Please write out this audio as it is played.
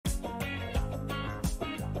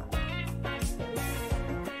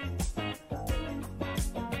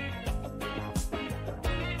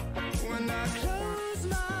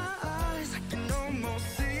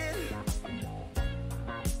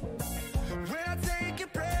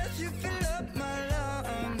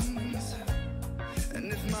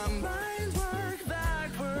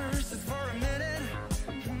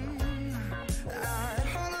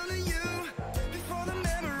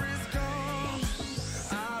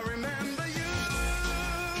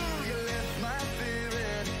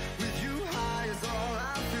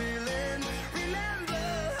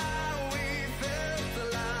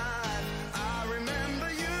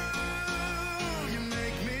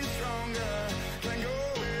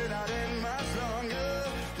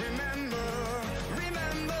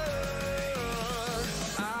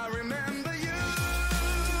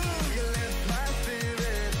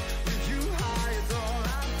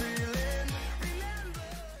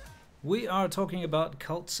We are talking about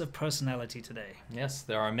cults of personality today. Yes,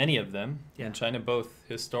 there are many of them in China, both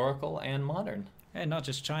historical and modern. And not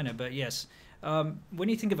just China, but yes. When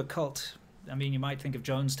you think of a cult, I mean, you might think of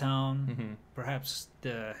Jonestown, perhaps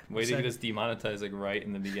the... Way to get us demonetized like right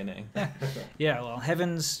in the beginning. Yeah, well,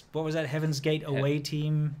 what was that? Heaven's Gate Away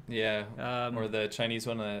Team? Yeah, or the Chinese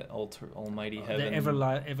one, Almighty Heaven.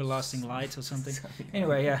 The Everlasting Light or something.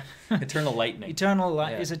 Anyway, yeah. Eternal Lightning. Eternal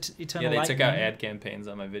Light. Yeah. Is it Eternal Lightning? Yeah, they took out ad campaigns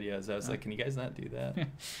on my videos. I was like, can you guys not do that?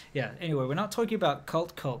 Yeah, anyway, we're not talking about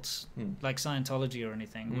cults like Scientology or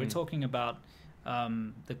anything. We're talking about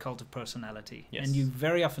the cult of personality. Yes. And you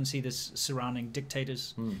very often see this surrounding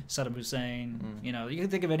dictators, Saddam Hussein, you can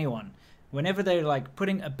think of anyone. Whenever they're like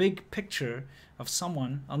putting a big picture of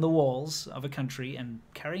someone on the walls of a country and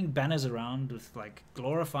carrying banners around with like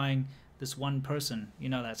glorifying this one person,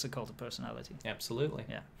 that's a cult of personality. Absolutely.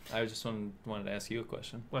 Yeah. I just wanted to ask you a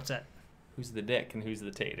question. What's that? Who's the dick and who's the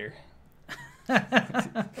tater?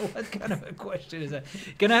 What kind of a question is that?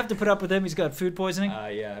 Gonna have to put up with him. He's got food poisoning.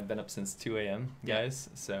 Yeah, I've been up since 2 a.m. guys,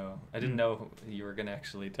 so I didn't know you were gonna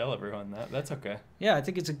actually tell everyone that. That's okay. Yeah, I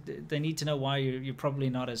think they need to know why you're probably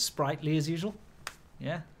not as sprightly as usual.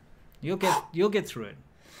 Yeah, you'll get through it.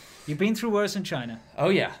 You've been through worse in China. Oh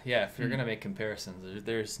yeah. If you're gonna make comparisons,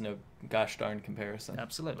 there's no gosh darn comparison.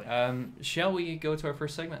 Absolutely. Shall we go to our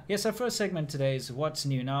first segment? Yes, our first segment today is What's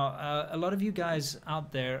New. Now, a lot of you guys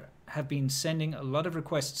out there have been sending a lot of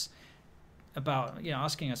requests about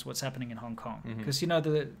asking us what's happening in Hong Kong, because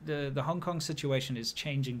the Hong Kong situation is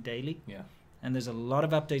changing daily. Yeah. And there's a lot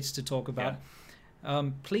of updates to talk about.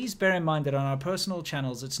 Please bear in mind that on our personal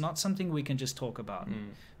channels, it's not something we can just talk about,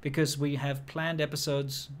 because we have planned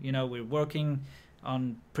episodes. We're working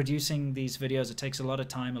on producing these videos. It takes a lot of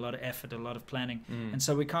time, a lot of effort, a lot of planning, and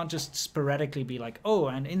so we can't just sporadically be like,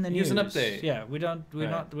 and in the news, an update. Yeah,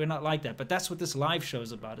 we're not like that. But that's what this live show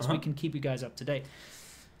is about, is we can keep you guys up to date.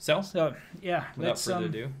 So yeah, without further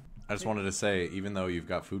ado, I just wanted to say, even though you've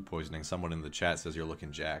got food poisoning, someone in the chat says you're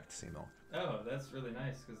looking jacked, Simo. Oh, that's really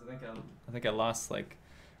nice, because I think I lost like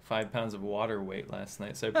 5 pounds of water weight last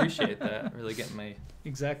night, so I appreciate that. Really getting my...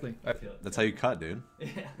 Exactly. I feel it. That's how you cut, dude. Yeah.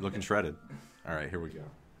 You're looking shredded. All right, here we go.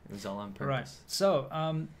 It was all on purpose. Right.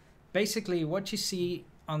 So basically what you see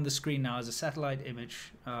on the screen now is a satellite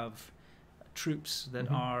image of troops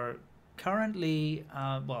that are currently,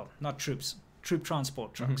 not troops, troop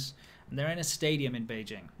transport trucks. And they're in a stadium in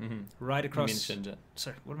Beijing, right across... You mean Shenzhen?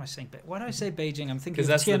 Sorry, what am I saying? Why do I say Beijing? I'm thinking because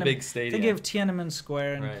that's the big stadium. Thinking of Tiananmen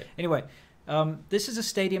Square. And right. Anyway, this is a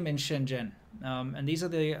stadium in Shenzhen, and these are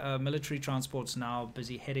the military transports now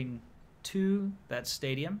busy heading to that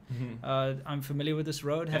stadium. I'm familiar with this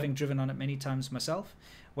road, having driven on it many times myself.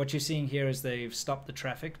 What you're seeing here is they've stopped the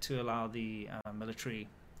traffic to allow the military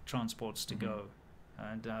transports to go.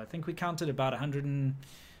 And I think we counted about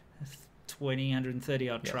 130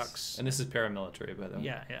 odd trucks. And this is paramilitary, by the way.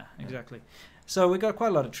 Yeah, exactly. So we got quite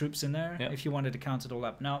a lot of troops in there, if you wanted to count it all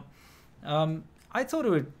up. Now, I thought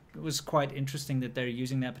it was quite interesting that they're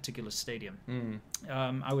using that particular stadium.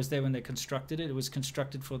 I was there when they constructed it. It was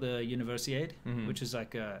constructed for the Universiade, which is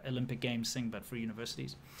like a Olympic Games thing, but for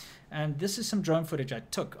universities. And this is some drone footage I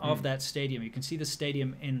took of that stadium. You can see the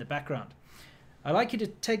stadium in the background. I'd like you to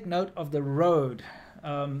take note of the road.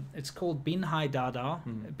 It's called Binhai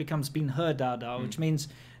Dadao. It becomes Binhe Dadao, which means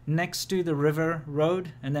next to the river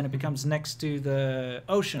road, and then it becomes next to the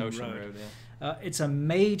ocean road. It's a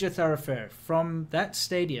major thoroughfare. From that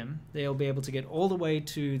stadium, they'll be able to get all the way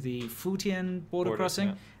to the Futian border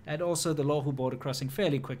crossing and also the Lohu border crossing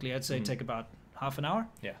fairly quickly. I'd say take about half an hour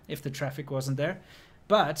if the traffic wasn't there.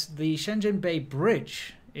 But the Shenzhen Bay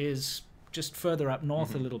Bridge is just further up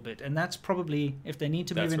north a little bit, and that's probably, if they need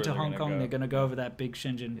to move into Hong Kong, they're going to go over that big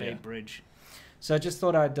Shenzhen Bay Bridge. So I just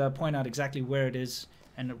thought I'd point out exactly where it is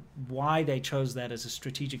and why they chose that as a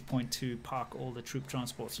strategic point to park all the troop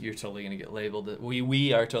transports. You're totally going to get labeled.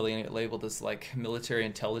 We are totally going to get labeled as like military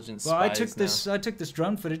intelligence spies. Well, I took this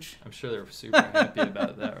drone footage. I'm sure they're super happy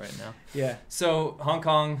about that right now. Yeah. So Hong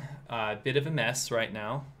Kong, bit of a mess right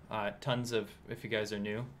now. Tons of, if you guys are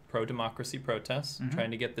new, pro-democracy protests,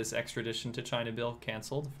 trying to get this extradition to China bill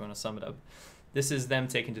canceled, if you want to sum it up. This is them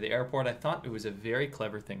taken to the airport. I thought it was a very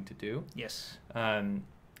clever thing to do. Yes.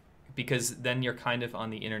 Because then you're kind of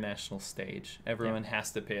on the international stage. Everyone has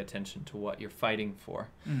to pay attention to what you're fighting for.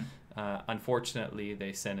 Unfortunately,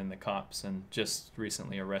 they sent in the cops and just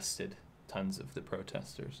recently arrested tons of the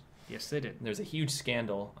protesters. Yes, they did. There's a huge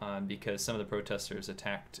scandal because some of the protesters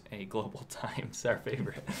attacked a Global Times, our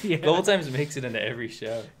favorite. Global Times makes it into every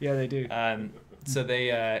show. Yeah, they do. So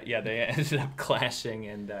they ended up clashing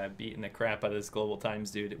and beating the crap out of this Global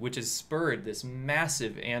Times dude, which has spurred this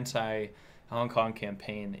massive Hong Kong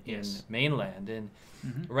campaign in Yes. mainland. And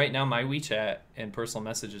right now my WeChat and personal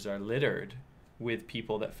messages are littered with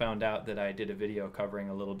people that found out that I did a video covering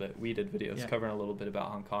a little bit. We did videos covering a little bit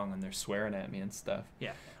about Hong Kong, and they're swearing at me and stuff.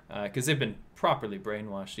 Yeah. Because they've been properly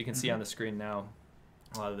brainwashed. You can see on the screen now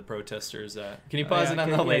a lot of the protesters. Can you pause it on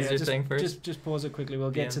the laser thing first? Just pause it quickly.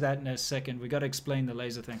 We'll get to that in a second. We got to explain the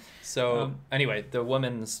laser thing. So anyway, the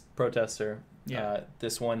woman's protester,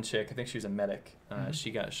 this one chick, I think she was a medic.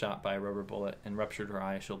 She got shot by a rubber bullet and ruptured her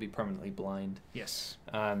eye. She'll be permanently blind. Yes.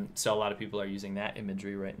 So a lot of people are using that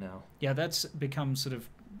imagery right now. Yeah, that's become sort of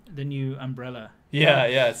the new umbrella. Yeah,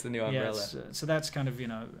 it's the new umbrella. So that's kind of,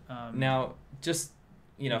 now, just,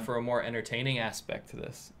 for a more entertaining aspect to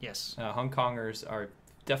this. Yes. Hong Kongers are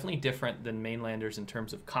definitely different than mainlanders in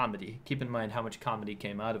terms of comedy. Keep in mind how much comedy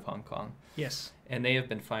came out of Hong Kong. Yes. And they have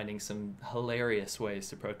been finding some hilarious ways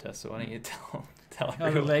to protest. So why don't you tell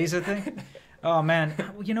everyone. The laser thing? Oh, man.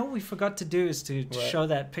 What we forgot to do is to show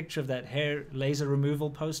that picture of that hair laser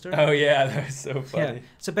removal poster. Oh, yeah. That was so funny. Yeah.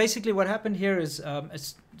 So basically what happened here is a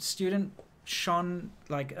student shone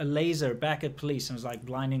like a laser back at police and was like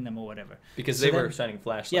blinding them or whatever. Because they were shining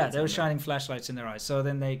flashlights. Yeah, they were shining flashlights in their eyes. So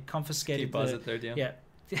then they confiscated Can you pause it there, Dion? Yeah.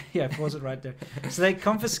 Yeah, pause it right there. So they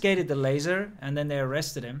confiscated the laser and then they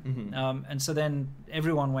arrested him. And so then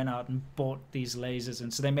everyone went out and bought these lasers.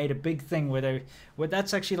 And so they made a big thing where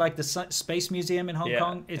that's actually like the Space Museum in Hong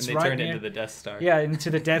Kong. It's and they right turned near, into the Death Star. Yeah, into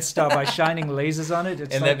the Death Star by shining lasers on it.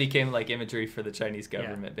 It's and that became like imagery for the Chinese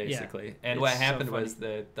government, basically. Yeah. And It's what happened so funny. was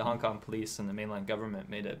the Hong Kong police and the mainland government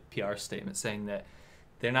made a PR statement saying that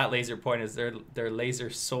they're not laser pointers, they're laser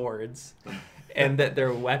swords. And that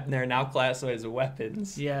they're now classified as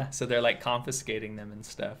weapons. Yeah. So they're like confiscating them and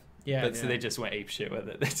stuff. Yeah. But so they just went ape shit with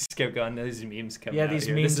it. They just kept going. These memes coming out these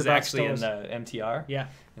here. memes This is about actually stores. in the MTR. Yeah.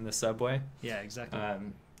 In the subway. Yeah, exactly.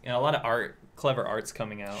 And a lot of clever art's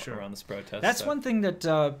coming out Sure. around this protest. That's one thing that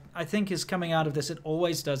I think is coming out of this. It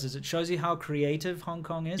always does is it shows you how creative Hong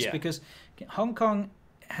Kong is, because Hong Kong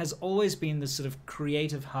has always been this sort of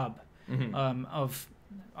creative hub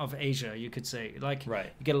of Asia, you could say. Like,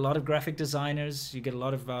 right. You get a lot of graphic designers, you get a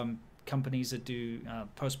lot of companies that do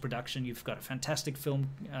post-production. You've got a fantastic film,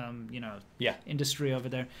 industry over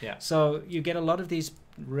there. Yeah. So you get a lot of these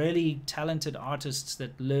really talented artists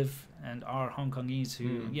that live and are Hong Kongese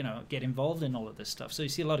who, get involved in all of this stuff. So you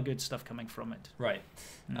see a lot of good stuff coming from it. Right.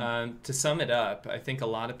 To sum it up, I think a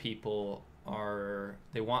lot of people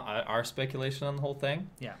want our speculation on the whole thing.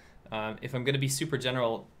 Yeah. If I'm going to be super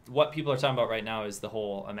general, what people are talking about right now is the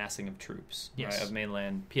whole amassing of troops, yes. right, of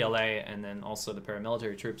mainland PLA and then also the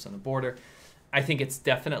paramilitary troops on the border. I think it's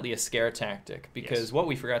definitely a scare tactic because what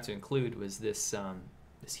we forgot to include was this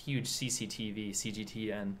huge CCTV,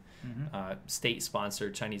 CGTN,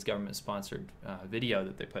 state-sponsored, Chinese government-sponsored video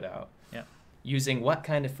that they put out. Yeah. Using what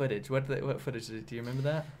kind of footage? What footage? Do you remember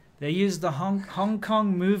that? They use the Hong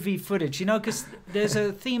Kong movie footage, because there's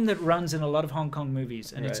a theme that runs in a lot of Hong Kong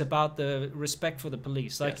movies, and it's about the respect for the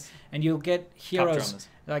police. And you'll get heroes,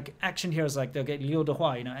 like action heroes, like they'll get Liu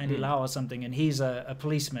Dehua, Andy Lau or something, and he's a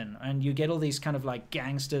policeman, and you get all these kind of like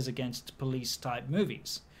gangsters against police type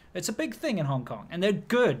movies. It's a big thing in Hong Kong, and they're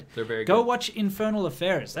good. They're very good. Go watch Infernal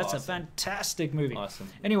Affairs. That's awesome. A fantastic movie. Awesome.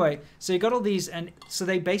 Anyway, so you got all these, and so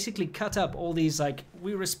they basically cut up all these, like,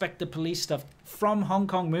 we respect the police stuff from Hong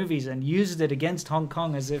Kong movies and used it against Hong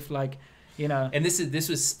Kong as if, like, And this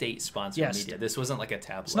was state-sponsored media. This wasn't like a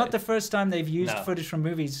tabloid. It's not the first time they've used footage from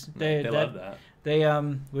movies. They love that. They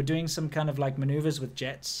were doing some kind of, like, maneuvers with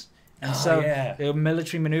jets. And they were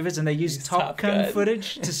military maneuvers, and they used Top Gun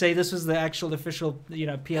footage to say this was the actual official,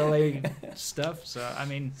 PLA stuff. So, I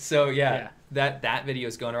mean... So, that video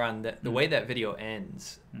is going around. The way that video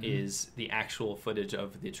ends is the actual footage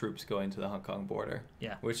of the troops going to the Hong Kong border.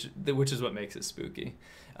 Yeah. Which is what makes it spooky.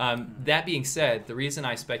 That being said, the reason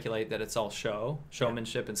I speculate that it's all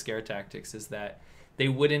showmanship and scare tactics is that they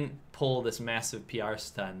wouldn't pull this massive PR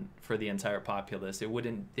stunt for the entire populace. They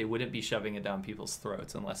wouldn't be shoving it down people's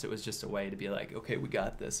throats unless it was just a way to be like, okay, we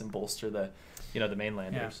got this, and bolster the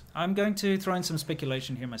mainlanders. Yeah. I'm going to throw in some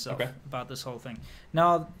speculation here myself about this whole thing.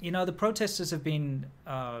 Now, the protesters have been,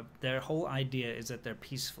 their whole idea is that they're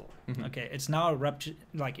peaceful. Okay, it's now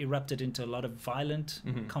erupted into a lot of violent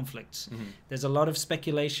conflicts. There's a lot of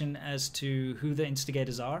speculation as to who the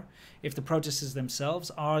instigators are. If the protesters themselves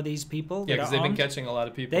are these people that are because they've armed. been catching a lot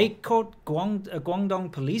of people. They caught a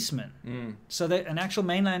Guangdong policeman. So an actual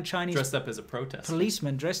mainland Chinese dressed up as a protester.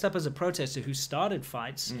 Policeman dressed up as a protester who started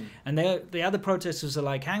fights. And the other protesters are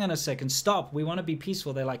like, hang on a second, stop, we want to be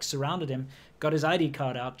peaceful. They like surrounded him, got his ID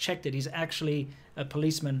card out, checked it. He's actually a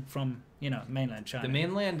policeman from, mainland China. The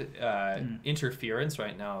mainland interference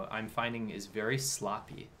right now, I'm finding, is very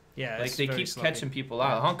sloppy. Yeah, like it's they very keep sloppy. catching people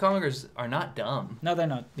out. Hong Kongers are not dumb. No, they're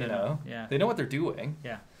not. You know, Yeah. they know what they're doing.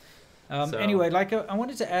 Yeah. So- Anyway, like I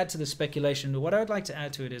wanted to add to the speculation. What I would like to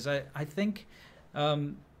add to it is I think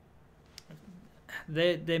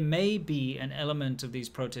there may be an element of these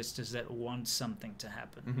protesters that want something to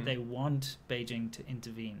happen. Mhm. They want Beijing to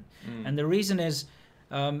intervene. Mm. And the reason is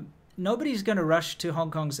nobody's going to rush to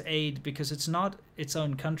Hong Kong's aid because it's not its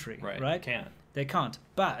own country, right? Can't. They can't.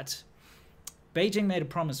 But Beijing made a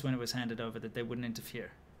promise when it was handed over that they wouldn't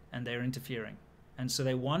interfere, and they're interfering. And so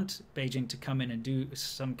they want Beijing to come in and do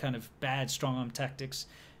some kind of bad strong-arm tactics,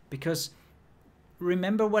 because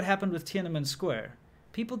remember what happened with Tiananmen Square?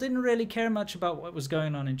 People didn't really care much about what was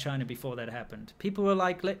going on in China before that happened. People were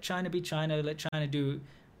like, let China be China, let China do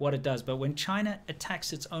what it does. But when China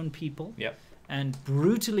attacks its own people Yep. and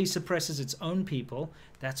brutally suppresses its own people,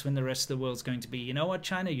 that's when the rest of the world's going to be, you know what,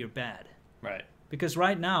 China, you're bad. Right. Because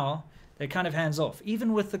right now, they're kind of hands off.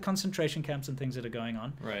 Even with the concentration camps and things that are going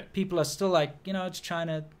on, Right. people are still like, you know, it's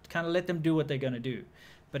China, kind of let them do what they're going to do.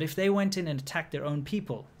 But if they went in and attacked their own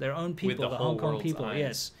people, the the Hong whole Kong world's people, eyes.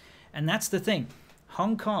 yes. And that's the thing.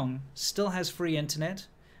 Hong Kong still has free internet.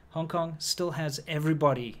 Hong Kong still has,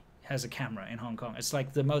 everybody has a camera in Hong Kong. It's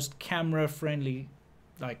like the most camera-friendly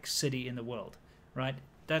like city in the world, right?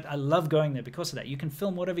 That I love going there because of that. You can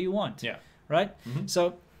film whatever you want, Yeah. right? Mhm.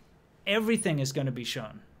 So everything is going to be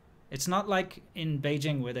shown. It's not like in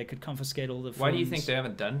Beijing where they could confiscate all the films. Why do you think they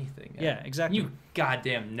haven't done anything yet? Yeah, exactly. You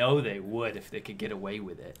goddamn know they would if they could get away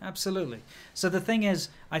with it. Absolutely. So the thing is,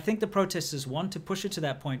 I think the protesters want to push it to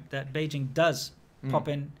that point that Beijing does pop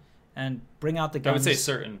in and bring out the I guns. would say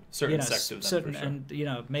certain you know, sects of them certain, for sure. and you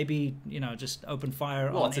know, maybe just open fire.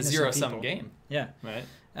 Well, on it's a innocent zero-sum people. game, Yeah,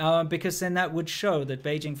 right? because then that would show that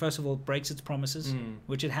Beijing, first of all, breaks its promises,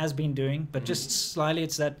 which it has been doing, but just slightly.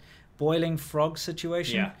 It's that boiling frog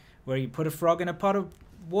situation Yeah. where you put a frog in a pot of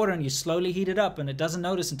water and you slowly heat it up, and it doesn't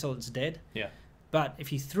notice until it's dead. Yeah. But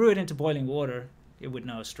if you threw it into boiling water, it would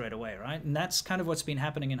know straight away, right? And that's kind of what's been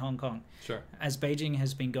happening in Hong Kong, Sure. as Beijing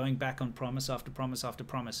has been going back on promise after promise after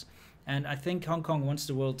promise. And I think Hong Kong wants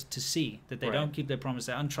the world to see that they Right. don't keep their promise.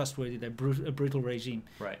 They're untrustworthy. They're a brutal regime.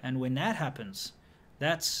 Right. And when that happens,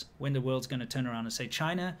 that's when the world's going to turn around and say,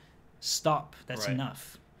 China, stop. That's Right.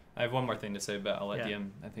 enough. I have one more thing to say, but I'll let Yeah.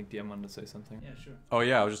 DM. I think DM wanted to say something. Yeah, sure. Oh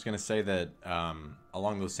yeah, I was just gonna say that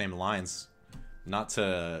along those same lines, not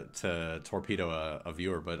to torpedo a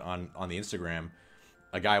viewer, but on the Instagram,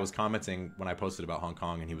 a guy was commenting when I posted about Hong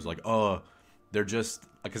Kong, and he was like, "Oh, they're just,"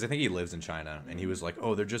 because I think he lives in China, and he was like,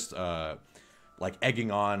 "Oh, they're just like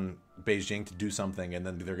egging on Beijing to do something, and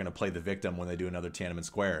then they're gonna play the victim when they do another Tiananmen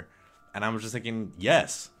Square." And I was just thinking,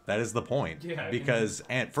 yes, that is the point. Yeah, because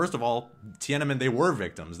and first of all, Tiananmen, they were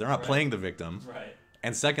victims. They're not Right. playing the victim. Right.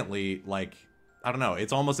 And secondly, like, I don't know,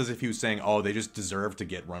 it's almost as if he was saying, oh, they just deserve to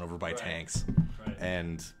get run over by Right. tanks.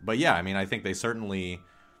 Right. But yeah, I mean, I think they certainly,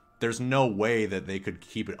 there's no way that they could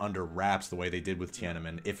keep it under wraps the way they did with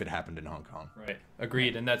Tiananmen if it happened in Hong Kong. Right.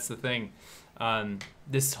 Agreed. And that's the thing.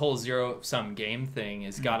 This whole zero-sum game thing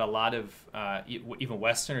has got a lot of even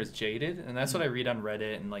Westerners jaded, and that's what I read on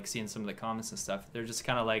Reddit and like seeing some of the comments and stuff. They're just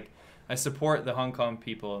kind of like, I support the Hong Kong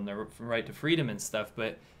people and their right to freedom and stuff,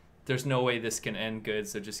 but there's no way this can end good,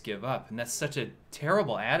 so just give up. And that's such a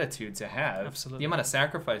terrible attitude to have. Absolutely. The amount of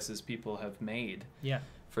sacrifices people have made Yeah.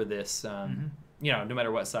 for this. You know, no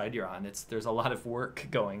matter what side you're on, there's a lot of work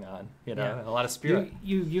going on. You know, Yeah. a lot of spirit.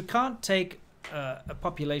 You can't take a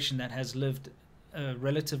population that has lived a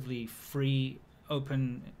relatively free,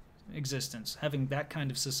 open existence, having that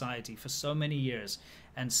kind of society for so many years,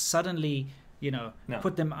 and suddenly, No.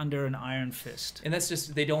 put them under an iron fist. And that's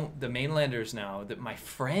just, the mainlanders now, that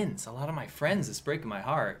a lot of my friends, it's breaking my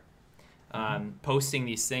heart, posting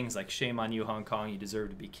these things like, shame on you, Hong Kong, you deserve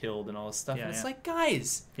to be killed and all this stuff. Yeah, and it's yeah. like,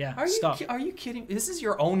 guys, Yeah, are stop. you kidding? This is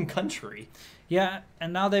your own country. Yeah,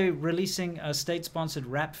 and now they're releasing state-sponsored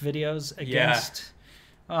rap videos against.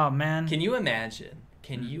 Oh man! Can you imagine?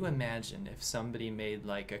 Can you imagine if somebody made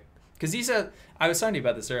like because I was talking to you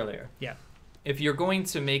about this earlier. Yeah. If you're going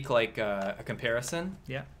to make like a comparison,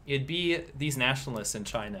 Yeah. it'd be these nationalists in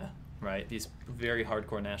China, right? These very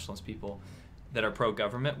hardcore nationalist people that are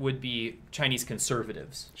pro-government would be Chinese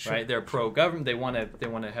conservatives, Sure. right? They're pro-government. They want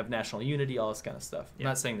to have national unity, all this kind of stuff. Yeah.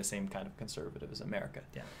 I'm not saying the same kind of conservative as America.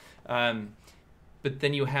 Yeah. But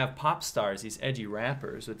then you have pop stars, these edgy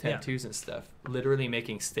rappers with Yeah. tattoos and stuff, literally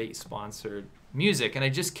making state-sponsored music, and I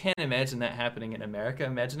just can't imagine that happening in America.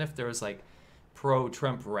 Imagine if there was like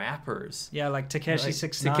pro-Trump rappers. Yeah, like Takeshi Like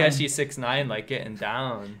 6ix9ine. Takeshi 6ix9ine, like getting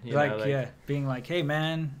down. You know, Being like, hey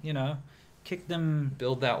man, kick them,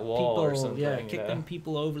 build that wall or something. Yeah, kick them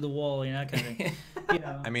people over the wall, kind of thing.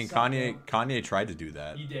 I mean, Kanye tried to do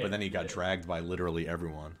that, He did, but then he got dragged by literally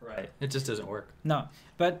everyone. Right. It just doesn't work. No,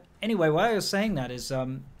 but anyway, why I was saying that is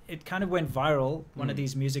it kind of went viral, one of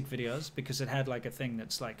these music videos, because it had like a thing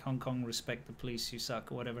that's like Hong Kong, respect the police, you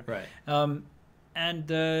suck, or whatever. Right. And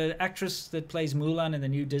the actress that plays Mulan in the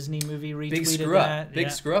new Disney movie retweeted Big screw up. that.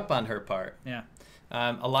 Big screw up on her part. Yeah.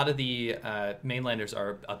 A lot of the mainlanders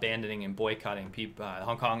are abandoning and boycotting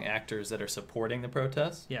Hong Kong actors that are supporting the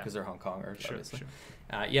protests because they're Hong Kongers, obviously.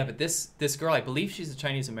 Sure. Yeah, but this girl, I believe she's a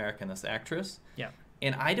Chinese American, this actress. Yeah.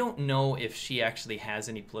 And I don't know if she actually has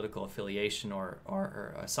any political affiliation or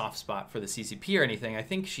a soft spot for the CCP or anything. I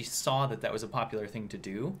think she saw that was a popular thing to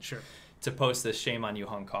do. Sure. To post this "Shame on You,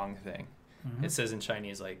 Hong Kong" thing. Mm-hmm. It says in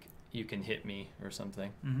Chinese like, "You can hit me" or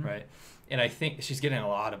something, right? And I think she's getting a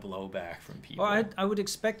lot of blowback from people. Well, I would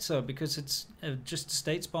expect so, because it's just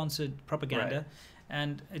state-sponsored propaganda. Right.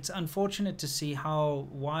 And it's unfortunate to see how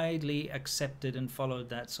widely accepted and followed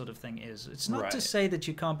that sort of thing is. It's not to say that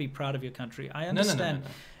you can't be proud of your country. I understand. No.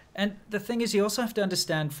 And the thing is, you also have to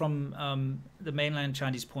understand from the mainland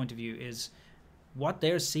Chinese point of view is what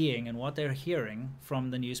they're seeing and what they're hearing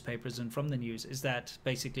from the newspapers and from the news is that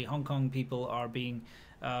basically Hong Kong people are being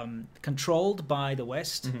controlled by the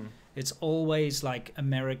West. Mm-hmm. It's always like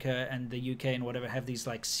America and the UK and whatever have these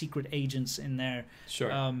like secret agents in there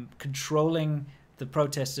controlling the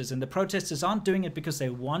protesters, and the protesters aren't doing it because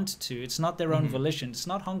they want to. It's not their own volition. It's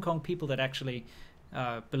not Hong Kong people that actually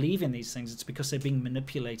believe in these things. It's because they're being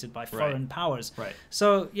manipulated by foreign powers. Right.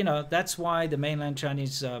 So, that's why the mainland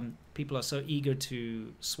Chinese people are so eager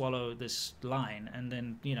to swallow this line and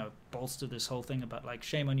then, bolster this whole thing about like,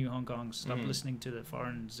 shame on you, Hong Kong, stop listening to the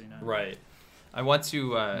foreigners, Right. I want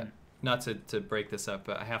to, not to break this up,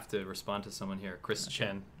 but I have to respond to someone here, Chris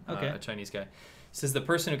Chen, a Chinese guy. Says the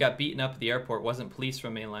person who got beaten up at the airport wasn't police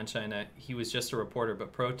from mainland China. He was just a reporter,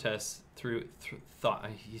 but protests thought.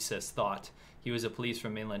 He says thought he was a police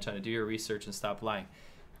from mainland China. Do your research and stop lying.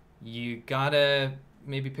 You gotta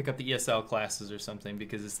maybe pick up the ESL classes or something,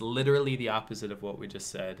 because it's literally the opposite of what we just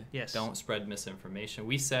said. Yes. Don't spread misinformation.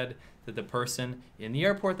 We said that the person in the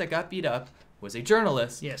airport that got beat up was a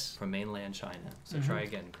journalist from mainland China. So try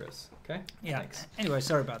again, Chris. Okay? Yeah. Thanks. Anyway,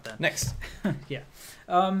 sorry about that. Next. Yeah.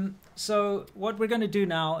 So what we're going to do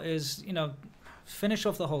now is, finish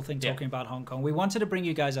off the whole thing talking about Hong Kong. We wanted to bring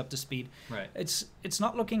you guys up to speed. Right. It's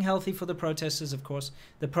not looking healthy for the protesters, of course.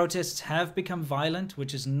 The protests have become violent,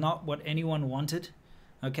 which is not what anyone wanted.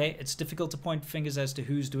 Okay, it's difficult to point fingers as to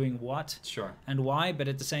who's doing what and why, but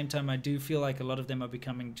at the same time, I do feel like a lot of them are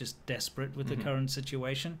becoming just desperate with the current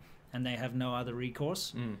situation, and they have no other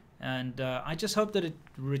recourse. And I just hope that it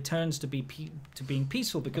returns to being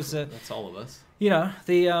peaceful, because that's all of us.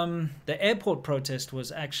 The airport protest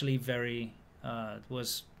was actually very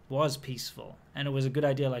was peaceful, and it was a good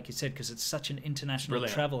idea, like you said, because it's such an international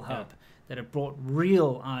travel hub that it brought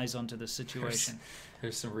real eyes onto the situation.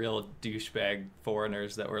 There's some real douchebag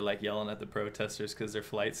foreigners that were like yelling at the protesters because their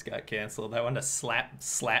flights got canceled. I want to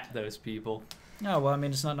slap those people. Oh, well, I mean,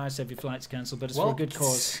 it's not nice to have your flights cancelled, but it's for a good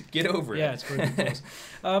cause. Get over it. Yeah, it's for a good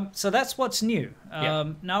cause. So that's what's new.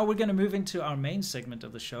 Now we're going to move into our main segment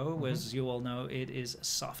of the show. As you all know, it is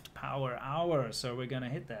Soft Power Hour, so we're going to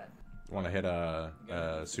hit that. Want to hit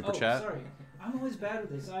a super chat? Sorry. I'm always bad with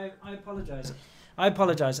this. I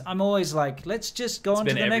apologize. I'm always like, let's just go on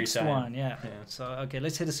to the next one. Yeah. So, okay,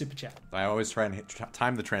 let's hit a super chat. I always try and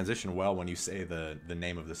time the transition well when you say the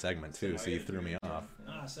name of the segment, too, so you threw me off.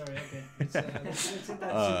 Sorry, okay. Let's hit that super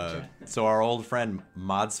chat. So our old friend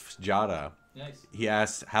Mads Jada, nice. He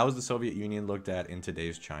asked, how is the Soviet Union looked at in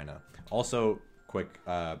today's China? Also, quick,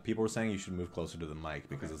 people were saying you should move closer to the mic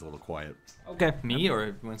because it's a little quiet. Okay. Me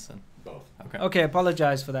or Winston? Both. Okay,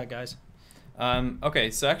 apologize for that, guys.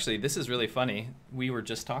 Okay, so actually, this is really funny. We were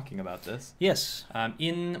just talking about this. Yes.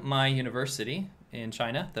 In my university in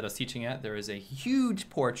China that I was teaching at, there is a huge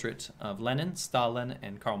portrait of Lenin, Stalin,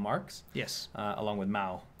 and Karl Marx. Yes. Along with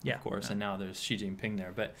Mao, of course, and now there's Xi Jinping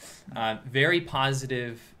there. But very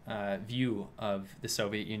positive view of the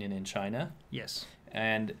Soviet Union in China. Yes.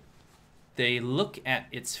 And they look at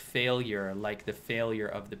its failure like the failure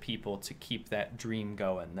of the people to keep that dream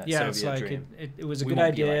going, that Soviet dream. It was a good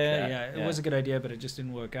idea. It was a good idea, but it just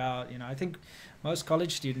didn't work out. I think most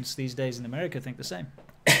college students these days in America think the same.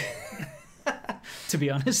 To be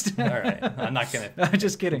honest. All right. I'm not going to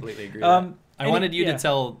just kidding. Completely agree with that. I wanted you to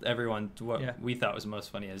tell everyone what we thought was most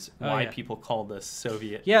funny is why people called us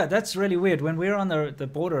Soviet. Yeah, that's really weird. When we were on the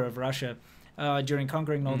border of Russia during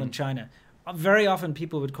conquering northern China, very often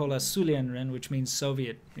people would call us Sulianren, which means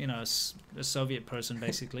Soviet, a Soviet person,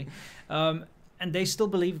 basically. And they still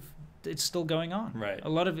believe it's still going on. Right. A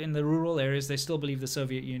lot of in the rural areas, they still believe the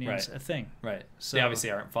Soviet Union's a thing. Right. So they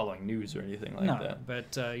obviously aren't following news or anything like that.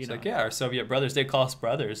 But it's like, yeah, our Soviet brothers, they call us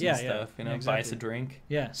brothers and stuff. You know, buy us a drink.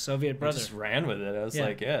 Yeah, Soviet brothers. I just ran with it. I was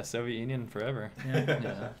like, yeah, Soviet Union forever.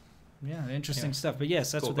 Yeah, interesting stuff. But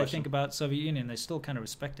yes, that's cool what question. they think about Soviet Union. They still kind of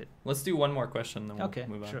respect it. Let's do one more question, then we'll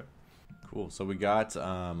move on. Sure. Cool. So we got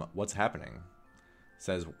what's happening.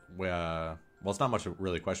 Says well, it's not much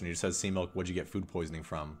really a question. He just says, "Sea Milk, what'd you get food poisoning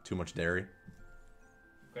from? Too much dairy?"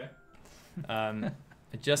 Okay.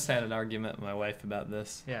 I just had an argument with my wife about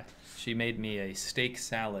this. Yeah. She made me a steak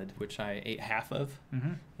salad, which I ate half of,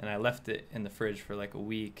 and I left it in the fridge for like a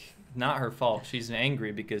week. Not her fault. She's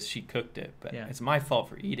angry because she cooked it, but it's my fault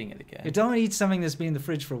for eating it again. You don't eat something that's been in the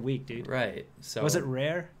fridge for a week, dude. Right. So was it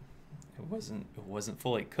rare? It wasn't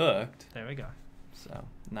fully cooked. There we go. So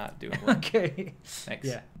not doing well. Okay. Thanks.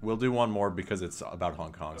 Yeah. We'll do one more because it's about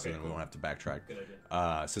Hong Kong, so then we won't have to backtrack. Good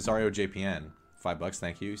idea. Cesario JPN, $5,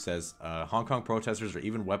 thank you, says Hong Kong protesters are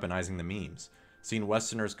even weaponizing the memes. Seen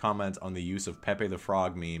Westerners comment on the use of Pepe the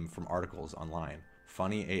Frog meme from articles online.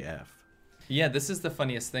 Funny AF. Yeah, this is the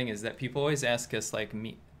funniest thing is that people always ask us like,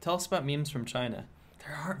 tell us about memes from China.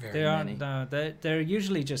 There aren't very many. They're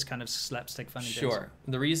usually just kind of slapstick funny. Sure.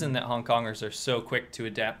 The reason that Hong Kongers are so quick to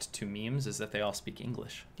adapt to memes is that they all speak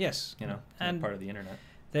English. Yes. You know, and part of the internet.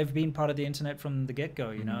 They've been part of the internet from the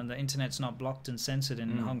get-go, you know, and the internet's not blocked and censored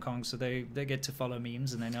in Hong Kong, so they get to follow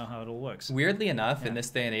memes and they know how it all works. Weirdly enough, in this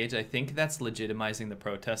day and age, I think that's legitimizing the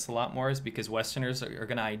protests a lot more is because Westerners are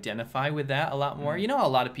going to identify with that a lot more. You know, a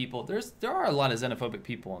lot of people, there are a lot of xenophobic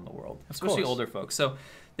people in the world, especially older folks. So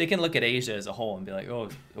they can look at Asia as a whole and be like, oh,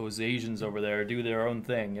 those Asians over there do their own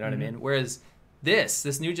thing, you know what I mean? Whereas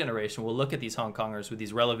this new generation will look at these Hong Kongers with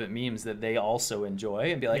these relevant memes that they also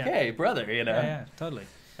enjoy and be like, hey, brother, you know? Yeah, totally.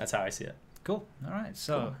 That's how I see it. Cool. All right.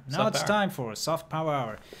 So cool. Now it's time for a soft power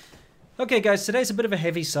hour. Okay, guys. Today's a bit of a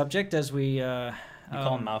heavy subject as we... you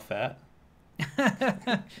call him Mao fat?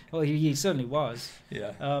 Well, he certainly was.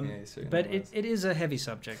 Yeah. He certainly was. It is a heavy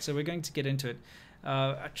subject, so we're going to get into it.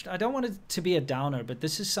 I don't want it to be a downer, but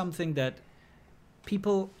this is something that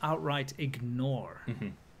people outright ignore.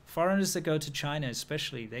 Foreigners that go to China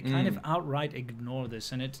especially, they kind of outright ignore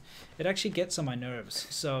this, and it actually gets on my nerves.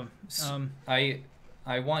 So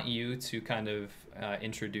I want you to kind of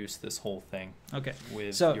introduce this whole thing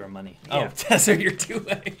with your money. Yeah. Oh, that's what you're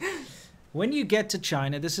doing. When you get to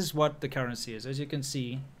China, this is what the currency is. As you can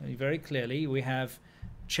see very clearly, we have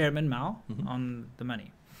Chairman Mao on the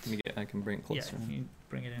money. I can bring it closer. Yeah, you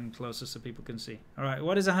bring it in closer so people can see. All right,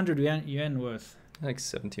 what is 100 yuan worth? Like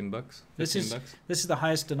 $17. This is the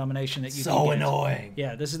highest denomination that you can get. So annoying.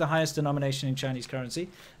 Yeah, this is the highest denomination in Chinese currency.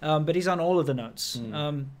 But he's on all of the notes.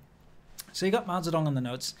 So you got Mao Zedong on the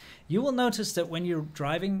notes. You will notice that when you're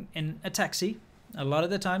driving in a taxi, a lot of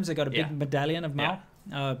the times they got a big medallion of Mao,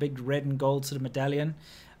 a big red and gold sort of medallion,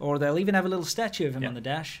 or they'll even have a little statue of him on the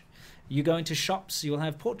dash. You go into shops, you'll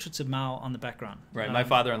have portraits of Mao on the background. Right. My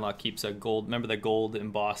father-in-law keeps a gold, remember the gold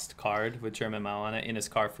embossed card with Chairman Mao on it in his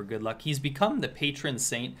car for good luck. He's become the patron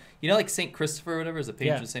saint. You know, like St. Christopher or whatever is the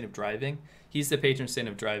patron saint of driving? He's the patron saint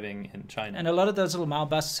of driving in China. And a lot of those little Mao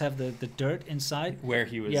busts have the dirt inside. Where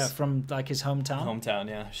he was. Yeah, from like his hometown.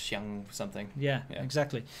 Xiang something. Yeah,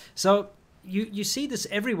 exactly. So you see this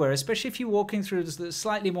everywhere, especially if you're walking through the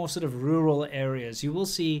slightly more sort of rural areas. You will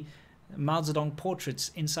see Mao Zedong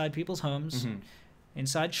portraits inside people's homes,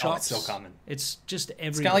 inside shops. Oh, it's so common. It's just everywhere.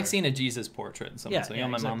 It's kind of like seeing a Jesus portrait in someone. Yeah,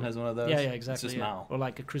 my mom has one of those. Yeah, exactly. It's just Mao. Or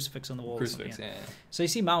like a crucifix on the wall. Crucifix, yeah. So you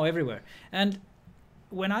see Mao everywhere. And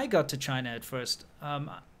when I got to China at first,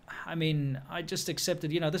 I mean, I just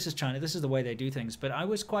accepted, this is China, this is the way they do things. But I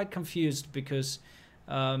was quite confused because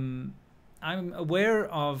I'm aware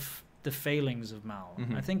of the failings of Mao.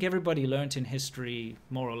 I think everybody learned in history,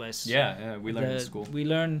 more or less. Yeah, we learned in school. We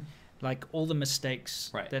learn like all the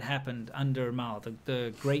mistakes that happened under Mao,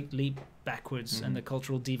 the great leap backwards and the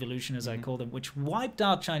cultural devolution, as I call them, which wiped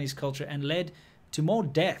out Chinese culture and led to more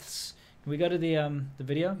deaths. Can we go to the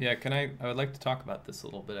video? Yeah, I would like to talk about this a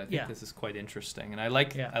little bit. I think this is quite interesting, and I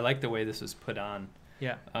like the way this is put on.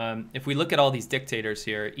 Yeah. If we look at all these dictators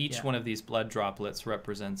here, each one of these blood droplets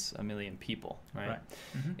represents 1 million people, right?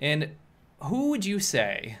 And who would you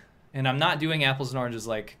say, and I'm not doing apples and oranges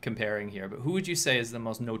like comparing here, but who would you say is the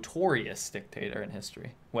most notorious dictator in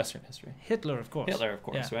history, Western history? Hitler, of course.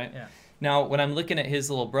 Right? Yeah. Now, when I'm looking at his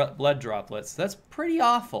little blood droplets, that's pretty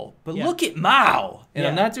awful. But look at Mao, and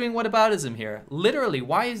I'm not doing whataboutism here. Literally,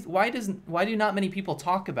 why do not many people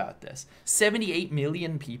talk about this? 78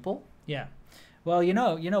 million people. Yeah, well, you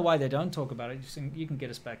know why they don't talk about it. You can get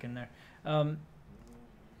us back in there.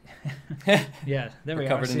 Yeah, there we are.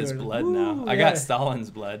 Covered in his blood now. I got Stalin's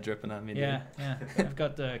blood dripping on me. Yeah, yeah. I've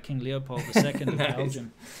got King Leopold II of Nice.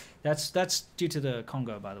 Belgium. That's due to the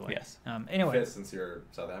Congo, by the way. Yes. Anyway. Fits since you're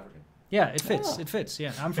South African. Yeah, it fits. It fits.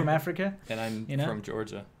 Yeah, I'm from Africa. And I'm from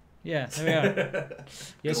Georgia. Yeah, there we are.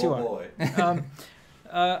 Yes, you are. Boy.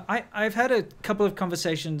 I've had a couple of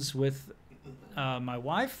conversations with my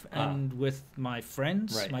wife and with my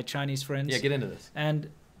friends, my Chinese friends. Yeah, get into this. And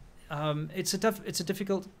it's a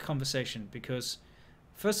difficult conversation because,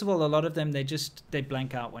 first of all, a lot of them they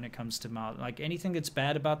blank out when it comes to Mao. Like anything that's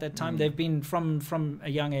bad about that time, they've been from a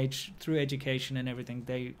young age through education and everything.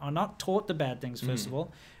 They are not taught the bad things first of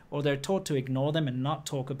all, or they're taught to ignore them and not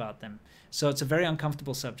talk about them. So it's a very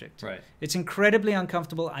uncomfortable subject. Right. It's incredibly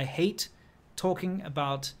uncomfortable. I hate talking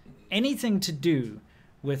about anything to do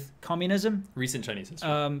with communism. Recent Chinese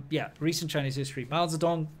history. Recent Chinese history. Mao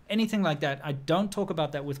Zedong, anything like that. I don't talk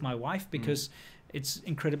about that with my wife because it's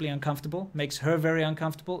incredibly uncomfortable. Makes her very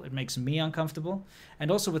uncomfortable. It makes me uncomfortable.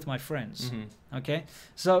 And also with my friends. Okay?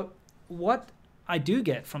 So what I do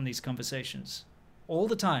get from these conversations all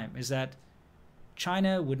the time is that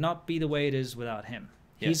China would not be the way it is without him.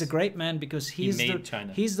 Yes. He's a great man because he's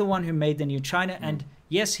the one who made the new China. And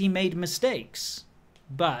yes, he made mistakes,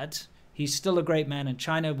 but he's still a great man and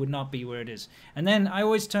China would not be where it is. And then I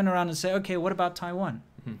always turn around and say, okay, what about Taiwan?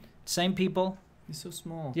 Same people. He's so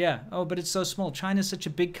small. Yeah. Oh, but it's so small. China's such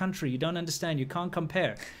a big country. You don't understand. You can't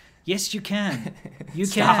compare. Yes, you can. You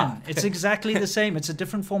can. It's exactly the same. It's a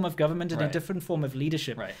different form of government and a different form of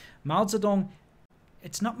leadership. Right. Mao Zedong,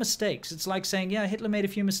 it's not mistakes. It's like saying, yeah, Hitler made a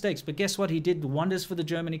few mistakes, but guess what? He did wonders for the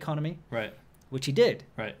German economy. Right. Which he did.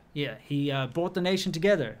 Right. Yeah. He brought the nation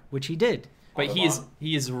together, which he did. But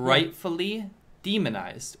he is rightfully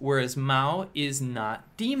demonized, whereas Mao is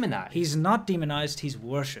not demonized. He's not demonized. He's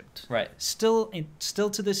worshipped. Right. Still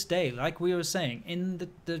to this day, like we were saying, in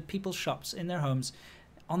the people's shops, in their homes,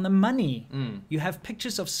 on the money, you have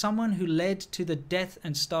pictures of someone who led to the death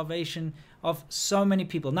and starvation of so many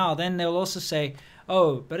people. Now, then they'll also say,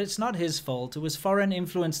 oh, but it's not his fault. It was foreign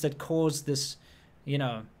influence that caused this,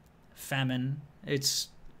 famine. It's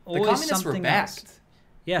always the communists something were backed. else.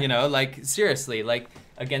 Yeah. Like seriously, like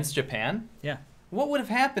against Japan. Yeah. What would have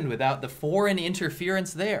happened without the foreign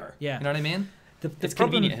interference there? Yeah. You know what I mean? It's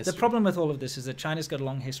convenient history. The problem with all of this is that China's got a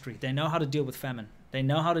long history. They know how to deal with famine. They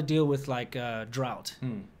know how to deal with drought.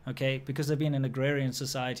 Okay, because they've been an agrarian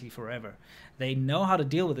society forever. They know how to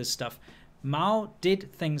deal with this stuff. Mao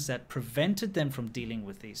did things that prevented them from dealing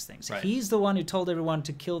with these things. Right. He's the one who told everyone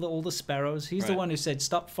to kill all the sparrows. He's the one who said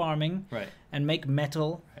stop farming and make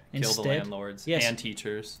metal instead. Kill the landlords and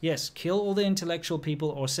teachers. Yes, kill all the intellectual people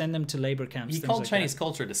or send them to labor camps. He called Chinese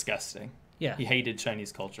culture disgusting. Yeah. He hated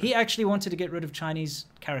Chinese culture. He actually wanted to get rid of Chinese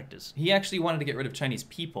characters. He actually wanted to get rid of Chinese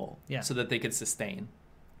people so that they could sustain.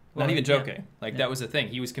 Well, Not even joking. That was the thing.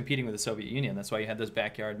 He was competing with the Soviet Union. That's why you had those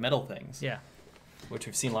backyard metal things. Yeah. Which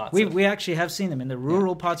we've seen lots of. We actually have seen them in the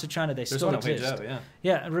rural parts of China. They still exist. Guizhou,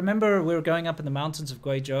 yeah, remember we were going up in the mountains of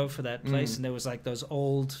Guizhou for that place, and there was like those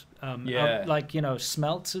old,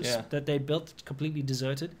 smelts that they built completely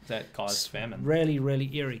deserted. That caused famine. Really,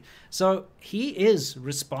 really eerie. So he is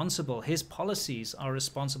responsible. His policies are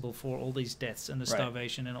responsible for all these deaths and the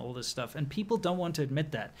starvation and all this stuff. And people don't want to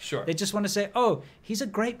admit that. Sure. They just want to say, oh, he's a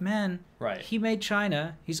great man. Right. He made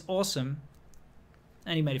China. He's awesome.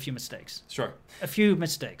 And he made a few mistakes. Sure. A few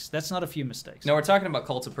mistakes. That's not a few mistakes. No, we're talking about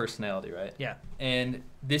cults of personality, right? Yeah. And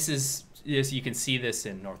you can see this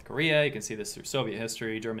in North Korea, you can see this through Soviet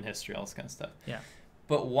history, German history, all this kind of stuff. Yeah.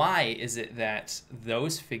 But why is it that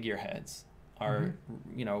those figureheads are,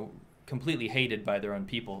 completely hated by their own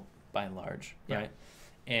people by and large, right?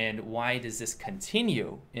 And why does this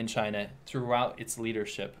continue in China throughout its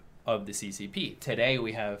leadership of the CCP? Today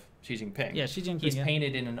we have Xi Jinping. Yeah, Xi Jinping. He's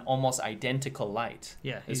painted in an almost identical light.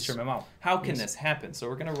 Yeah, as Chairman Mao. How can this happen? So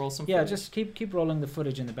we're going to roll some footage. Yeah, just keep rolling the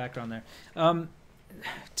footage in the background there.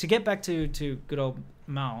 To get back to good old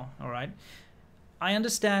Mao, all right? I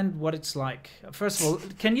understand what it's like. First of all,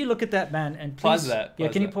 can you look at that man and please... Pause that. Yeah,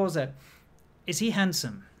 can you pause that? Is he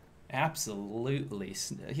handsome? Absolutely.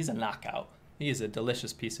 He's a knockout. He is a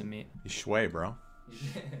delicious piece of meat. He's shui, bro.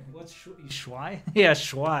 What's shui? Yeah,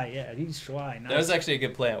 shui. Yeah, he's shui. Nice. That was actually a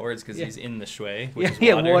good play on words because he's in the shui, which is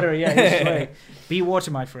water. water. Water. Yeah, he's shui. Be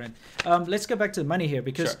water, my friend. Let's go back to the money here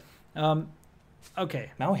because,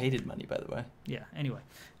 okay. Mao hated money, by the way. Yeah. Anyway,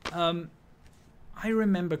 I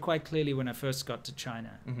remember quite clearly when I first got to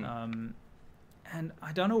China, and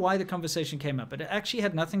I don't know why the conversation came up, but it actually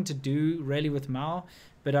had nothing to do really with Mao.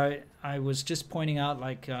 But I was just pointing out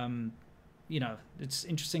it's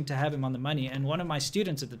interesting to have him on the money. And one of my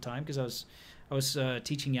students at the time, because I was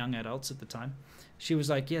teaching young adults at the time. She was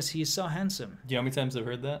like, yes, he is so handsome. Do you know how many times I've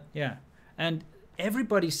heard that? Yeah. And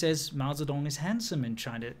everybody says Mao Zedong is handsome in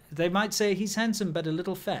China. They might say he's handsome but a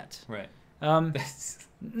little fat. Right.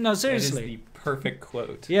 No, seriously. That is the perfect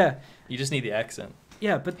quote. Yeah. You just need the accent.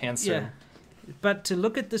 Yeah, but Handsome. yeah. But to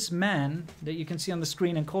look at this man that you can see on the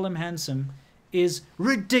screen and call him handsome is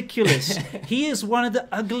ridiculous. He is one of the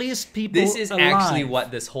ugliest people This is alive. actually what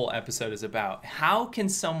this whole episode is about. How can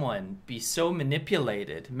someone be so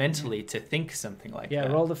manipulated mentally to think something like that? Yeah,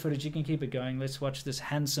 roll the footage. You can keep it going. Let's watch this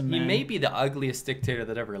handsome man. He may be the ugliest dictator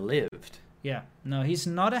that ever lived. Yeah. No, he's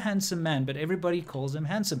not a handsome man, but everybody calls him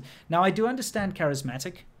handsome. Now, I do understand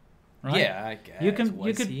charismatic, right? Yeah, I guess. You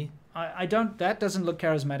could. He? I don't. That doesn't look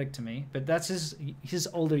charismatic to me. But that's his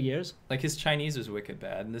older years. Like, his Chinese was wicked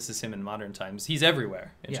bad, and this is him in modern times. He's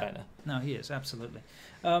everywhere in China. No, he is absolutely.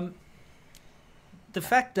 The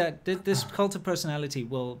fact that this cult of personality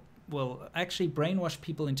will actually brainwash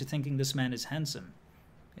people into thinking this man is handsome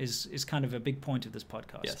is kind of a big point of this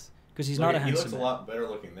podcast. Yes, because he's not a handsome. He looks man. a lot better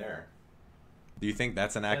looking there. Do you think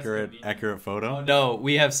that's an accurate photo? Oh, no,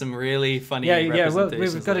 we have some really funny Well,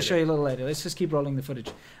 representations we've got to later. show you a little later. Let's just keep rolling the footage.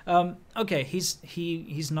 Okay,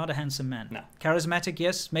 he's not a handsome man. No. Charismatic,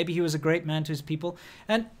 yes. Maybe he was a great man to his people.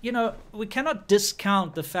 And, we cannot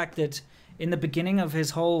discount the fact that in the beginning of his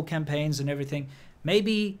whole campaigns and everything,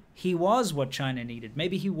 maybe he was what China needed.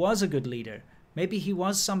 Maybe he was a good leader. Maybe he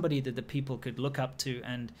was somebody that the people could look up to.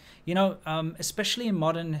 And, especially in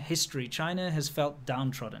modern history, China has felt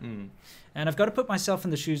downtrodden. And I've got to put myself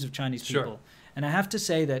in the shoes of Chinese people. Sure. And I have to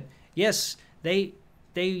say that, yes, they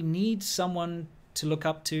need someone to look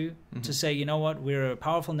up to say, you know what, we're a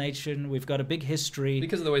powerful nation, we've got a big history.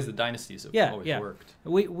 Because of the ways the dynasties have always worked.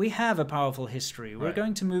 We have a powerful history. We're Right.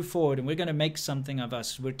 going to move forward and we're going to make something of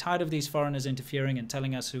us. We're tired of these foreigners interfering and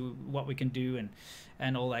telling us what we can do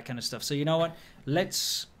and all that kind of stuff. So you know what?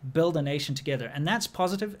 Let's build a nation together. And that's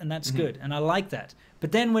positive and that's good. And I like that.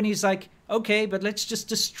 But then when he's like, okay, but let's just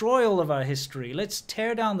destroy all of our history. Let's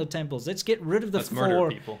tear down the temples. Let's get rid of the murder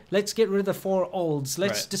people. Let's get rid of the four olds.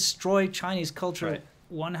 Let's Right. destroy Chinese culture Right.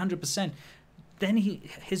 100%. Then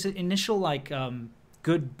his initial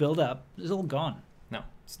good build up is all gone. No,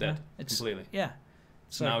 it's dead. Completely. Yeah.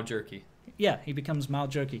 So Mao jerky. yeah, he becomes Mao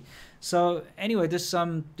jerky. So anyway, this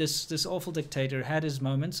awful dictator had his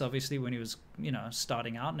moments, obviously, when he was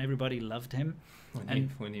starting out, and everybody loved him.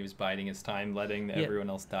 When he was biding his time, letting everyone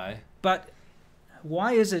else die. But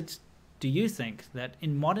why is it, do you think, that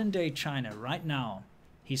in modern day China right now,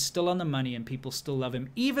 he's still on the money and people still love him,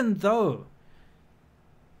 even though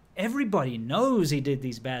everybody knows he did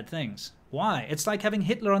these bad things? Why? It's like having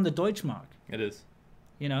Hitler on the Deutschmark. It is.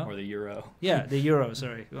 Or the euro. Yeah, the euro,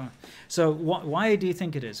 sorry. So why do you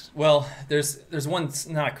think it is? Well, there's one,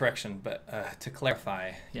 not a correction, but to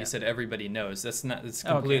clarify, Yeah. you said everybody knows. That's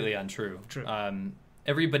completely untrue. True.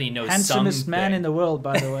 Everybody knows Handsomest something. man in the world,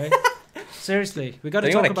 by the way. Seriously, we got to Don't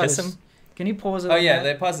you talk wanna about kiss this. him? Can you pause it? Oh on yeah, that?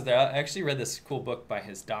 they paused it there. I actually read this cool book by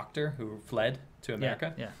his doctor who fled to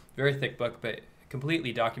America. Yeah. Very thick book, but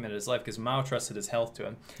completely documented his life because Mao trusted his health to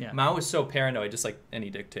him. Yeah. Mao was so paranoid, just like any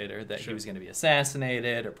dictator, that he was going to be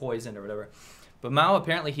assassinated or poisoned or whatever. But Mao,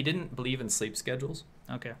 apparently, he didn't believe in sleep schedules.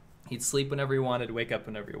 Okay. He'd sleep whenever he wanted, wake up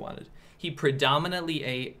whenever he wanted. He predominantly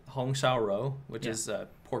ate hong shao rou, which is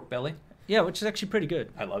pork belly. Yeah, which is actually pretty good.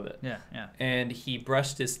 I love it. Yeah. And he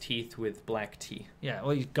brushed his teeth with black tea. Yeah,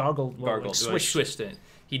 well, he gargled. Swished it.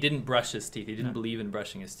 He didn't brush his teeth. He didn't believe in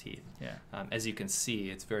brushing his teeth. Yeah. As you can see,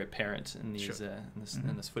 it's very apparent in these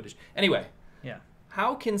in this footage. Anyway. Yeah.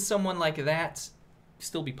 How can someone like that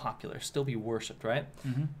still be popular, still be worshipped, right?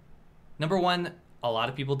 Mm-hmm. Number one, a lot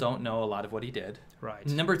of people don't know a lot of what he did. Right.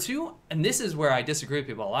 Number two, and this is where I disagree with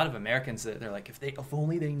people. A lot of Americans, they're like, if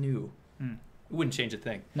only they knew, it wouldn't change a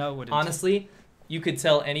thing. No, it wouldn't. Honestly, you could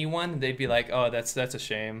tell anyone, they'd be like, oh, that's a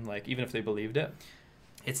shame. Like, even if they believed it.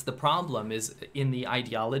 It's the problem is in the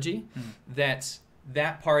ideology that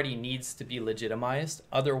party needs to be legitimized.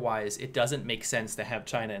 Otherwise, it doesn't make sense to have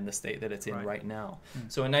China in the state that it's in right now.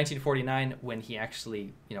 So in 1949, when he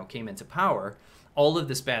actually came into power, all of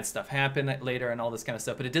this bad stuff happened later and all this kind of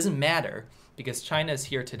stuff. But it doesn't matter because China is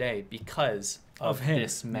here today because of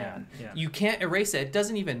this man. Yeah. You can't erase it. It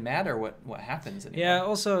doesn't even matter what happens anymore. Yeah,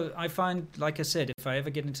 also, I find, like I said, if I ever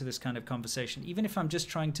get into this kind of conversation, even if I'm just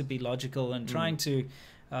trying to be logical and trying to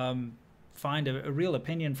find a real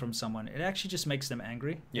opinion from someone, it actually just makes them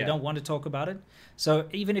angry. Yeah. They don't want to talk about it. So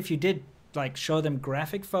even if you did show them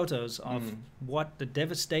graphic photos of what the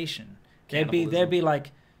devastation, they'd be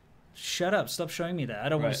like, shut up, stop showing me that. I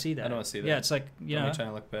don't want to see that. I don't want to see that. Yeah, it's like, Don't be trying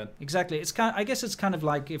to look bad. Exactly. I guess it's kind of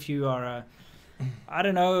like if you are I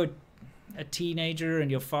don't know, a teenager and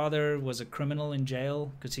your father was a criminal in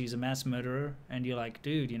jail because he's a mass murderer, and you're like,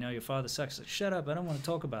 dude, your father sucks. Like, shut up, I don't want to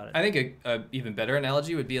talk about it. I think a even better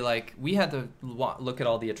analogy would be like, we had to look at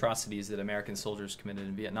all the atrocities that American soldiers committed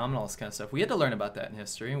in Vietnam and all this kind of stuff. We had to learn about that in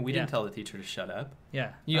history, and we didn't tell the teacher to shut up.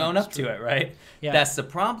 Yeah. You own up to it, right? Yeah. That's the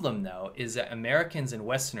problem, though, is that Americans and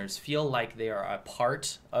Westerners feel like they are a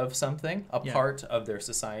part of something, part of their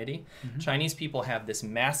society. Mm-hmm. Chinese people have this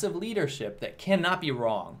massive leadership that cannot be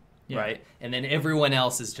wrong. Yeah. Right, and then everyone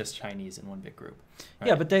else is just Chinese in one big group. Right?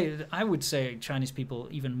 Yeah, but I would say Chinese people,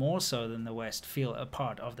 even more so than the West, feel a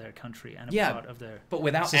part of their country and a part of their but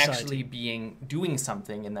without society. actually doing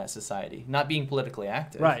something in that society, not being politically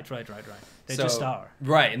active. Right. They just are.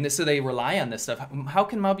 Right, and so they rely on this stuff. How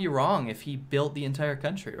can Mao be wrong if he built the entire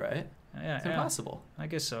country? Right? Yeah, it's impossible. I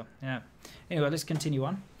guess so. Yeah. Anyway, let's continue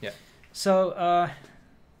on. Yeah. So.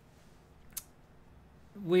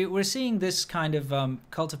 We're seeing this kind of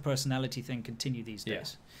cult of personality thing continue these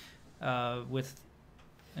days, with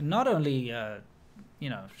not only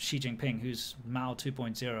Xi Jinping, who's Mao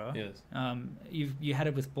 2.0. Yes. You had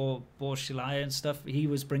it with Bo Xilai and stuff. He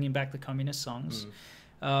was bringing back the communist songs.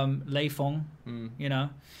 Lei Feng,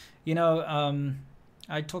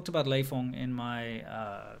 I talked about Lei Feng in my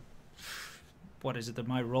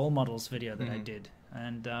my role models video that I did,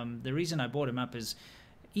 and the reason I brought him up is,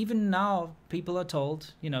 even now, people are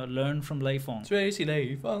told, learn from Lei Feng. Exactly.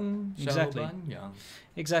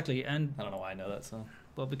 And I don't know why I know that song.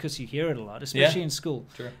 Well, because you hear it a lot, especially in school.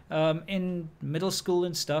 Sure. In middle school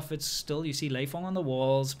and stuff, it's still, you see Lei Feng on the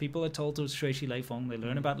walls. People are told to Shui Shi Lei Feng. They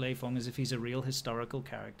learn about Lei Feng as if he's a real historical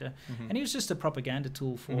character. And he was just a propaganda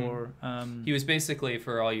tool for... he was basically,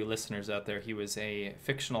 for all you listeners out there, he was a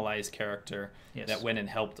fictionalized character that went and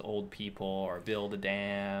helped old people or build a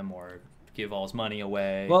dam or give all his money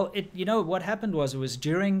away. Well, what happened was, it was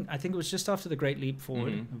during, I think it was just after the Great Leap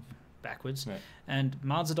Forward, backwards, and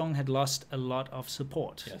Mao Zedong had lost a lot of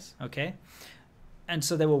support. Yes. Okay? And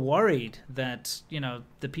so they were worried that,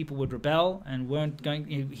 the people would rebel and weren't going,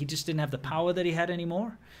 he just didn't have the power that he had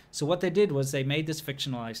anymore. So what they did was they made this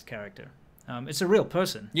fictionalized character. It's a real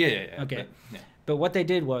person. Yeah. Okay. But what they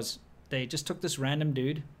did was, they just took this random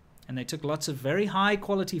dude, and they took lots of very high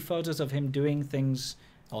quality photos of him doing things...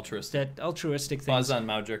 Altruistic things. Pause on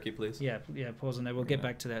Mao jerky, please. Yeah, pause on there. We'll get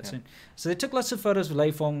back to that soon. So they took lots of photos of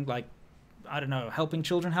Lei Feng, like, I don't know, helping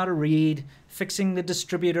children how to read, fixing the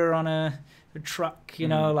distributor on a truck,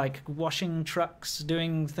 like washing trucks,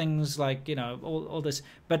 doing things like, all this.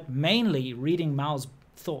 But mainly reading Mao's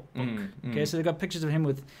thought book. Okay, so they got pictures of him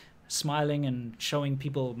with smiling and showing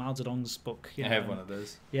people Mao Zedong's book. I have one of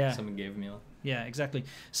those. Yeah. Someone gave me one. Yeah, exactly.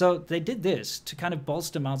 So they did this to kind of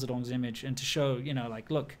bolster Mao Zedong's image and to show,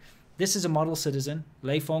 look, this is a model citizen.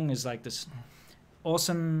 Lei Feng is like this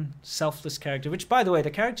awesome, selfless character, which, by the way,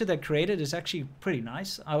 the character they created is actually pretty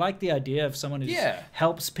nice. I like the idea of someone who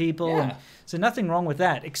helps people. Yeah. And so nothing wrong with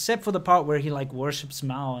that, except for the part where he, like, worships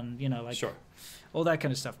Mao and, all that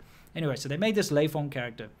kind of stuff. Anyway, so they made this Lei Feng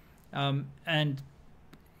character. And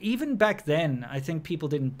even back then, I think people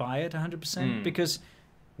didn't buy it 100% because...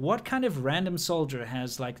 What kind of random soldier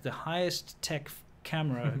has like the highest tech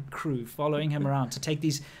camera crew following him around to take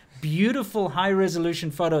these beautiful high resolution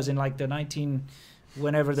photos in like the 70s,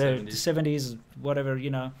 whatever,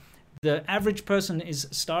 The average person is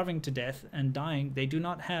starving to death and dying. They do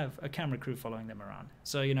not have a camera crew following them around.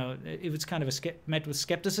 So, it was kind of met with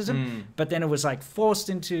skepticism, but then it was like forced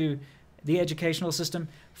into the educational system,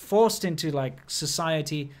 forced into like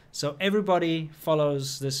society, so everybody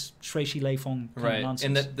follows this Shui Shi Lei Feng kind of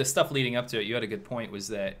nonsense. And the stuff leading up to it, you had a good point, was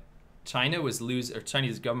that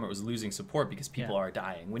Chinese government was losing support because people are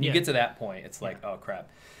dying. When you get to that point, it's like, oh crap.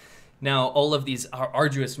 Now all of these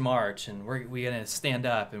arduous march, and we're gonna stand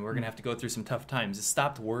up, and we're gonna have to go through some tough times. It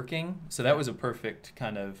stopped working, so that was a perfect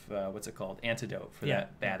kind of antidote for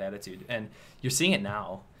that bad attitude. And you're seeing it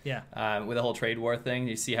now. Yeah. With the whole trade war thing,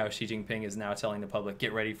 you see how Xi Jinping is now telling the public,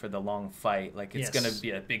 get ready for the long fight. Like, it's going to be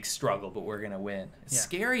a big struggle, but we're going to win. It's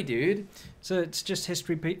scary, dude. So it's just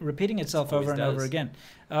history repeating itself over and over again.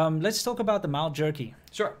 Let's talk about the Mao jerky.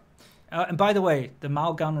 Sure. And by the way, the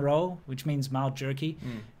Mao Gan Rou, which means Mao jerky,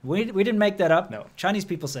 we didn't make that up. No. Chinese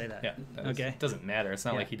people say that. Yeah. Okay. It doesn't matter. It's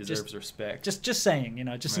not like he deserves respect. Just saying,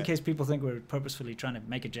 in case people think we're purposefully trying to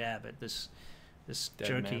make a jab at this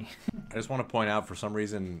jerky. I just want to point out, for some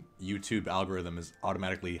reason, YouTube algorithm is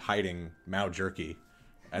automatically hiding Mao jerky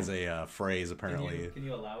as a phrase, apparently. Can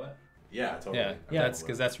you allow it? Yeah, totally. Yeah. That's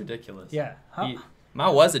because that's ridiculous. Yeah.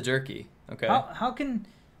 Mao was a jerky. Okay.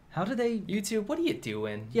 How do they... YouTube, what are you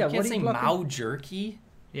doing? Yeah, you can't say Mao jerky?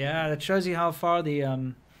 Yeah, that shows you how far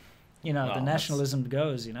the the nationalism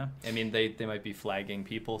goes. I mean, they might be flagging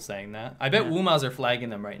people saying that. I bet Wu Maos are flagging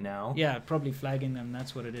them right now. Yeah, probably flagging them.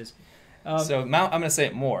 That's what it is. So Mao, I'm going to say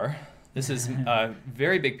it more. This is a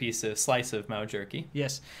very big slice of Mao jerky.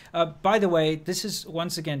 Yes. By the way, this is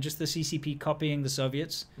once again just the CCP copying the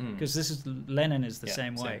Soviets, because this is Lenin is the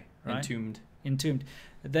same way, right? Entombed.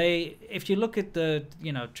 If you look at the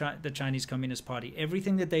the Chinese Communist Party,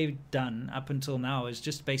 everything that they've done up until now is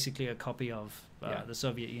just basically a copy of the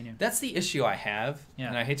Soviet Union. That's the issue I have,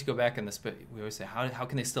 and I hate to go back on this, but we always say, how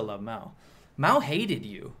can they still love Mao? Mao hated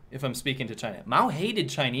you, if I'm speaking to China. Mao hated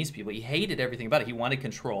Chinese people. He hated everything about it. He wanted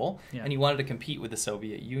control, and he wanted to compete with the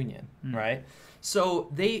Soviet Union, right?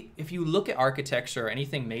 So if you look at architecture or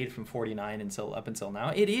anything made from 49 up until now,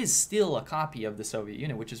 it is still a copy of the Soviet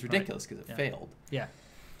Union, which is ridiculous because it failed. Yeah.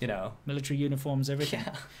 Military uniforms, everything.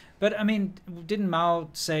 Yeah. But I mean, didn't Mao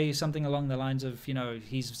say something along the lines of,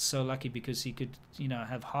 he's so lucky because he could,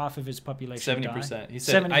 have half of his population 70%. die? He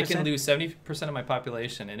said, 70%? I can lose 70% of my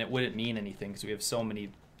population, and it wouldn't mean anything because we have so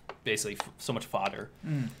so much fodder.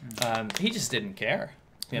 He just didn't care.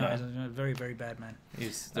 He's a very, very bad man.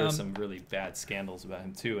 There's some really bad scandals about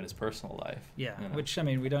him too in his personal life. Yeah, which I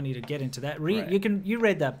mean, we don't need to get into that. You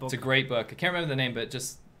read that book. It's a great book. I can't remember the name, but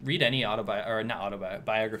just read any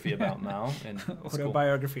biography about Mao. And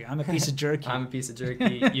autobiography. Cool. I'm a piece of jerky. I'm a piece of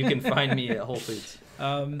jerky. You can find me at Whole Foods.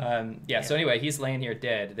 So anyway, he's laying here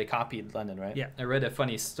dead. They copied London, right? Yeah. I read a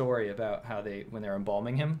funny story about how when they were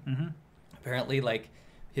embalming him, apparently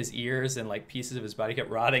his ears and pieces of his body kept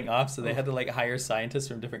rotting off, so they had to hire scientists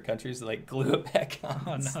from different countries to glue it back on.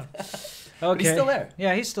 Oh no! But he's still there.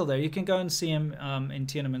 Yeah, he's still there. You can go and see him in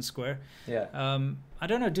Tiananmen Square. Yeah. I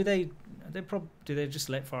don't know. Do they just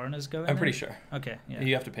let foreigners go in? I'm pretty sure. Okay. Yeah.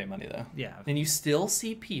 You have to pay money though. Yeah. And you still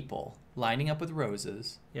see people lining up with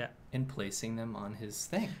roses. Yeah. And placing them on his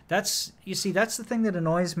thing. That's the thing that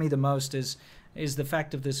annoys me the most is the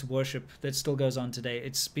fact of this worship that still goes on today.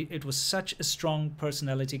 It was such a strong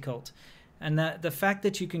personality cult, and that the fact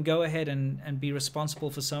that you can go ahead and be responsible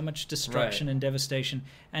for so much destruction and devastation,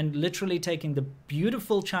 and literally taking the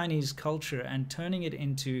beautiful Chinese culture and turning it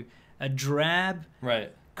into a drab,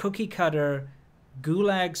 cookie cutter,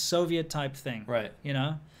 gulag Soviet type thing, right?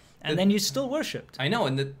 And then you still worshipped. I know,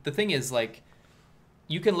 and the thing is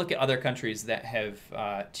you can look at other countries that have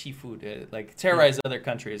terrorized other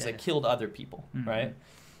countries, killed other people, right?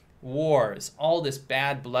 Wars, all this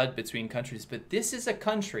bad blood between countries. But this is a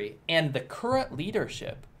country and the current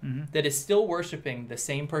leadership that is still worshiping the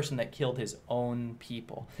same person that killed his own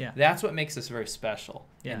people. Yeah. That's what makes this very special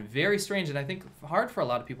and very strange, and I think hard for a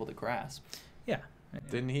lot of people to grasp. Yeah.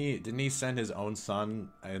 Didn't he send his own son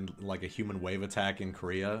in a human wave attack in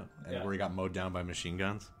Korea, where he got mowed down by machine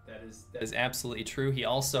guns? That is absolutely true. He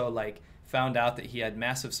also found out that he had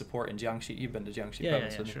massive support in Jiangxi. You've been to Jiangxi, yeah,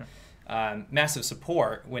 sure. Massive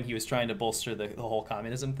support when he was trying to bolster the whole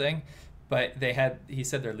communism thing, but he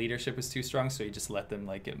said their leadership was too strong, so he just let them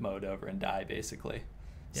get mowed over and die basically.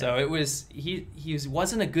 Yeah. So it was he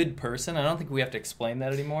wasn't a good person. I don't think we have to explain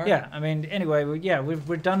that anymore. Yeah, I mean, anyway,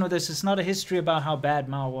 we're done with this. It's not a history about how bad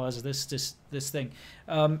Mao was. This thing.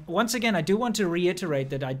 Once again, I do want to reiterate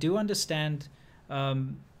that I do understand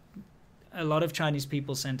a lot of Chinese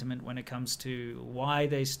people's sentiment when it comes to why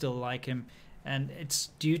they still like him, and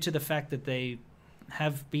it's due to the fact that they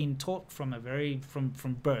have been taught from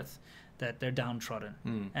birth that they're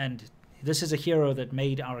downtrodden and. This is a hero that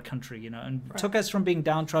made our country, and took us from being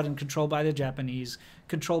downtrodden, controlled by the Japanese,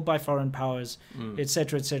 controlled by foreign powers,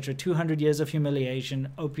 etc., etc. 200 years of humiliation,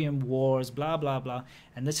 opium wars, blah, blah, blah.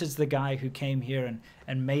 And this is the guy who came here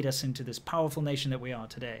and made us into this powerful nation that we are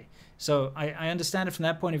today. So I understand it from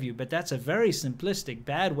that point of view, but that's a very simplistic,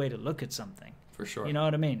 bad way to look at something. For sure. You know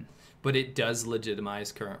what I mean? But it does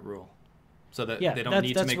legitimize current rule, so that they don't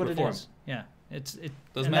need to make reform. Yeah,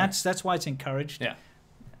 that's why it's encouraged. Yeah.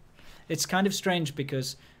 It's kind of strange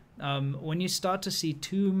because when you start to see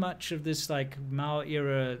too much of this Mao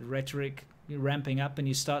era rhetoric ramping up, and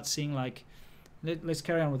you start seeing let's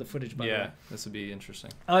carry on with the footage. By the way. Yeah, this would be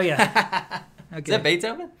interesting. Oh yeah. Okay. Is that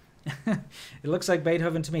Beethoven? It looks like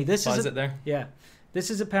Beethoven to me. Is it there? Yeah, this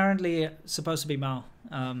is apparently supposed to be Mao.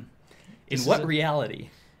 In what reality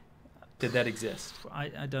did that exist?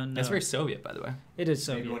 I don't know. That's very Soviet, by the way. It is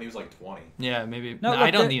Soviet. Maybe when he was 20. Yeah, maybe. No,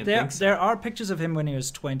 I don't even think so. There are pictures of him when he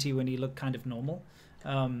was 20, when he looked kind of normal.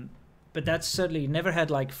 But that's certainly never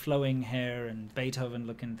had flowing hair and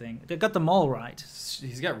Beethoven-looking thing. They got them all right.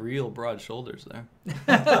 He's got real broad shoulders there.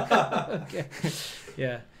 Okay.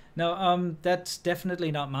 Yeah. No, that's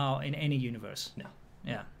definitely not Mao in any universe. No.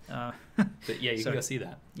 Yeah. But yeah, you can go see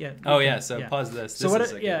that. Yeah. Oh yeah. So pause this. This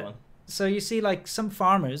is a good one. So you see, like some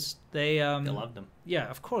farmers, they loved him. Yeah,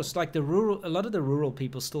 of course. Like a lot of the rural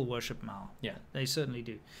people still worship Mao. Yeah, they certainly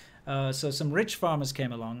do. So some rich farmers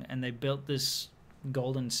came along and they built this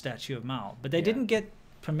golden statue of Mao, but they didn't get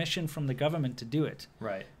permission from the government to do it.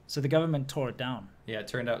 Right. So the government tore it down. Yeah, it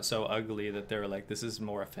turned out so ugly that they were like, this is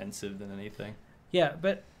more offensive than anything. Yeah,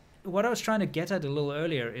 but what I was trying to get at a little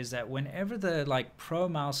earlier is that whenever the like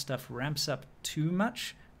pro-Mao stuff ramps up too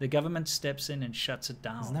much, the government steps in and shuts it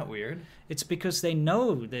down. Isn't that weird? It's because they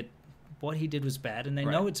know that what he did was bad, and they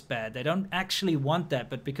know it's bad. They don't actually want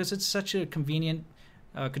that, but because it's such a convenient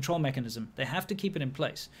control mechanism, they have to keep it in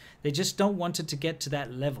place. They just don't want it to get to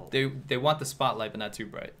that level. They want the spotlight, but not too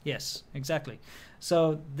bright. Yes, exactly.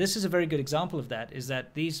 So this is a very good example of that, is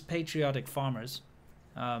that these patriotic farmers,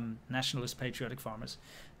 nationalist patriotic farmers,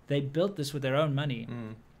 they built this with their own money,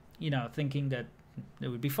 thinking that it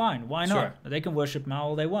would be fine. Why not? Sure. They can worship Mao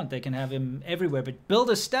all they want. They can have him everywhere, but build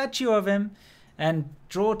a statue of him and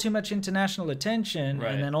draw too much international attention,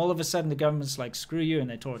 and then all of a sudden the government's like, screw you, and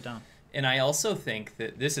they tore it down. And I also think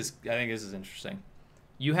that this is interesting.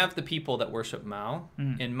 You have the people that worship Mao,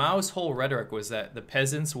 and Mao's whole rhetoric was that the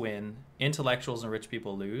peasants win, intellectuals and rich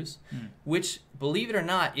people lose, which, believe it or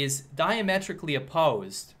not, is diametrically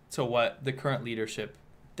opposed to what the current leadership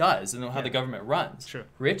does and how the government runs. Sure.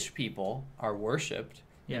 Rich people are worshipped,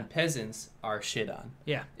 and peasants are shit on.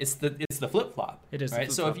 Yeah. It's the flip-flop. It is.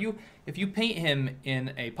 Right? So if you paint him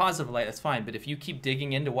in a positive light, that's fine, but if you keep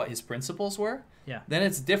digging into what his principles were, then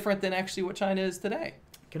it's different than actually what China is today.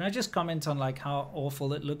 Can I just comment on like how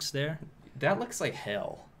awful it looks there? That looks like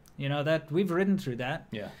hell. You know, that we've ridden through that.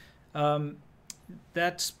 Yeah.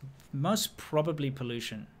 That's most probably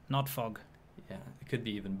pollution, not fog. Yeah, it could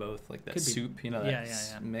be even both, like that soup,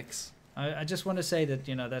 that mix. I just want to say that,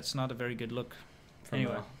 that's not a very good look.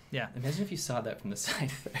 Anyway, Imagine if you saw that from the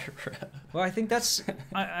side there. Well, I think that's...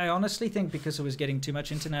 I honestly think because it was getting too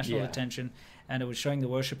much international attention and it was showing the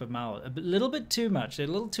worship of Mao a little bit too much, a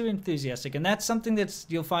little too enthusiastic. And that's something that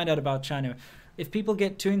you'll find out about China. If people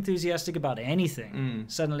get too enthusiastic about anything,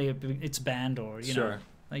 suddenly it's banned, or,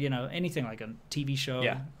 anything like a TV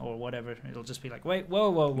show or whatever. It'll just be like, wait,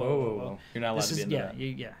 whoa. You're not allowed to be into that.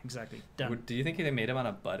 Yeah, exactly. Done. Do you think they made him out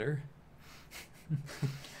of butter?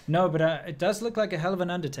 No, but it does look like a hell of an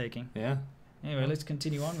undertaking. Yeah. Anyway, let's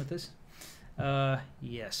continue on with this.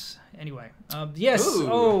 Yes. Anyway. Yes. Ooh.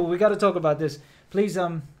 Oh, we got to talk about this. Please,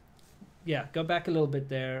 go back a little bit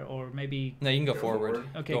there, or maybe... No, you can go forward.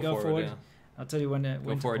 Okay, go forward. Yeah. I'll tell you when to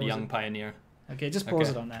Go forward, young it. pioneer. Okay, just pause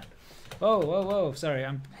it on that. Whoa. Sorry,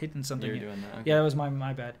 I'm hitting something You're here. doing that. Okay. Yeah, that was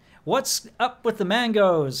my bad. What's up with the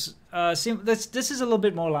mangoes? This is a little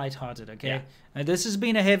bit more lighthearted, okay? Yeah. This has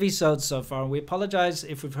been a heavy sode so far. We apologize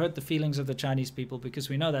if we've hurt the feelings of the Chinese people, because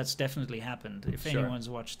we know that's definitely happened if anyone's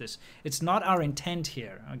watched this. It's not our intent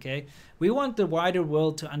here, okay? We want the wider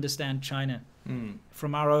world to understand China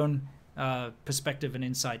from our own perspective and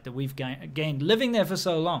insight that we've gained living there for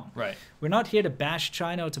so long. Right. We're not here to bash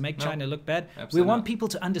China or to make China look bad. We want people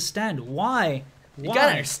to understand why. You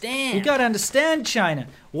gotta understand. You gotta understand China.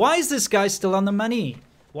 Why is this guy still on the money?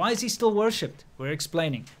 Why is he still worshipped? We're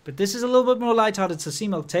explaining. But this is a little bit more lighthearted, so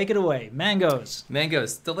Simo, take it away. Mangoes.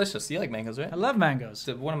 Mangoes. Delicious. You like mangoes, right? I love mangoes.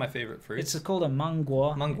 It's one of my favorite fruits. It's called a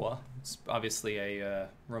manguo. Manguo. It's obviously a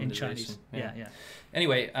romanization. In Chinese. Yeah.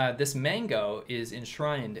 Anyway, this mango is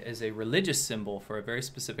enshrined as a religious symbol for a very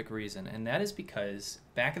specific reason, and that is because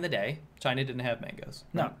back in the day, China didn't have mangoes.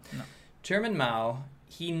 No. Chairman Mao,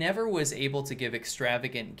 he never was able to give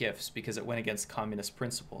extravagant gifts because it went against communist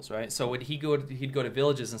principles, right? So when he'd go to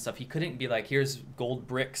villages and stuff, he couldn't be like, here's gold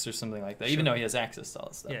bricks or something like that, even though he has access to all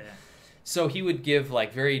that stuff. Yeah. So he would give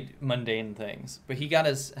like very mundane things, but he got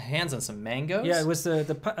his hands on some mangoes. Yeah, it was I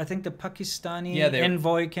think the Pakistani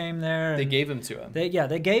envoy came there. They gave him to him. They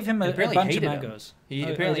gave him a bunch of mangoes. He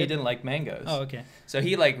apparently didn't like mangoes. Oh, okay. So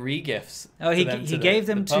he like re-gifts. He gave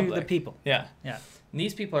them to the people. Yeah. And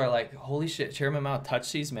these people are like, holy shit, Chairman Mao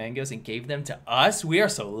touched these mangoes and gave them to us? We are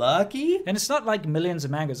so lucky. And it's not like millions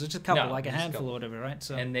of mangoes. It's just a couple, like a handful or whatever, right?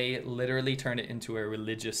 So. And they literally turned it into a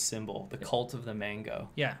religious symbol, the cult of the mango.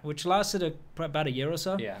 Yeah, which lasted about a year or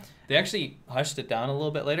so. Yeah. They actually hushed it down a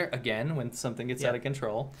little bit later, again, when something gets out of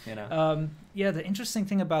control, the interesting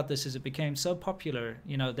thing about this is it became so popular,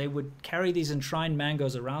 they would carry these enshrined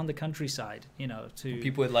mangoes around the countryside, to...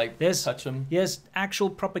 People would, touch them. There's actual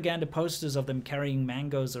propaganda posters of them carrying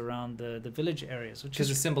mangoes around the village areas. Because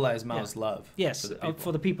it symbolized Mao's love. Yes,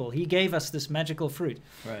 for the people. He gave us this magical fruit.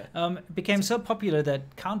 Right. It became so popular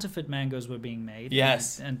that counterfeit mangoes were being made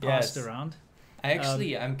and passed around.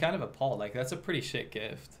 I'm kind of appalled. Like, that's a pretty shit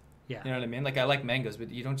gift. Yeah. You know what I mean? Like, I like mangoes,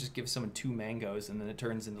 but you don't just give someone 2 mangoes and then it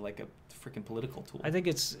turns into like a freaking political tool. I think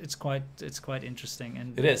it's quite interesting,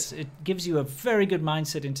 and it is. It gives you a very good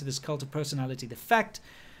mindset into this cult of personality. The fact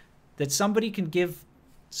that somebody can give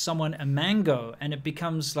someone a mango and it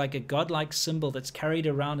becomes like a godlike symbol that's carried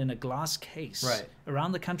around in a glass case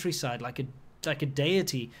around the countryside like a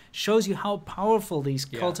deity shows you how powerful these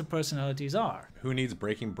cult of personalities are. Who needs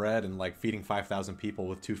breaking bread and like feeding 5,000 people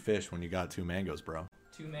with 2 fish when you got 2 mangoes, bro?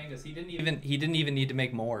 2 mangoes. He didn't even need to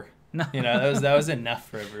make more. No. You know, that was enough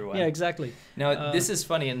for everyone. Yeah, exactly. Now, this is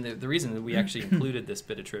funny, and the reason that we actually included this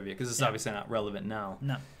bit of trivia, because it's obviously not relevant now.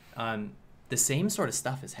 No. The same sort of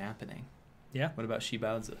stuff is happening. Yeah. What about Xi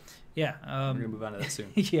Baozi? Yeah. We're going to move on to that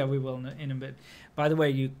soon. Yeah, we will in a bit. By the way,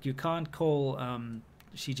 you can't call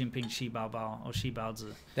Xi Jinping Xi Baobao or Xi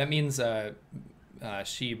Baozi. That means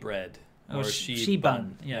Xi bread or Xi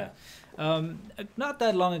bun. Yeah. Not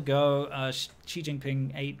that long ago, Xi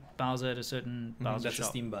Jinping ate baozi at a certain baozi That's shop. a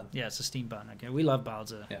steam bun. Yeah, it's a steam bun. Okay, we love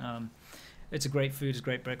baozi. Yeah. It's a great food. It's a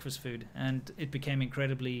great breakfast food, and it became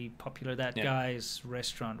incredibly popular. That guy's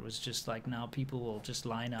restaurant was just like, now people will just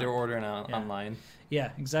line up. They're ordering online.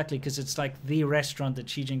 Yeah, exactly, because it's like the restaurant that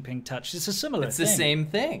Xi Jinping touched. It's a similar It's thing. the same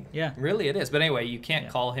thing. Yeah. Really it is. But anyway, you can't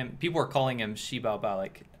call him... People are calling him Xi Baobao,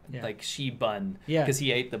 like Xi bun. Yeah. Because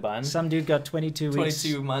he ate the bun. Some dude got 22 weeks.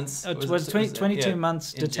 22 months. 22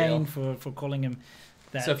 months detained for calling him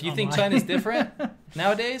that. So if you online. think China's different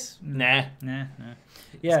nowadays, nah.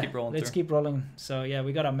 Yeah, Let's keep rolling. So yeah,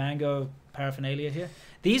 we got our mango paraphernalia here.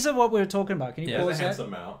 These are what we were talking about. Can you pause that? Handsome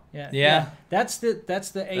Mao. Yeah. That's the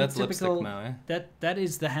That's lipstick atypical. Mao, That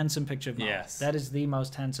is the handsome picture of Mao. Yes. That is the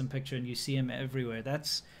most handsome picture, and you see him everywhere.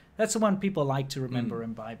 That's the one people like to remember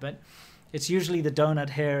him by. But it's usually the donut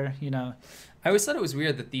hair, you know. I always thought it was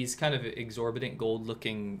weird that these kind of exorbitant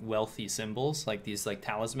gold-looking wealthy symbols, like these like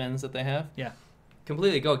talismans that they have,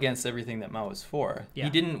 completely go against everything that Mao was for. Yeah.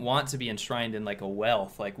 He didn't want to be enshrined in like a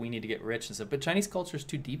wealth, like we need to get rich and stuff. But Chinese culture is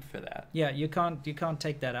too deep for that. Yeah, you can't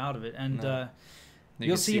take that out of it. And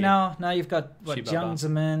You see now you've got what, Xi Jiang Baobao.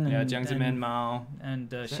 Zemin and Jiang Zemin, Mao, and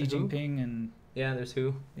Xi who? Jinping and there's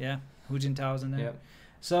Hu. Hu Jintao's in there. Yep.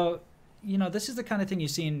 So, you know, this is the kind of thing you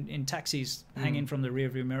see in taxis hanging from the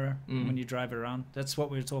rearview mirror when you drive around. That's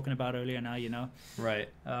what we were talking about earlier now, you know. Right.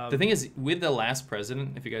 The thing is, with the last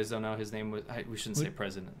president, if you guys don't know, his name was, we shouldn't say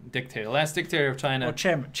president, dictator. Last dictator of China. Or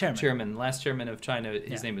chairman. Last chairman of China,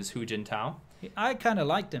 his name was Hu Jintao. I kind of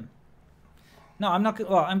liked him. No, I'm not.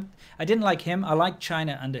 Well, I didn't like him. I liked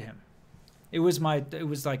China under him. It was like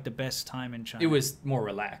the best time in China. It was more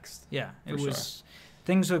relaxed. Yeah, it was.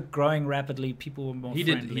 Things were growing rapidly. People were more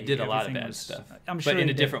friendly. He did a lot of bad stuff. I'm sure, but in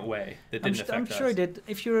a different way that didn't affect us. I'm sure he did.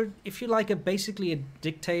 If you're like basically a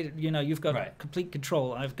dictator, you know, you've got complete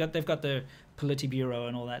control. They've got the Politburo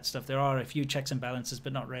and all that stuff. There are a few checks and balances,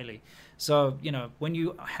 but not really. So, you know, when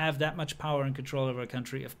you have that much power and control over a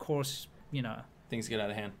country, of course, you know, things get out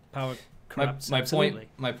of hand. Power corrupts.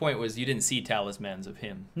 My point was you didn't see talismans of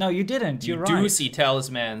him. No, you didn't. You're right. You do see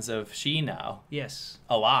talismans of Xi now. Yes.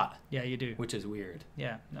 A lot. Yeah, you do. Which is weird.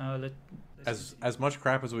 Yeah. No, as much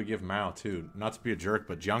crap as we give Mao too, not to be a jerk,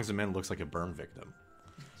 but Jiang Zemin looks like a burn victim.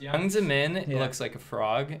 Jiang Zemin looks like a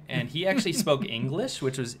frog, and he actually spoke English,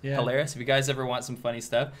 which was hilarious. If you guys ever want some funny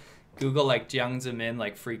stuff, Google like Jiang Zemin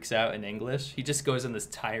like freaks out in English. He just goes on this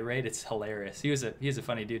tirade. It's hilarious. He is a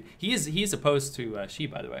funny dude. He's opposed to Xi,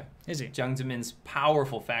 by the way. Is he? Jiang Zemin's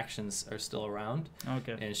powerful factions are still around.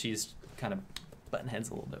 Okay. And she's kind of butting heads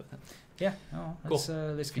a little bit with him. Yeah. Oh, cool.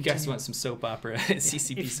 Let's if you guys want some soap opera,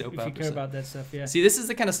 CCP soap opera. If you care about that stuff, yeah. See, this is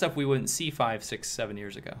the kind of stuff we wouldn't see 5, 6, 7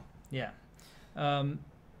 years ago. Yeah.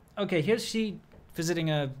 Okay, here's Xi visiting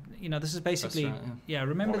this is basically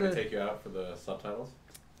remember Want me to take you out for the subtitles?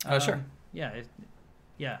 Sure. Yeah,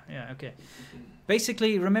 okay.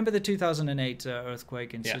 Basically, remember the 2008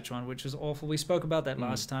 earthquake in Sichuan, which was awful. We spoke about that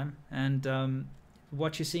last time. And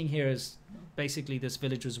what you're seeing here is basically this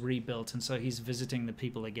village was rebuilt, and so he's visiting the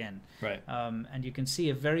people again. Right. And you can see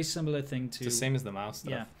a very similar thing to... It's the same as the Mao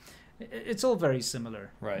stuff. Yeah. It's all very similar.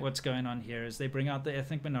 Right. What's going on here is they bring out the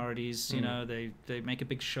ethnic minorities, you know, they make a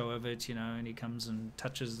big show of it, you know, and he comes and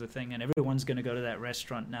touches the thing, and everyone's going to go to that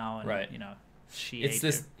restaurant now, and, you know,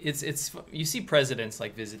 it's you see presidents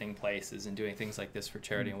like visiting places and doing things like this for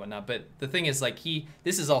charity and whatnot, but the thing is like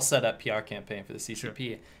this is all set up PR campaign for the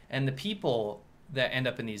CCP, and the people that end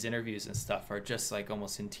up in these interviews and stuff are just like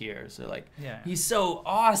almost in tears. They're like, he's so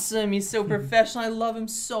awesome, he's so professional, I love him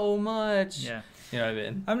so much. Yeah. You know what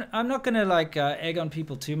I mean? I'm not gonna like egg on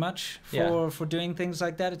people too much for doing things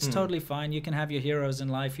like that. It's totally fine. You can have your heroes in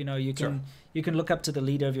life. You know, you can look up to the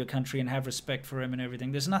leader of your country and have respect for him and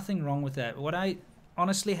everything. There's nothing wrong with that. What I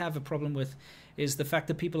honestly have a problem with is the fact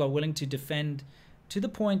that people are willing to defend to the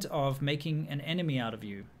point of making an enemy out of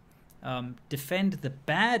you. Defend the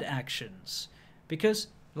bad actions. Because,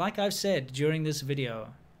 like I've said during this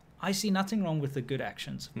video, I see nothing wrong with the good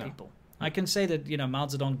actions of people. I can say that, Mao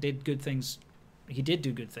Zedong did good things. He did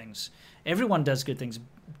do good things. Everyone does good things.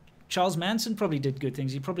 Charles Manson probably did good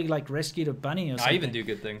things. He probably rescued a bunny or something. I even do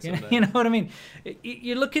good things. You know what I mean?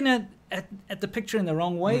 You're looking at the picture in the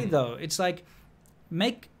wrong way, though. It's like,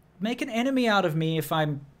 make an enemy out of me if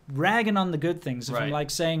I'm ragging on the good things. If I'm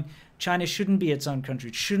saying China shouldn't be its own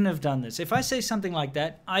country, shouldn't have done this. If I say something like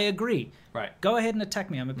that, I agree. Right. Go ahead and attack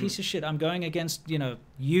me. I'm a piece of shit. I'm going against,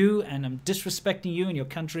 you, and I'm disrespecting you and your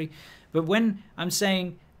country. But when I'm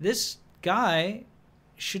saying this guy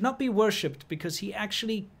should not be worshipped because he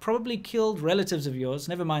actually probably killed relatives of yours,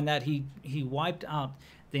 never mind that, he wiped out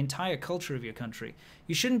the entire culture of your country.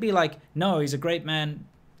 You shouldn't be like, no, he's a great man,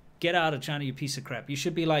 get out of China, you piece of crap. You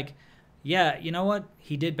should be like, yeah, you know what?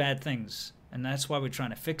 He did bad things, and that's why we're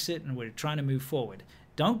trying to fix it, and we're trying to move forward.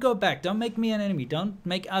 Don't go back. Don't make me an enemy. Don't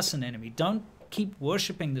make us an enemy. Don't keep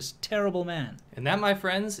worshipping this terrible man. And that, my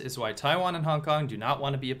friends, is why Taiwan and Hong Kong do not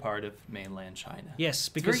want to be a part of mainland China. Yes,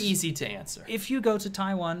 because it's very easy to answer. If you go to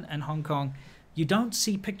Taiwan and Hong Kong, you don't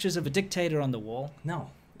see pictures of a dictator on the wall.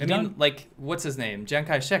 No. I mean, what's his name? Chiang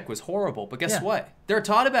Kai-shek was horrible, but guess what? They're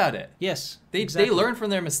taught about it. Yes, they learn from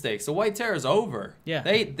their mistakes. The White Terror is over. Yeah.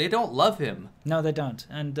 They don't love him. No, they don't.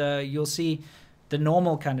 And you'll see the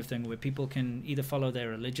normal kind of thing where people can either follow their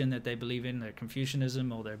religion that they believe in, their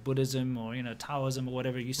Confucianism or their Buddhism or Taoism or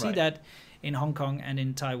whatever. You see that in Hong Kong and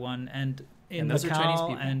in Taiwan and in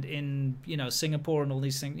Macau and in Singapore and all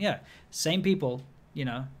these things. Yeah, same people,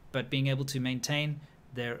 but being able to maintain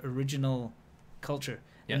their original culture.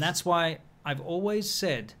 Yes. And that's why I've always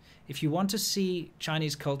said, if you want to see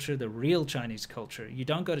Chinese culture, the real Chinese culture, you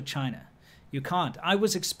don't go to China. You can't. I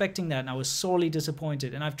was expecting that, and I was sorely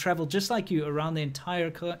disappointed. And I've traveled just like you around the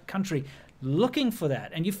entire country looking for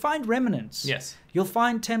that. And you find remnants. Yes. You'll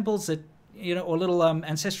find temples that, or little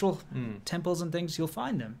ancestral temples and things. You'll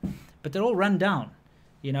find them. But they're all run down.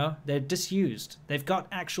 They're disused. They've got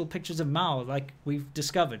actual pictures of Mao, like we've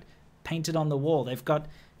discovered, painted on the wall. They've got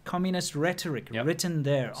communist rhetoric written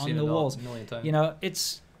there on the walls.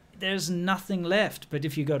 There's nothing left. But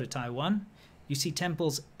if you go to Taiwan, you see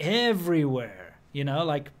temples everywhere,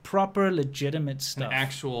 proper, legitimate stuff. And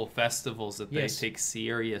actual festivals that they take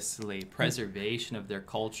seriously, preservation of their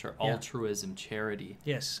culture, altruism, charity.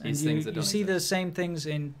 Yes, these and things that you see the same things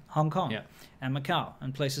in Hong Kong and Macau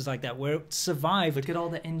and places like that where it survived. Look at all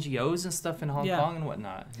the NGOs and stuff in Hong Kong and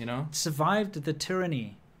whatnot, Survived the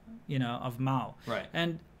tyranny, of Mao. Right.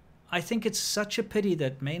 And I think it's such a pity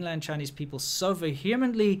that mainland Chinese people so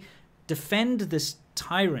vehemently defend this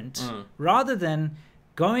tyrant rather than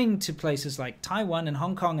going to places like Taiwan and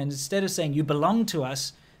Hong Kong, and instead of saying you belong to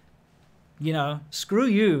us, screw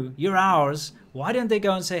you, you're ours, why don't they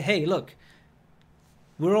go and say, hey, look,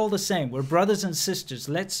 we're all the same, we're brothers and sisters,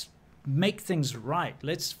 let's make things right,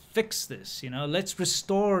 let's fix this, let's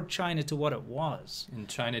restore China to what it was. And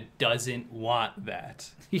China doesn't want that.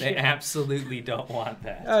 They absolutely don't want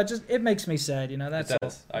that. It makes me sad, that's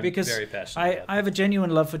all. I'm because very passionate about I have a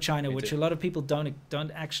genuine love for China, which a lot of people don't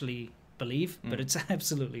actually believe, but it's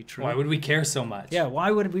absolutely true. Why would we care so much? Yeah, why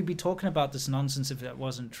would we be talking about this nonsense if that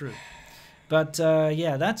wasn't true? But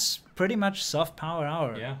that's pretty much Soft Power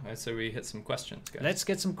Hour. Yeah, I say we hit some questions, guys. Let's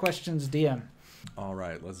get some questions, DM. All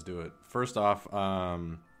right, let's do it. First off,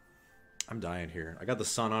 I'm dying here. I got the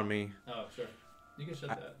sun on me. Oh, sure. You can shut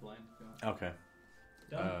that blind. Okay.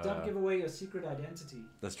 Don't give away your secret identity.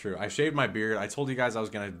 That's true. I shaved my beard. I told you guys I was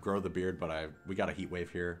going to grow the beard, but we got a heat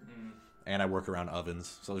wave here. And I work around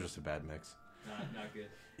ovens, so it's just a bad mix. Not good.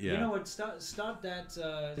 Yeah. You know what? Start that.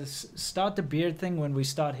 Start the beard thing when we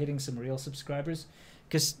start hitting some real subscribers,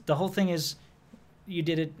 because the whole thing is, you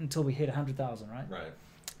did it until we hit 100,000, right? Right.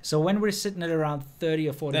 So when we're sitting at around 30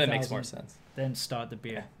 or 40,000, then it makes more sense. Then start the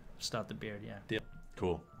beard. Start the beard. Yeah. Deal.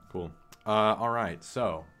 Cool. All right.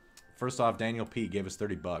 So, first off, Daniel P gave us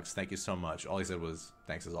 $30. Thank you so much. All he said was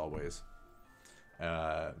thanks as always.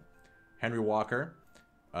 Henry Walker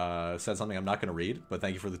said something I'm not going to read, but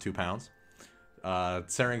thank you for the £2.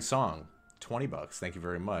 Tsering Song, $20. Thank you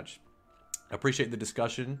very much. Appreciate the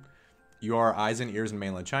discussion. You are eyes and ears in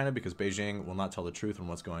mainland China because Beijing will not tell the truth on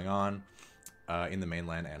what's going on in the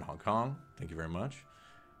mainland and Hong Kong. Thank you very much.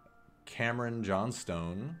 Cameron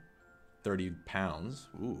Johnstone, £30.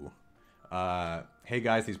 Ooh. Hey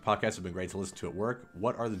guys, these podcasts have been great to listen to at work.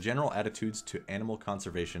 What are the general attitudes to animal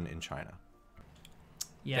conservation in China?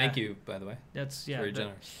 Yeah. Thank you, by the way. That's very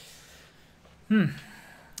generous.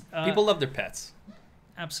 People love their pets.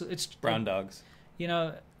 Absolutely. It's brown dogs. you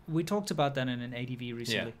know, we talked about that in an ADV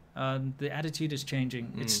recently. The attitude is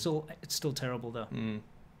changing. It's still terrible though.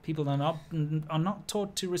 People are not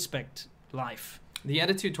taught to respect life. The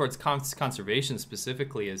attitude towards conservation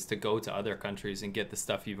specifically is to go to other countries and get the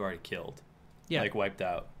stuff you've already killed, like wiped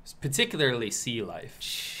out, particularly sea life.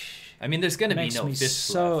 I mean, there's going to be no fish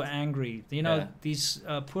so left. Angry. You know, these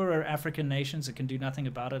poorer African nations that can do nothing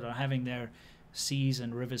about it are having their seas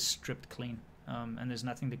and rivers stripped clean, and there's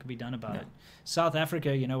nothing that can be done about it. South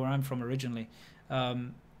Africa, you know, where I'm from originally,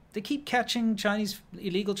 they keep catching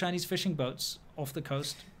illegal Chinese fishing boats off the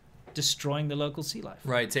coast, destroying the local sea life.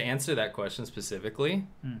 Right. To answer that question specifically,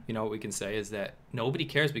 you know, what we can say is that nobody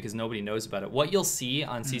cares because nobody knows about it. What you'll see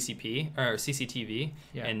on CCTV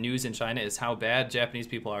and news in China is how bad Japanese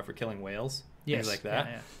people are for killing whales, things like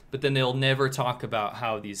that. But then they'll never talk about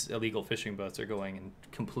how these illegal fishing boats are going and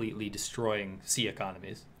completely destroying sea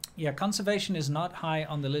economies. Yeah, conservation is not high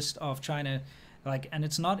on the list of China, and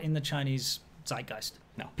it's not in the Chinese zeitgeist.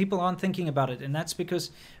 No. People aren't thinking about it, and that's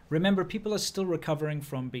because, remember, people are still recovering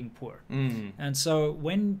from being poor. And so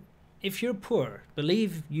if you're poor,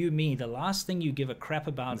 believe you me, the last thing you give a crap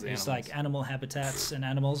about is like animal habitats and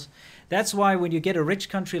animals. That's why when you get a rich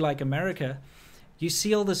country like America, you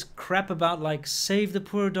see all this crap about like save the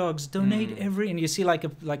poor dogs, donate and you see like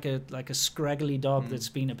a scraggly dog that's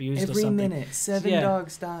been abused or something. Every minute, 7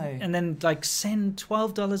 dogs die. And then like send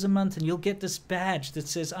 $12 a month and you'll get this badge that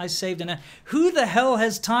says I saved an animal. Who the hell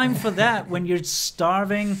has time for that when you're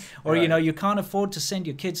starving or you know you can't afford to send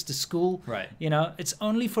your kids to school? Right. You know, it's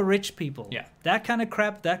only for rich people. Yeah. That kind of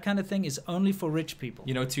crap, that kind of thing is only for rich people.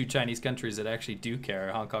 You know, 2 Chinese countries that actually do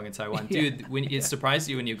care, Hong Kong and Taiwan. Dude, when it surprised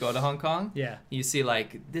you when you go to Hong Kong? Yeah. You see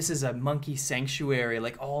like this is a monkey sanctuary,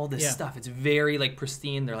 like all this stuff. It's very like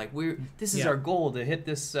pristine. They're like this is our goal to hit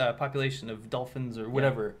this population of dolphins or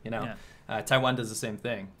whatever, you know. Taiwan does the same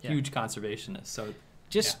thing. Huge conservationists. So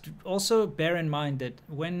just also bear in mind that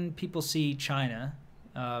when people see China,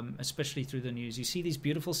 especially through the news, you see these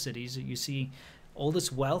beautiful cities, you see all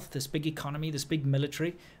this wealth, this big economy, this big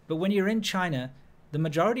military. But when you're in China, the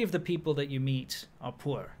majority of the people that you meet are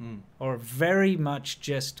poor or very much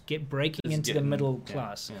just breaking into the middle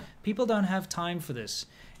class. People don't have time for this.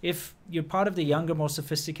 If you're part of the younger, more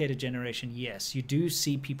sophisticated generation, yes, you do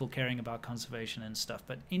see people caring about conservation and stuff.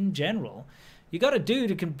 But in general, you got a dude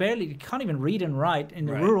who can't even read and write in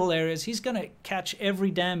the rural areas. He's going to catch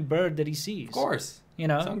every damn bird that he sees. Of course. You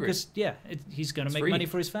know, because he's going to make money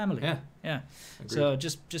for his family. Yeah. Agreed. So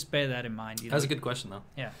just bear that in mind. That's a good question, though.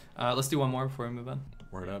 Yeah. Let's do one more before we move on.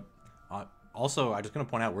 Word up. Also, I'm just going to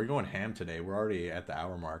point out, we're going ham today. We're already at the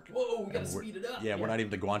hour mark. Whoa, we got to speed it up. Yeah, we're not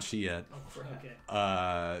even to Guangxi yet. Oh, crap.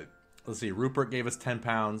 Okay. Let's see. Rupert gave us 10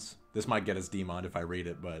 pounds. This might get us demonned if I read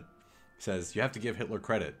it, but he says, you have to give Hitler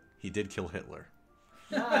credit. He did kill Hitler.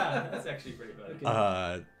 That's actually pretty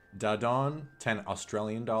funny. Dadon, 10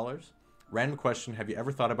 Australian dollars. Random question, have you ever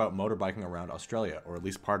thought about motorbiking around Australia, or at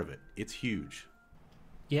least part of it? It's huge.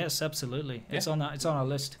 Yes, absolutely. Yeah. It's on our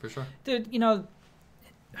list. For sure. Dude, you know,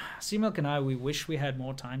 Seamilk and I, we wish we had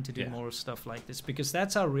more time to do more stuff like this, because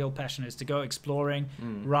that's our real passion, is to go exploring,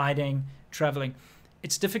 riding, traveling.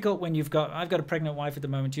 It's difficult when I've got a pregnant wife at the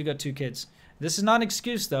moment, you got 2 kids. This is not an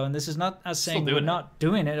excuse, though, and this is not us saying we're not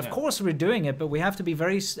doing it. Of course we're doing it, but we have to be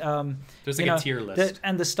very... There's like a tier list.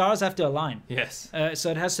 And the stars have to align. Yes.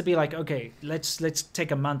 So it has to be like, okay, let's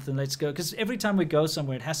take a month and let's go. Because every time we go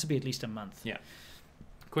somewhere, it has to be at least a month. Yeah.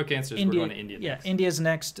 Quick answer is we're going to India next. Yeah, India's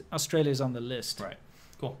next. Australia's on the list. Right.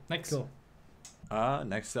 Cool. Next. Cool.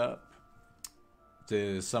 Next up,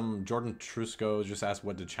 some Jordan Trusco just asked,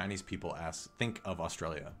 what did Chinese people think of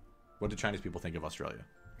Australia? What did Chinese people think of Australia?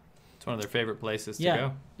 It's one of their favorite places to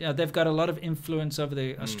go. Yeah, they've got a lot of influence over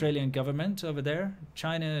the Australian government over there.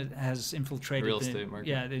 China has infiltrated real estate market.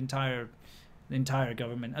 Yeah, the entire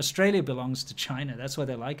government. Australia belongs to China. That's why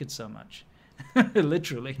they like it so much.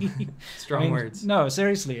 Literally. Strong words. No,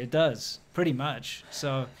 seriously, it does. Pretty much.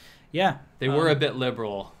 So, yeah. They were a bit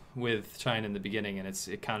liberal with China in the beginning, and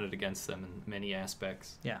it counted against them in many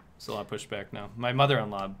aspects. Yeah. There's a lot of pushback now. My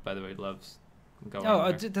mother-in-law, by the way, loves going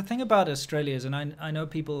there. The thing about Australia is, and I know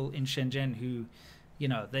people in Shenzhen who, you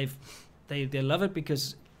know, they love it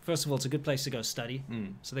because, first of all, it's a good place to go study.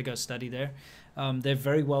 So they go study there. They're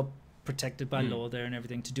very well protected by law there and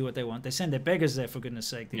everything to do what they want. They send their beggars there, for goodness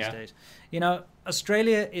sake, these days. You know,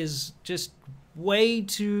 Australia is just way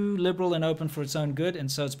too liberal and open for its own good, and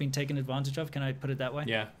so it's been taken advantage of. Can I put it that way?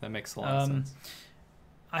 Yeah, that makes a lot of sense.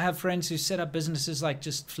 I have friends who set up businesses like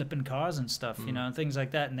just flipping cars and stuff, you know, and things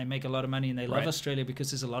like that, and they make a lot of money, and they love Australia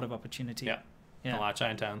because there's a lot of opportunity. Yeah. A lot of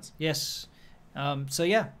Chinatowns. Yes. So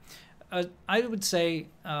yeah, I would say,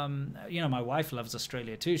 my wife loves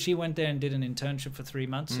Australia too. She went there and did an internship for 3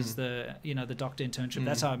 months as the doctor internship.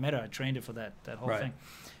 That's how I met her. I trained her for that whole thing.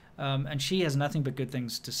 And she has nothing but good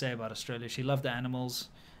things to say about Australia. She loved the animals,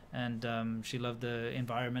 and she loved the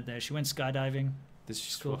environment there. She went skydiving.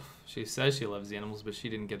 She says she loves the animals, but she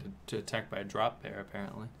didn't get attacked by a drop bear,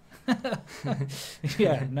 apparently.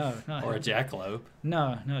 Yeah, no. Or a jackalope.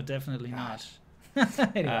 No, definitely not.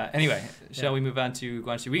 Anyway, shall we move on to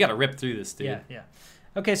Guanxi? We got to rip through this, dude. Yeah.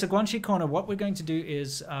 Okay, so Guanxi Corner, what we're going to do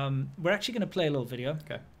is we're actually going to play a little video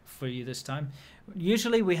for you this time.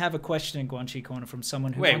 Usually we have a question in Guanxi Corner from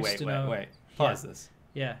someone who wants to know... Wait. Pause this.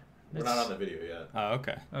 Yeah. We're not on the video yet. Oh,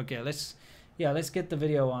 okay. Okay, let's get the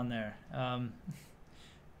video on there.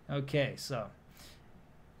 Okay, so...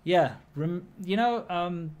 Yeah,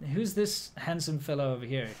 who's this handsome fellow over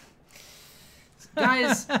here?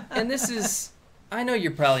 Guys, and this is... I know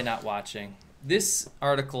you're probably not watching. This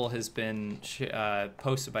article has been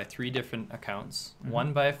posted by 3 different accounts. Mm-hmm.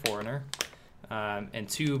 1 by a foreigner, and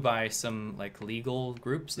 2 by some legal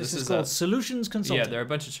groups. This is called Solutions Consulting. Yeah, there are a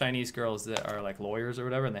bunch of Chinese girls that are lawyers or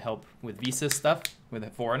whatever, and they help with visa stuff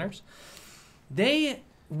with foreigners. They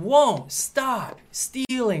won't stop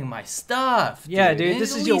stealing my stuff. Yeah, dude,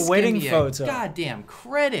 this is your wedding photo. Goddamn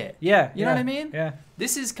credit. Yeah. You know what I mean? Yeah.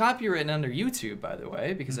 This is copywritten under YouTube, by the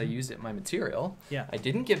way, because I used it in my material. Yeah. I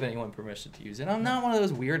didn't give anyone permission to use it. I'm not one of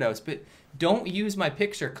those weirdos, but don't use my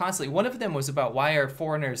picture constantly. One of them was about why are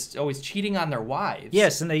foreigners always cheating on their wives.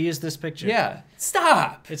 Yes, and they use this picture. Yeah.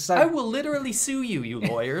 Stop. It's I will literally sue you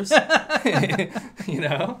lawyers. You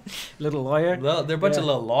know? Little lawyer. They're a bunch of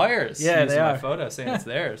little lawyers using my photo saying it's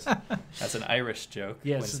theirs. That's an Irish joke.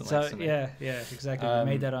 Yes, yeah, exactly. We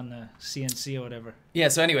made that on the CNC or whatever. Yeah,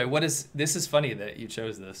 so anyway, this is funny that you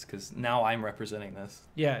chose this, because now I'm representing this.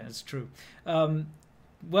 Yeah, it's true.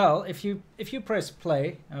 Well, if you press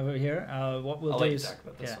play over here, what we'll do is... talk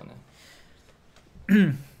about this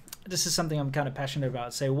one. This is something I'm kind of passionate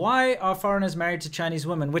about. Say, why are foreigners married to Chinese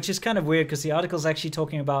women? Which is kind of weird, because the article's actually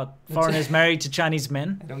talking about foreigners married to Chinese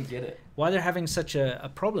men. I don't get it. Why they're having such a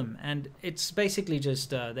problem. And it's basically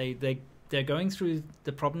just they're going through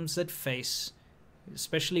the problems that face,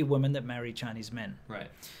 especially women that marry Chinese men. Right.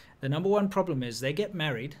 The number one problem is they get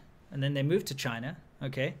married, and then they move to China,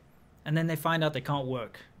 okay? And then they find out they can't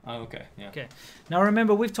work. Oh, okay, yeah. Okay. Now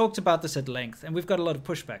remember, we've talked about this at length, and we've got a lot of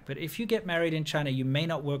pushback. But if you get married in China, you may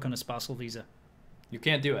not work on a spousal visa. You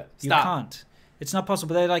can't do it. Stop. You can't. It's not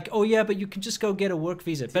possible. They're like, oh yeah, but you can just go get a work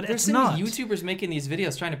visa. But there's it's not. There's YouTubers making these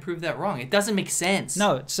videos trying to prove that wrong. It doesn't make sense.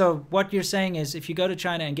 No. So what you're saying is, if you go to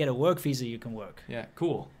China and get a work visa, you can work. Yeah.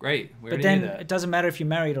 Cool. Great. But then it doesn't matter if you're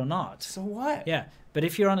married or not. So what? Yeah. But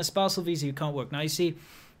if you're on a spousal visa, you can't work. Now you see,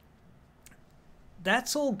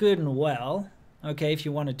 that's all good and well. Okay, if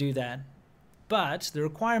you want to do that. But the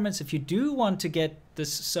requirements, if you do want to get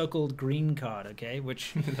this so-called green card, okay,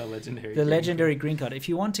 which the legendary green card, if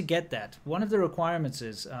you want to get that, one of the requirements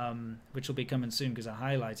is, which will be coming soon because I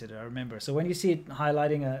highlighted it, I remember. So when you see it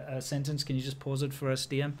highlighting a sentence, can you just pause it for us,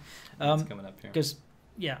 DM? It's coming up here. Because,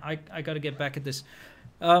 yeah, I got to get back at this.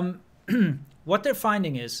 What they're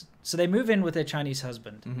finding is, so they move in with their Chinese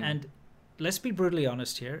husband, and let's be brutally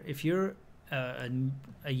honest here. If you're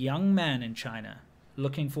a young man in China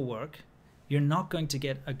looking for work, you're not going to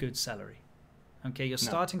get a good salary. Okay, your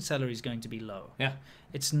starting salary is going to be low. Yeah.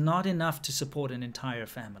 It's not enough to support an entire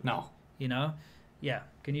family. No. You know? Yeah.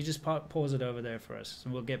 Can you just pause it over there for us?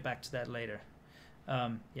 And we'll get back to that later.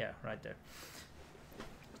 Yeah, right there.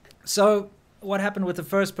 So what happened with the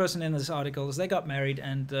first person in this article is they got married,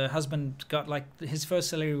 and the husband got his first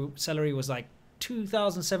salary was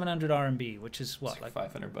 2,700 RMB, which is what? Like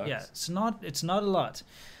 $500. Yeah, it's not a lot.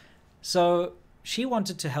 So she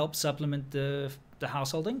wanted to help supplement the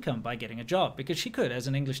household income by getting a job, because she could as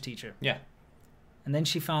an English teacher. Yeah. And then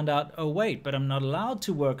she found out, oh wait, but I'm not allowed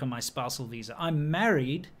to work on my spousal visa. I'm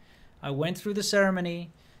married. I went through the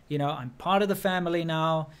ceremony. You know, I'm part of the family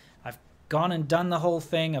now. I've gone and done the whole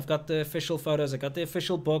thing. I've got the official photos. I got the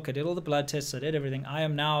official book. I did all the blood tests. I did everything. I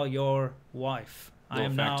am now your wife.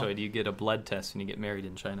 Little factoid, you get a blood test when you get married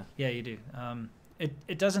in China. Yeah, you do.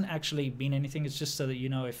 It doesn't actually mean anything. It's just so that you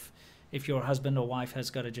know if your husband or wife has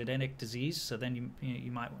got a genetic disease, so then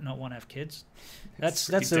you might not want to have kids. That's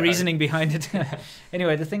the reasoning behind it.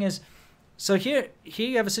 Anyway, the thing is, so here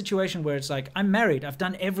you have a situation where it's like, I'm married, I've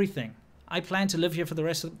done everything. I plan to live here for the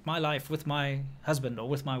rest of my life with my husband or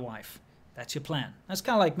with my wife. That's your plan. That's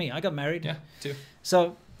kind of like me. I got married. Yeah, too.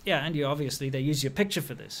 So, yeah, and you obviously, they use your picture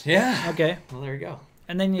for this. Yeah. Okay. Well, there you go.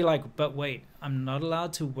 And then you're like, but wait, I'm not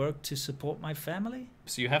allowed to work to support my family?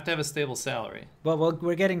 So you have to have a stable salary. Well,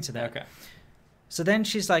 we're getting to that. Okay. So then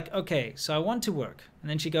she's like, okay, so I want to work. And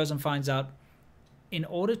then she goes and finds out, in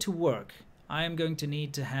order to work, I am going to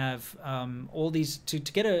need to have all these... To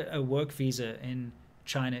get a work visa in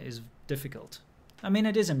China is difficult. I mean,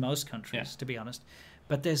 it is in most countries, to be honest.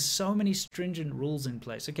 But there's so many stringent rules in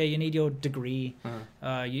place. Okay, you need your degree.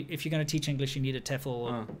 If you're going to teach English, you need a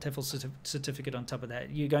TEFL certificate on top of that.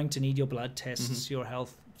 You're going to need your blood tests, your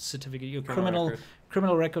health certificate, your criminal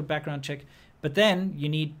record background check. But then you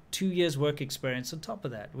need 2 years work experience on top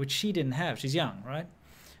of that, which she didn't have. She's young, right?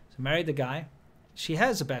 So married the guy. She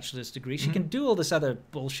has a bachelor's degree. She can do all this other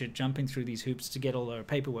bullshit, jumping through these hoops to get all her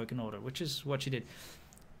paperwork in order, which is what she did.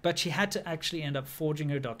 But she had to actually end up forging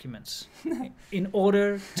her documents in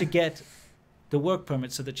order to get the work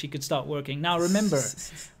permit so that she could start working. Now, remember,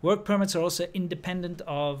 work permits are also independent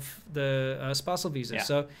of the spousal visa. Yeah.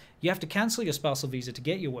 So you have to cancel your spousal visa to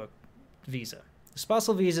get your work visa.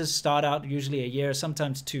 Spousal visas start out usually a year,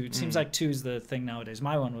 sometimes 2. It seems like 2 is the thing nowadays.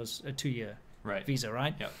 My one was a 2-year visa,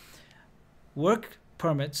 right? Yep. Work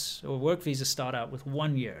permits or work visas start out with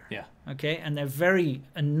 1 year. Yeah. Okay, and they're very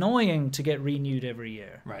annoying to get renewed every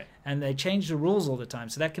year. Right. And they change the rules all the time,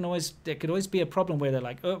 so there could always be a problem where they're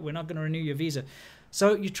like, oh, we're not going to renew your visa.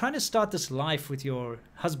 So you're trying to start this life with your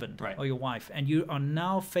husband or your wife, and you are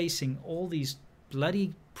now facing all these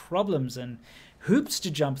bloody problems and hoops to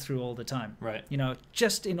jump through all the time. Right. You know,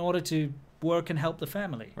 just in order to work and help the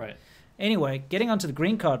family. Right. Anyway, getting onto the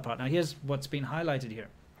green card part. Now, here's what's been highlighted here.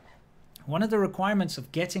 One of the requirements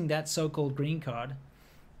of getting that so-called green card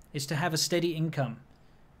is to have a steady income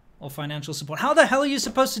or financial support. How the hell are you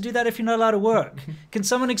supposed to do that if you're not allowed to work? Can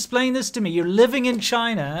someone explain this to me? You're living in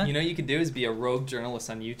China. You know, you could do is be a rogue journalist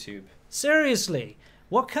on YouTube. Seriously,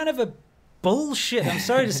 what kind of a bullshit, I'm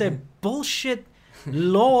sorry to say, bullshit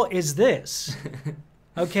law is this?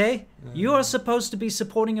 Okay? You are supposed to be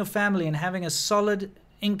supporting your family and having a solid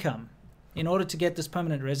income in order to get this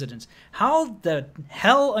permanent residence. How the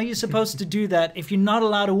hell are you supposed to do that if you're not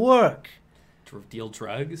allowed to work? To deal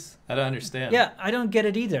drugs? I don't understand. Yeah, I don't get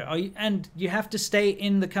it either. And you have to stay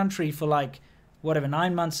in the country for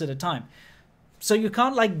 9 months at a time. So you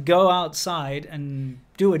can't go outside and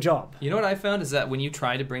do a job. You know what I found is that when you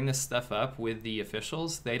try to bring this stuff up with the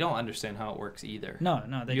officials, they don't understand how it works either. No,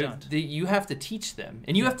 they don't. You have to teach them,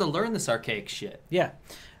 and you have to learn this archaic shit. Yeah.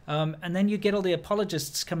 And then you get all the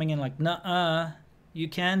apologists coming in like, nuh-uh, you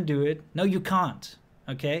can do it. No, you can't,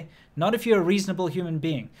 okay? Not if you're a reasonable human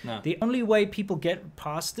being. No. The only way people get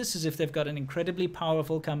past this is if they've got an incredibly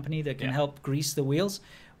powerful company that can help grease the wheels,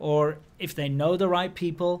 or if they know the right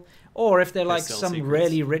people, or if they're like some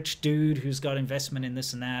really rich dude who's got investment in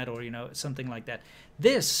this and that, or, something like that.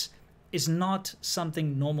 This is not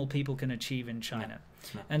something normal people can achieve in China.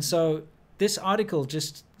 No. And so this article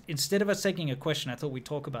just... Instead of us taking a question, I thought we'd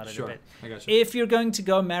talk about it a bit. I got you. If you're going to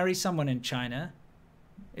go marry someone in China,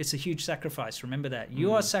 it's a huge sacrifice. Remember that.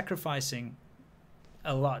 You are sacrificing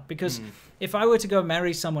a lot. Because if I were to go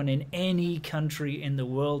marry someone in any country in the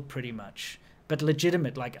world pretty much, but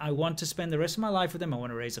legitimate, I want to spend the rest of my life with them, I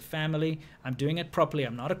want to raise a family, I'm doing it properly,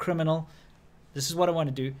 I'm not a criminal, this is what I want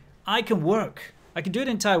to do, I can work. I can do it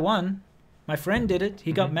in Taiwan. My friend did it.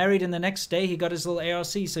 He got married, and the next day he got his little ARC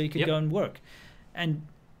so he could go and work. And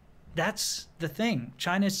that's the thing.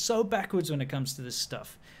 China is so backwards when it comes to this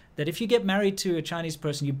stuff that if you get married to a Chinese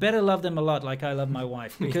person, you better love them a lot like I love my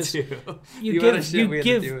wife. Because you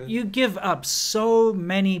give up so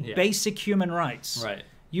many basic human rights. Right.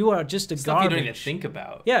 You are just a Stuff garbage. You don't even think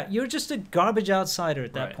about. Yeah, you're just a garbage outsider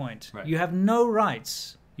at that point. Right. You have no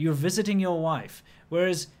rights. You're visiting your wife.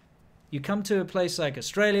 Whereas you come to a place like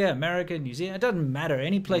Australia, America, New Zealand, it doesn't matter,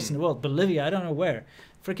 any place in the world, Bolivia, I don't know where.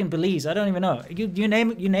 Freaking Belize, I don't even know. You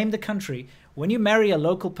name the country. When you marry a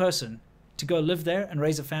local person to go live there and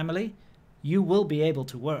raise a family, you will be able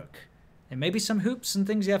to work. There may be some hoops and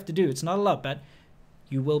things you have to do. It's not a lot, but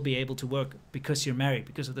you will be able to work because you're married,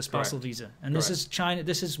 because of the spousal visa. And this is China.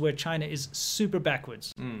 This is where China is super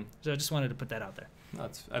backwards. So I just wanted to put that out there.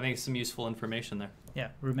 I think it's some useful information there. Yeah,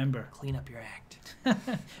 remember. Clean up your act.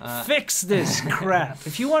 Fix this crap.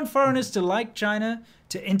 If you want foreigners to like China,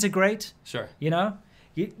 to integrate, sure.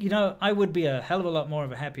 I would be a hell of a lot more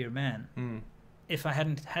of a happier man if I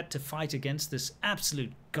hadn't had to fight against this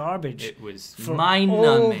absolute garbage. It was for mind-numbing.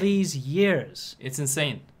 All these years. It's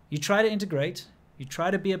insane. You try to integrate. You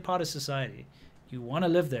try to be a part of society. You want to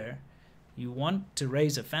live there. You want to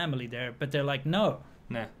raise a family there. But they're like, no.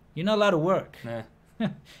 Nah. You're not allowed to work. Nah.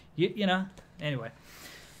 Anyway.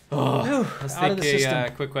 Let's take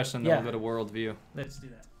a quick question, then we'll go to worldview. Let's do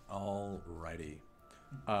that. Alrighty.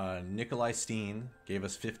 Nikolai Steen gave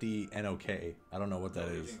us 50 NOK. I don't know what that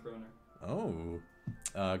is. Oh.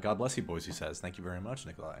 God bless you, boys, he says. Thank you very much,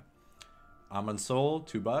 Nikolai. Amansol,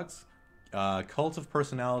 $2. Cult of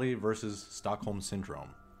personality versus Stockholm syndrome.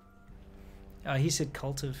 He said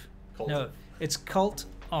cult of. Cult No, of. it's cult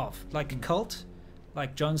of. Like a cult,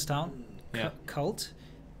 like Jonestown. Yeah. Cult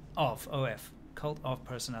of, O-F. Cult of Are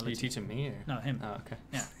personality. you teaching me or? No, him. Oh, okay.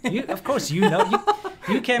 Yeah. You, of course, you know.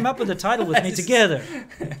 You came up with the title with me together.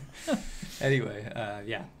 Anyway,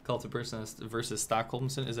 yeah, cult of personality versus Stockholm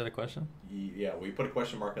syndrome. Is that a question? Yeah, we put a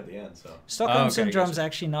question mark at the end, so. Stockholm okay, syndrome's gotcha.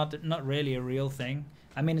 actually not really a real thing.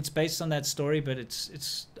 I mean, it's based on that story, but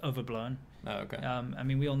it's overblown. Oh, okay. I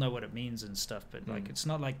mean, we all know what it means and stuff, but like, Mm. it's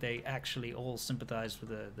not like they actually all sympathized with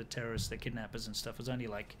the terrorists, the kidnappers and stuff. It was only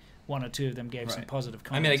like one or two of them gave some Right. positive I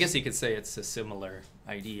comments. mean, I guess you could say it's a similar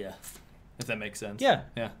idea, if that makes sense. Yeah.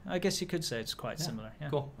 Yeah. I guess you could say it's quite Yeah. similar. Yeah.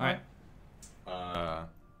 Cool. All right.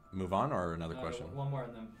 Move on or another question? One more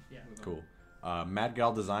and then. Yeah. Cool. Mad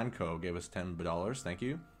Gal Design Co. gave us $10. Thank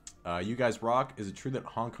you. You guys rock. Is it true that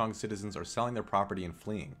Hong Kong citizens are selling their property and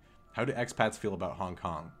fleeing? How do expats feel about Hong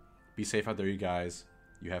Kong? Be safe out there, you guys.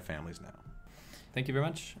 You have families now. Thank you very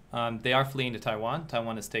much. They are fleeing to Taiwan.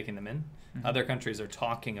 Taiwan is taking them in. Mhm. Other countries are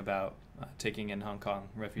talking about taking in Hong Kong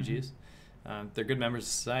refugees. They're good members of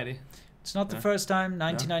society. It's not the Yeah. first time.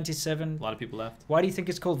 1997. A lot of people left. Why do you think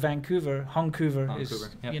it's called Vancouver? Hongcouver is,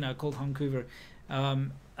 Hongcouver, yep. you know, called Hongcouver.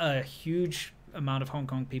 A huge amount of Hong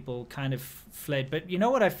Kong people kind of fled. But you know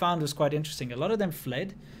what I found was quite interesting? A lot of them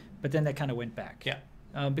fled, but then they kind of went back.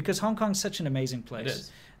 Yeah. Because Hong Kong's such an amazing It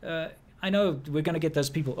place. is. I know we're going to get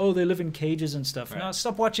those people, oh, they live in cages and stuff. Right. No,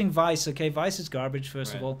 stop watching Vice, okay? Vice is garbage,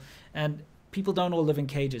 first of Right. all. And people don't all live in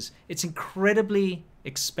cages. It's incredibly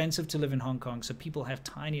expensive to live in Hong Kong, so people have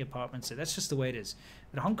tiny apartments there. That's just the way it is.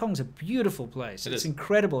 But Hong Kong's a beautiful place. It It's is.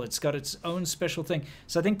 incredible. It's got its own special thing.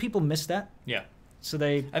 So I think people miss that. Yeah. So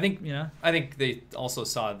they, I think you know, they also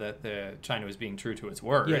saw that China was being true to its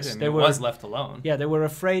word. Yes, I mean, they it were- was left alone. yeah, they were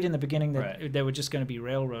afraid in the beginning that Right. they were just going to be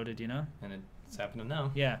railroaded, you know? And it's happening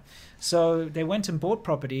now. Yeah. So they went and bought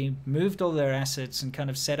property, moved all their assets, and kind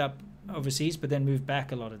of set up overseas, but then moved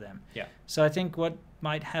back, a lot of them. Yeah. So I think what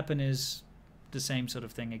might happen is the same sort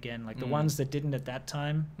of thing again. Like the ones that didn't at that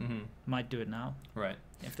time Mm-hmm. might do it now, Right.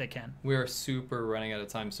 if they can. We are super running out of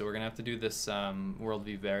time, so we're going to have to do this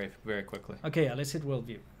worldview very, very quickly. Okay, yeah, let's hit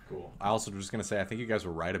worldview. Cool. I also was just going to say, I think you guys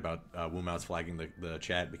were right about Wu Mao's flagging the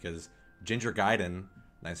chat, because Ginger Gaiden,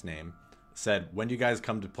 nice name, said, when do you guys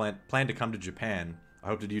come to plan to come to Japan? I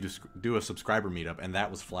hope to do a subscriber meetup, and that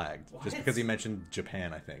was flagged. Just because he mentioned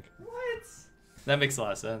Japan, I think. That makes a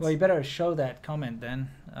lot of sense. Well, you better show that comment then.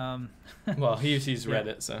 Well, he's read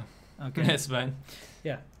Yeah. it, so Okay. it's fine.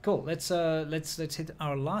 Yeah, cool. Let's hit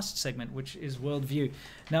our last segment, which is worldview.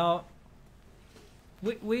 Now,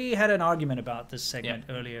 we had an argument about this segment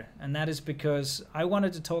earlier, and that is because I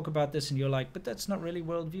wanted to talk about this, and you're like, but that's not really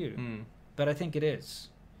worldview. Mm. But I think it is.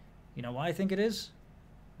 You know why I think it is?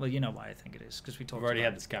 Well, you know why I think it is, because we talked We've already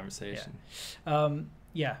about had this conversation.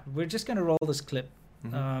 yeah, we're just going to roll this clip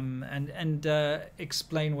Mhm. and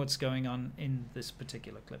explain what's going on in this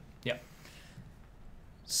particular clip. Yeah.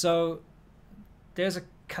 So there's a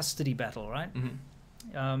custody battle, right?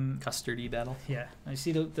 Mm-hmm. Custardy battle. Yeah. I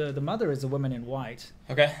see the mother is the woman in white,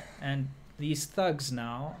 Okay. and these thugs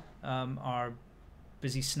now are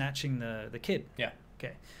busy snatching the kid. Yeah.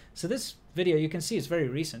 Okay. So this video, you can see it's very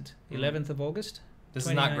recent, Mhm. 11th of August. This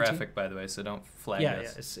is not 2019. graphic, by the way, so don't flag Yeah,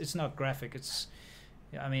 this. it's not graphic.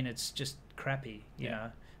 I mean, it's just crappy, you Yeah.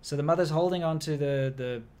 know. So the mother's holding on to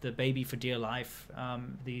the baby for dear life.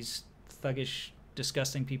 These thuggish,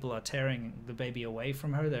 disgusting people are tearing the baby away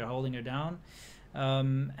from her. They're holding her down.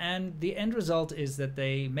 And the end result is that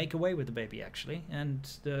they make away with the baby, actually. And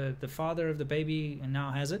the father of the baby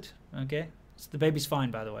now has it, okay? So the baby's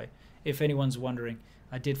fine, by the way, if anyone's wondering.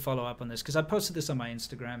 I did follow up on this, because I posted this on my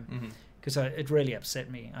Instagram, Mm-hmm. because it really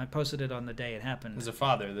upset me. I posted it on the day it happened. As a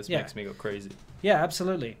father, this Yeah. makes me go crazy. Yeah,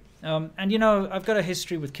 absolutely. And you know, I've got a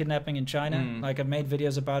history with kidnapping in China. Mm. Like, I've made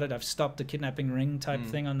videos about it. I've stopped the kidnapping ring type Mm.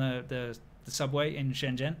 thing on the subway in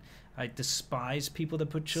Shenzhen. I despise people that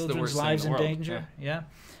put the children's worst thing in lives the in world, danger. Yeah.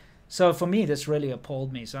 So for me, this really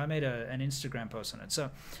appalled me. So I made an Instagram post on it.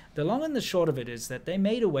 So the long and the short of it is that they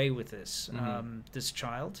made away with this Mhm. this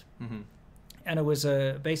child. Mm-hmm. And it was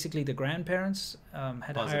basically the grandparents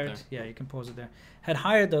had Pause it hired. there. Yeah, you can pause it there. Had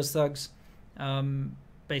hired those thugs,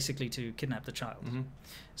 basically to kidnap the child. Mm-hmm.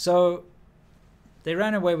 So they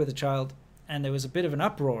ran away with the child, and there was a bit of an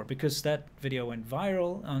uproar because that video went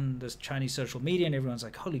viral on this Chinese social media, and everyone's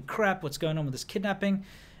like, "Holy crap, what's going on with this kidnapping?"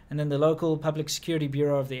 And then the local public security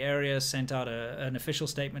bureau of the area sent out an official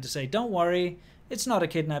statement to say, "Don't worry, it's not a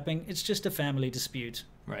kidnapping; it's just a family dispute.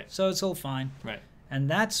 Right. So it's all fine." Right. And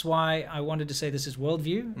that's why I wanted to say this is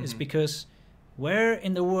worldview, is Mhm. because Where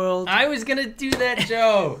in the world I was gonna do that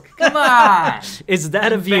joke. Come on. is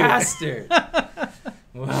that a view? Bastard.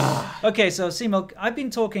 Wow. Okay, so C-Milk, I've been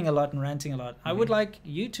talking a lot and ranting a lot. I would like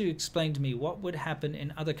you to explain to me what would happen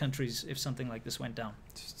in other countries if something like this went down.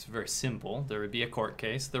 It's very simple. There would be a court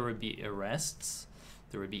case. There would be arrests.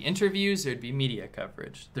 There would be interviews. There would be media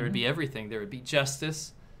coverage. There would be everything. There would be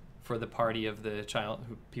justice for the party of the child,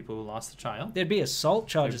 people who lost the child. There'd be assault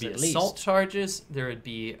charges There'd at be least. assault charges. There would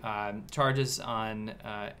be charges on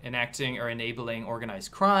enacting or enabling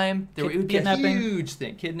organized crime. There would be kidnapping. a huge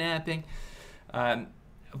thing. Kidnapping.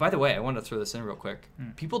 By the way, I want to throw this in real quick.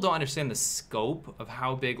 People don't understand the scope of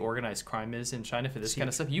how big organized crime is in China for this kind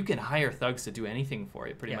of stuff. You can hire thugs to do anything for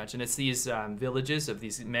you, pretty much. And it's these villages of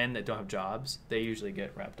these men that don't have jobs. They usually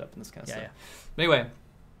get wrapped up in this kind of stuff. But anyway,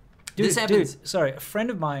 this happens. Sorry, a friend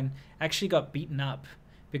of mine actually got beaten up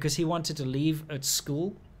because he wanted to leave at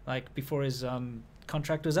school, like before his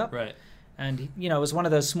contract was up. Right. And, you know, it was one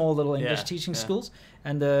of those small little English teaching schools.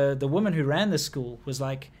 And the woman who ran the school was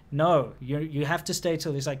like, no, you have to stay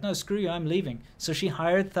till. He's like, no, screw you, I'm leaving. So she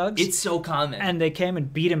hired thugs. It's so common. And they came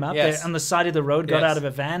and beat him up. Yes. They, on the side of the road, got Yes. out of a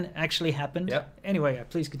van. Actually happened. Yep. Anyway,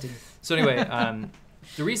 please continue. So anyway,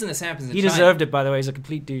 the reason this happens in He China... deserved it, by the way. He's a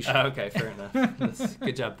complete douche. Okay, fair enough.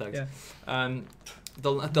 Good job, thugs. Yeah.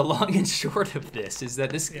 The long and short of this is that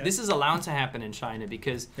this is allowed to happen in China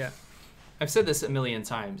because I've said this a million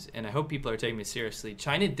times, and I hope people are taking me seriously.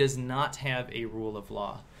 China does not have a rule of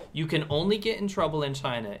law. You can only get in trouble in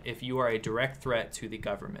China if you are a direct threat to the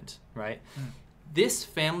government, right? This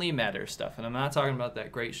Family Matters stuff, and I'm not talking about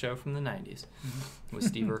that great show from the 90s with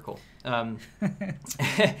Steve Urkel.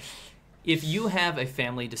 If you have a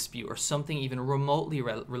family dispute or something even remotely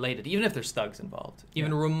related, even if there's thugs involved,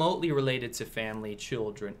 even remotely related to family,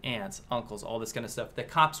 children, aunts, uncles, all this kind of stuff, the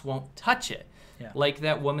cops won't touch it. Like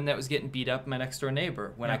that woman that was getting beat up, my next door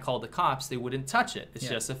neighbor. When I called the cops, they wouldn't touch it. It's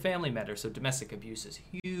just a family matter. So domestic abuse is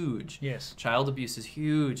huge. Yes. Child abuse is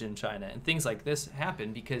huge in China. And things like this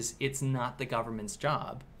happen because it's not the government's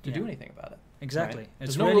job to do anything about it. Exactly. Right?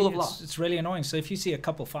 It's There's no really, rule of law. It's really annoying. So if you see a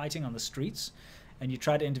couple fighting on the streets and you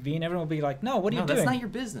try to intervene, everyone will be like, no, what are you doing? No, that's not your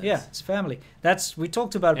business. Yeah, it's family. We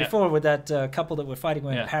talked about it before with that couple that were fighting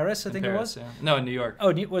in Paris, I think it was. Yeah. No, in New York. Oh,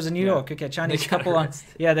 it was in New York. Okay, Chinese couple on.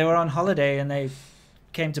 Yeah, they were on holiday and they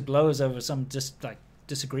came to blows over some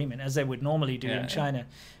disagreement, as they would normally do in China,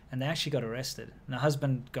 and they actually got arrested. And the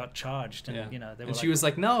husband got charged, and they were and she was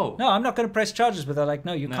like, "No, I'm not going to press charges." But they're like,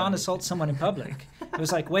 "No, you can't assault someone in public." It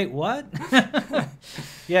was like, "Wait, what?"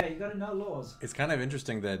 Yeah, you got to know laws. It's kind of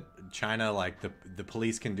interesting that China, like the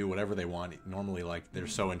police can do whatever they want. Normally, like they're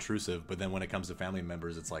so intrusive, but then when it comes to family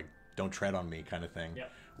members, it's like, "Don't tread on me," kind of thing. Yeah.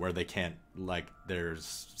 Where they can't, like,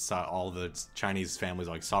 there's all the Chinese families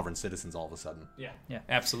are like sovereign citizens all of a sudden. Yeah,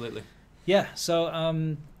 absolutely. Yeah, so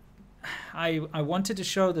I wanted to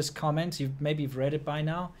show this comment. Maybe you've read it by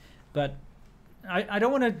now, but I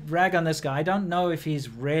don't want to rag on this guy. I don't know if he's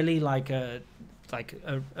really like a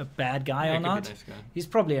bad guy or not. Nice guy. He's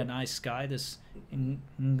probably a nice guy. This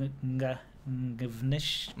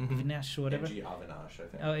Gavnish or whatever. NG Avinash, I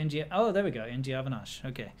think. Oh, NG. Oh, there we go. NG Avinash.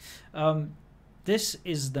 Okay. This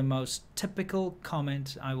is the most typical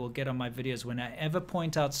comment I will get on my videos when I ever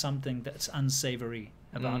point out something that's unsavory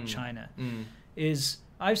about China. Is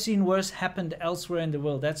I've seen worse happened elsewhere in the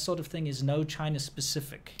world. That sort of thing is no China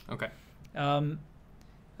specific. Okay. I'd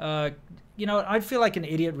feel like an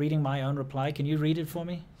idiot reading my own reply. Can you read it for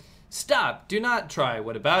me? Stop. Do not try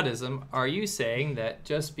whataboutism. Are you saying that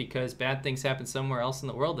just because bad things happen somewhere else in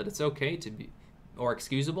the world that it's okay to be or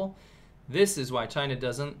excusable? This is why China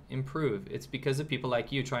doesn't improve. It's because of people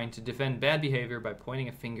like you trying to defend bad behavior by pointing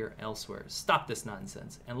a finger elsewhere. Stop this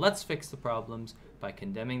nonsense, and let's fix the problems by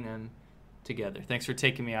condemning them together. Thanks for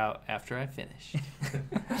taking me out after I finish.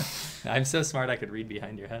 I'm so smart I could read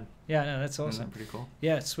behind your head. Yeah, no, that's awesome. Isn't that pretty cool?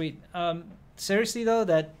 Yeah, sweet. Seriously, though,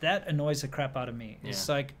 that annoys the crap out of me. Yeah. It's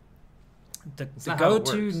like the not how it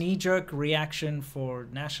go-to works. knee-jerk reaction for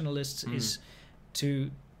nationalists is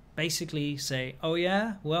to basically say, oh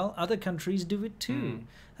yeah, well, other countries do it too.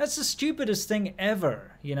 That's the stupidest thing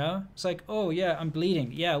ever, you know? It's like, oh yeah, I'm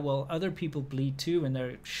bleeding. Yeah, well, other people bleed too when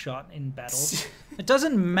they're shot in battle. It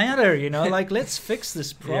doesn't matter, you know? Like, let's fix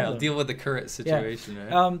this problem. Yeah, deal with the current situation,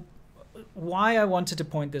 right? Why I wanted to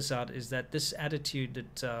point this out is that this attitude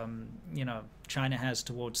that, China has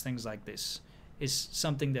towards things like this is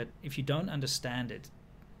something that if you don't understand it,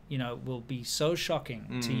 will be so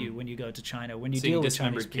shocking to you when you go to China, when you deal with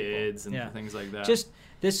Chinese people. kids and things like that. Just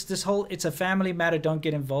this whole it's a family matter, don't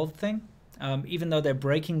get involved thing. Even though they're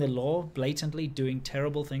breaking the law blatantly, doing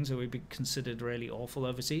terrible things that would be considered really awful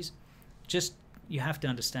overseas, just you have to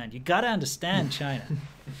understand. You got to understand China.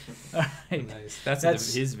 All right. Nice. That's what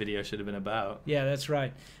his video should have been about. Yeah, that's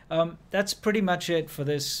right. That's pretty much it for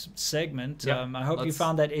this segment. Yep. I hope you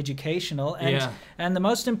found that educational. And, Yeah. and the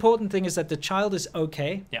most important thing is that the child is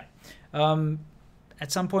okay. Yeah.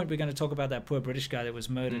 At some point, we're going to talk about that poor British guy that was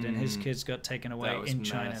murdered and his kids got taken away in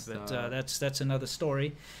China. But that's another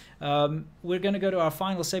story. We're going to go to our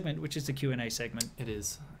final segment, which is the Q&A segment. It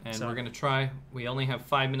is. And we're going to try. We only have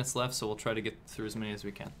 5 minutes left, so we'll try to get through as many as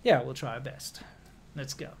we can. Yeah, we'll try our best.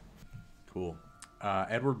 Let's go. Cool.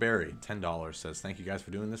 Edward Berry, $10, says, thank you guys for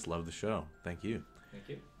doing this. Love the show. Thank you. Thank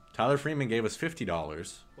you. Tyler Freeman gave us $50.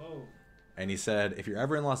 Whoa. And he said, if you're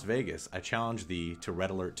ever in Las Vegas, I challenge thee to Red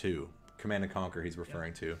Alert 2. Command & Conquer he's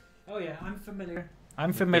referring to. Oh, yeah, I'm familiar.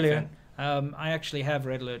 I actually have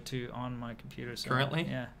Red Alert 2 on my computer. So currently?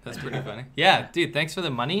 Yeah. That's pretty funny. Yeah, dude, thanks for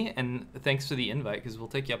the money and thanks for the invite because we'll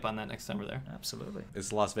take you up on that next time we're there. Absolutely.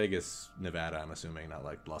 It's Las Vegas, Nevada, I'm assuming, not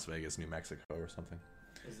like Las Vegas, New Mexico or something.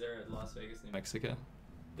 Is there a Las Vegas, New Mexico?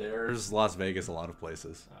 There's Las Vegas a lot of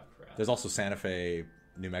places. Oh, crap. There's also Santa Fe,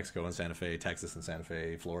 New Mexico and Santa Fe, Texas and Santa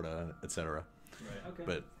Fe, Florida, etc. Right. Okay.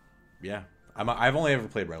 But, yeah. I've only ever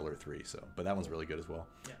played Red Alert 3, but that one's really good as well.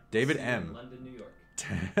 Yeah. David See you M. in London, New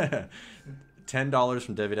York. $10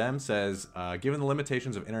 from David M. says, given the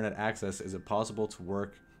limitations of internet access, is it possible to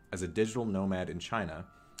work as a digital nomad in China?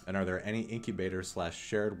 And are there any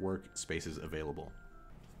incubator/shared work spaces available?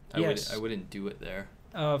 Yes. I wouldn't do it there.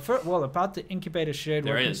 About the incubator shared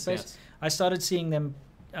There working is, space, yes. I started seeing them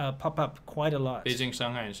pop up quite a lot. Beijing,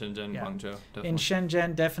 Shanghai, and Shenzhen, Yeah. Guangzhou. Definitely. In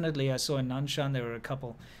Shenzhen, definitely. I saw in Nanshan there were a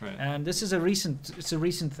couple, Right. and this is a recent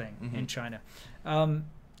thing Mm-hmm. in China.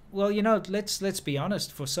 Well, let's be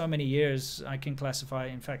honest. For so many years, I can classify.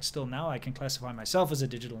 In fact, still now, I can classify myself as a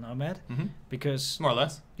digital nomad because More or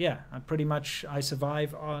less. yeah, I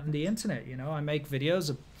survive on the internet. I make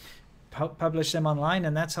videos, publish them online,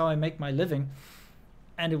 and that's how I make my living.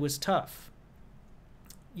 And it was tough.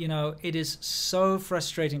 It is so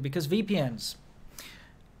frustrating because VPNs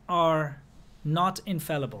are not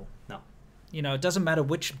infallible. No. It doesn't matter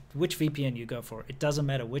which VPN you go for. It doesn't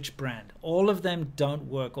matter which brand. All of them don't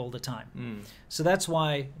work all the time. So that's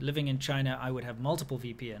why living in China, I would have multiple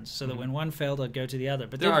VPNs so that when one failed, I'd go to the other.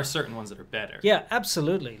 But there are certain ones that are better. Yeah,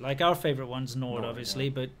 absolutely. Like our favorite one's Nord, obviously,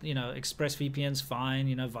 yeah. but ExpressVPN's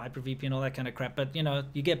fine, Viper VPN, all that kind of crap. But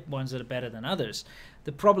you get ones that are better than others.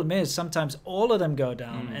 The problem is sometimes all of them go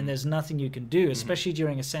down and there's nothing you can do, especially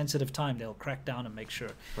during a sensitive time. They'll crack down and make sure.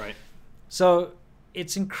 Right. So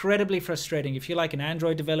it's incredibly frustrating. If you're like an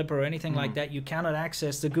Android developer or anything like that, you cannot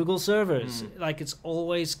access the Google servers. Like it's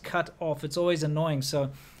always cut off. It's always annoying. So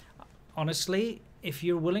honestly, if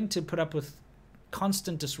you're willing to put up with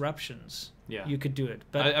constant disruptions, you could do it.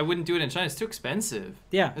 But I wouldn't do it in China. It's too expensive.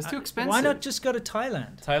 Yeah. It's too expensive. Why not just go to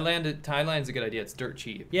Thailand? Thailand's a good idea. It's dirt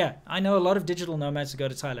cheap. Yeah. I know a lot of digital nomads that go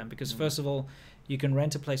to Thailand because first of all, you can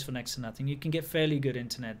rent a place for next to nothing. You can get fairly good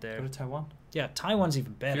internet there. Go to Taiwan. Yeah, Taiwan's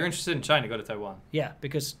even better. If you're interested in China, go to Taiwan. Yeah,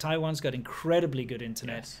 because Taiwan's got incredibly good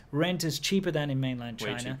internet. Yes. Rent is cheaper than in mainland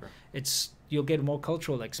China. Way cheaper. You'll get a more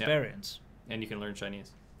cultural experience. And you can learn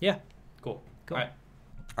Chinese. Yeah. Cool. Cool.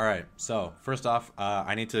 All right. So first off,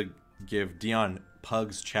 I need to give Dion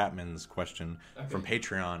Pugs Chapman's question from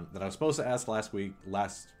Patreon that I was supposed to ask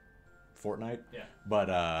last fortnight. Yeah. But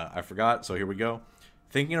I forgot. So here we go.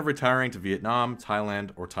 Thinking of retiring to Vietnam, Thailand,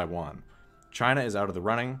 or Taiwan. China is out of the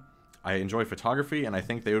running. I enjoy photography, and I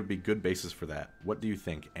think they would be good bases for that. What do you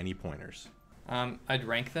think? Any pointers? I'd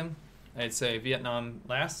rank them. I'd say Vietnam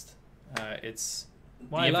last.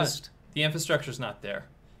 Why last? The infrastructure's not there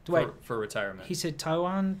for retirement. He said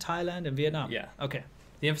Taiwan, Thailand, and Vietnam. Yeah. Okay.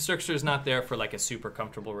 The infrastructure is not there for like a super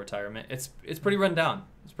comfortable retirement. It's pretty run down.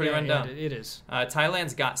 It's pretty run down. It is.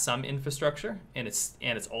 Thailand's got some infrastructure, and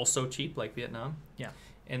it's also cheap like Vietnam. Yeah.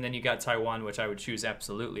 And then you got Taiwan, which I would choose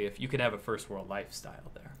absolutely if you could have a first world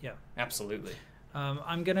lifestyle there. Yeah. Absolutely.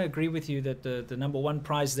 I'm going to agree with you that the number one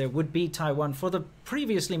prize there would be Taiwan for the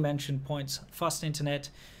previously mentioned points: fast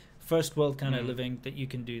internet, first world kind of living that you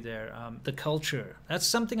can do there. The culture. That's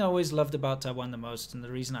something I always loved about Taiwan the most, and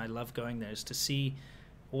the reason I love going there is to see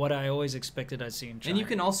what I always expected I'd see in China. And you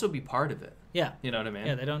can also be part of it. Yeah. You know what I mean?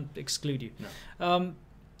 Yeah, they don't exclude you. No.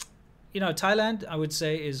 Thailand, I would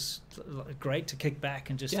say, is great to kick back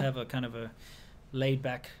and just have a kind of a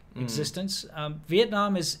laid-back existence.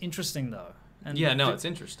 Vietnam is interesting, though. And it's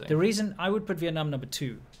interesting. The reason I would put Vietnam number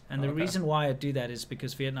 2, and the reason why I do that is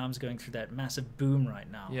because Vietnam's going through that massive boom right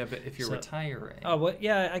now. Yeah, but if you're retiring... Oh, well,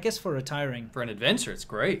 yeah, I guess for retiring... For an adventure, it's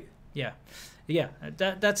great. Yeah. Yeah,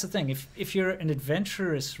 that's the thing. If you're an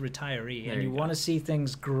adventurous retiree and you want to see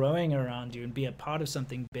things growing around you and be a part of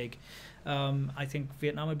something big, I think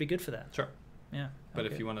Vietnam would be good for that. Sure. Yeah. But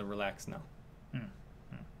if you want to relax, no.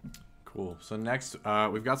 Cool. So next,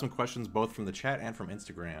 we've got some questions both from the chat and from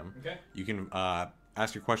Instagram. Okay. You can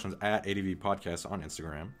ask your questions at ADV Podcast on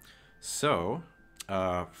Instagram. So,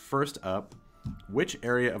 first up, which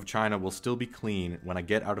area of China will still be clean when I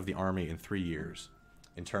get out of the army in 3 years?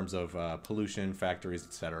 In terms of pollution, factories,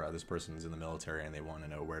 etc. This person is in the military and they want to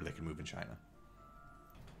know where they can move in China.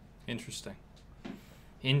 Interesting.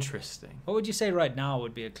 What would you say right now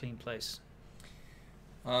would be a clean place?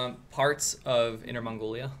 Parts of Inner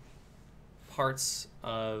Mongolia, parts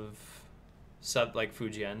of like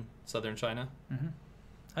Fujian, southern China. Mm-hmm.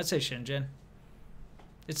 I'd say Shenzhen.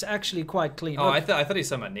 It's actually quite clean. Oh, I thought he was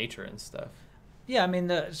talking about nature and stuff. Yeah, I mean,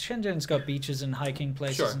 Shenzhen's got beaches and hiking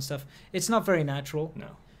places and stuff. It's not very natural.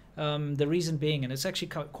 No. The reason being, and it's actually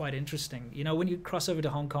quite interesting, you know, when you cross over to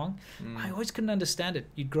Hong Kong, I always couldn't understand it.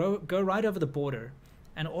 You'd go right over the border,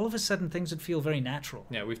 and all of a sudden things would feel very natural.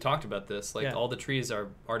 Yeah, we've talked about this. Like, all the trees are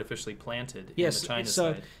artificially planted in the China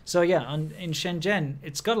side. So yeah, in Shenzhen,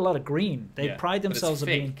 it's got a lot of green. They pride themselves on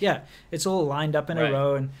being... Yeah, it's all lined up in a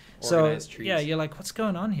row. And organized trees. Yeah, you're like, what's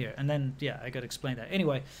going on here? And then, I got to explain that.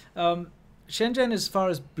 Anyway, Shenzhen, as far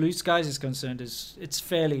as blue skies is concerned, it's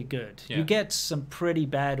fairly good. Yeah. You get some pretty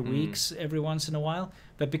bad weeks every once in a while,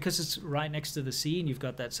 but because it's right next to the sea and you've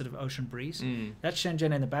got that sort of ocean breeze, that's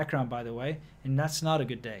Shenzhen in the background, by the way, and that's not a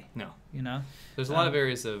good day. No. You know? There's a lot of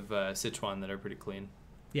areas of Sichuan that are pretty clean.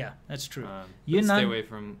 Yeah, that's true. Yunnan. Stay away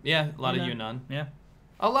from... Yeah, a lot of Yunnan. Yeah.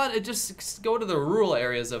 A lot of... Just go to the rural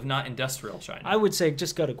areas of not industrial China. I would say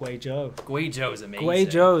just go to Guizhou. Guizhou is amazing.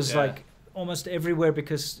 Guizhou's like... almost everywhere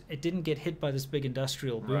because it didn't get hit by this big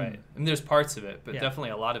industrial boom. Right. And there's parts of it, but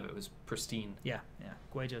definitely a lot of it was pristine. Yeah.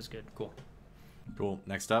 Guizhou's good. Cool.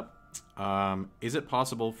 Next up, is it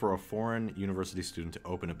possible for a foreign university student to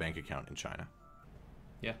open a bank account in China?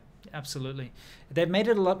 Yeah. Absolutely. They've made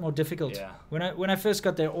it a lot more difficult. Yeah. When I first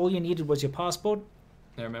got there, all you needed was your passport.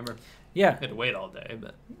 I remember. Yeah. You had to wait all day,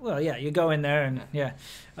 but... Well, yeah, you go in there and,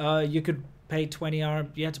 you could pay 20 RMB.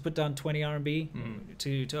 You had to put down 20 RMB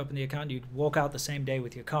to open the account. You'd walk out the same day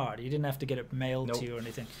with your card. You didn't have to get it mailed to you or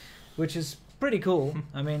anything, which is pretty cool.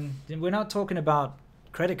 I mean, we're not talking about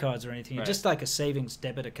credit cards or anything. It's just like a savings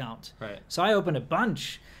debit account. Right. So I opened a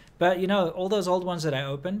bunch. But, you know, all those old ones that I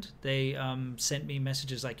opened, they sent me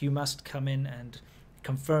messages like, you must come in and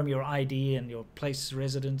confirm your ID and your place of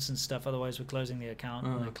residence and stuff, otherwise we're closing the account.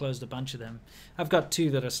 And I closed a bunch of them. I've got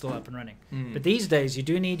 2 that are still up and running. But these days you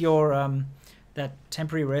do need your that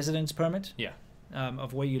temporary residence permit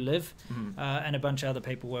of where you live and a bunch of other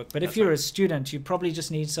paperwork. But if you're a student, you probably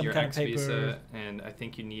just need some kind of paper. Visa, and I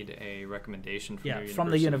think you need a recommendation from your university.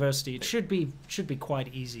 From the university. It should be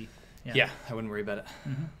quite easy. Yeah, I wouldn't worry about it.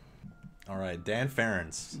 All right, Dan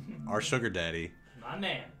Ferens, our sugar daddy. My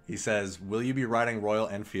man. He says, will you be riding Royal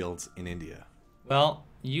Enfields in India? Well,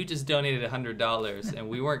 you just donated $100, and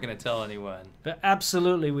we weren't going to tell anyone. But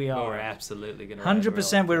absolutely we are. We're absolutely going to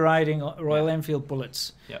 100% we're riding Royal Enfield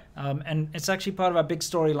Bullets. Yep. And it's actually part of our big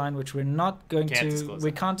storyline, which we're not going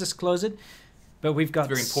we can't disclose it, but we've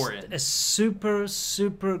got it's very important. A super,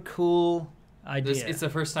 super cool idea. It's the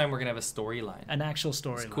first time we're going to have a storyline. An actual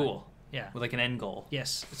storyline. It's cool. Yeah. With like an end goal.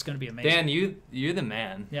 Yes, it's going to be amazing. Dan, you're the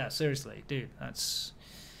man. Yeah, seriously, dude. That's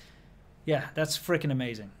freaking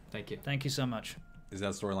amazing. Thank you. Thank you so much. Is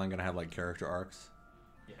that storyline going to have like character arcs?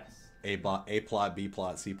 Yes. A plot, B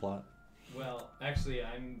plot, C plot? Well, actually,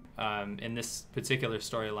 I'm in this particular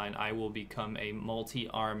storyline, I will become a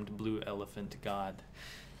multi-armed blue elephant god.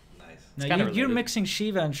 Nice. Now, you're mixing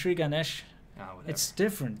Shiva and Sri Ganesh. Whatever. It's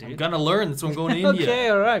different, dude. I'm going to learn. That's why I'm going to India. Okay,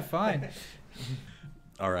 all right, fine.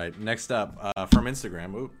 All right, next up, from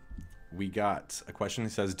Instagram, we got a question.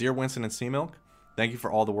 It says, Dear Winston and Seamilk, thank you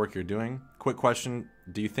for all the work you're doing. Quick question,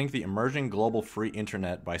 do you think the emerging global free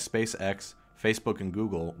internet by SpaceX, Facebook, and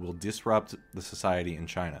Google will disrupt the society in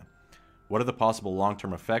China? What are the possible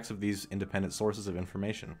long-term effects of these independent sources of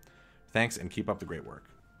information? Thanks, and keep up the great work.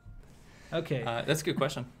 Okay. That's a good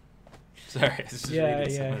question. Sorry, it's just yeah.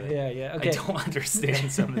 Okay. I don't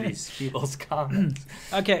understand some of these people's comments.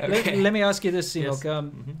 Okay. Let me ask you this,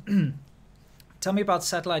 Seamilk. Yes. Tell me about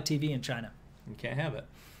satellite TV in China. You can't have it.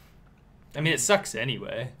 I mean, it sucks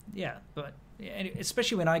anyway. Yeah, but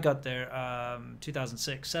especially when I got there,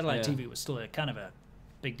 2006, satellite TV was still a kind of a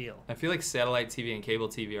big deal. I feel like satellite TV and cable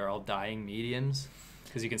TV are all dying mediums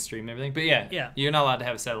because you can stream everything. But you're not allowed to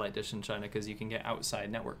have a satellite dish in China because you can get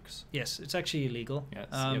outside networks. Yes, it's actually illegal.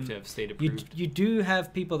 Yeah, you have to have state approved. You do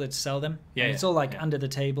have people that sell them. Yeah, it's all like under the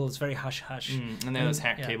table. It's very hush-hush. And then those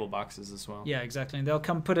hack cable boxes as well. Yeah, exactly. And they'll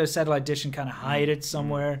come put a satellite dish and kind of hide it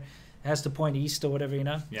somewhere. It has to point east or whatever, you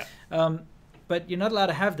know? Yeah. But you're not allowed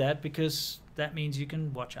to have that because that means you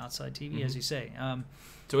can watch outside TV, as you say.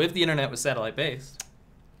 So if the internet was satellite-based...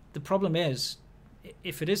 The problem is,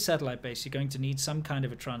 if it is satellite-based, you're going to need some kind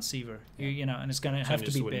of a transceiver, you know, and it's going to have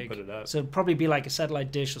to be big. Put it up. So it'd probably be like a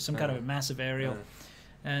satellite dish or some kind of a massive aerial.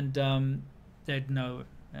 And they'd know,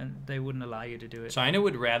 and they wouldn't allow you to do it. China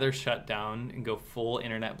would rather shut down and go full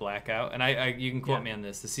internet blackout. And you can quote me on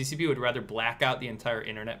this. The CCP would rather black out the entire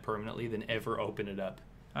internet permanently than ever open it up.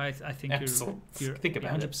 I think you're think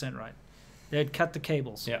about 100% right. They'd cut the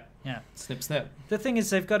cables. Yeah. Snip, snip. The thing is,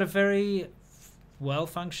 they've got a very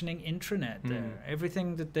well-functioning intranet there.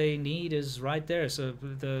 Everything that they need is right there. So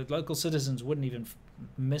the local citizens wouldn't even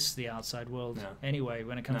miss the outside world anyway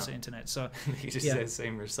when it comes to internet. So you just say the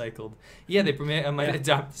same recycled. Yeah, they might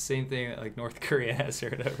adopt the same thing that like North Korea has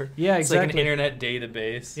or whatever. Yeah, it's exactly. It's like an internet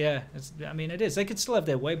database. Yeah, it is. They could still have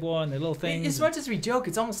their Weibo and their little things. As much as we joke,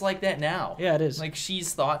 it's almost like that now. Yeah, it is. Like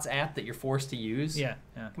Xi's Thoughts app that you're forced to use. Yeah.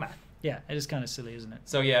 Come on. Yeah, it is kind of silly, isn't it?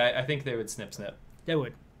 So yeah, I think they would snip. They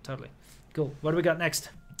would, totally. Cool. What do we got next?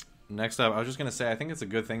 Next up, I was just going to say, I think it's a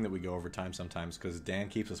good thing that we go over time sometimes because Dan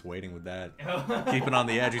keeps us waiting with that. Keeping on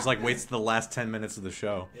the edge. He's like, waits to the last 10 minutes of the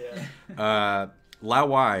show. Yeah. Lao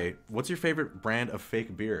Wai, what's your favorite brand of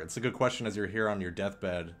fake beer? It's a good question as you're here on your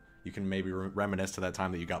deathbed. You can maybe reminisce to that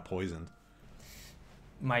time that you got poisoned.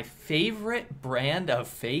 My favorite brand of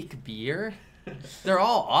fake beer? They're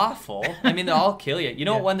all awful. I mean, they'll all kill you. You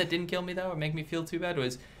know what one that didn't kill me, though, or make me feel too bad,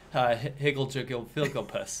 was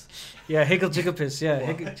Higgle-Jiggle-Filgopus. Yeah, Higgle-Jiggle-Piss,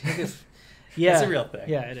 yeah. Yeah. That's a real thing.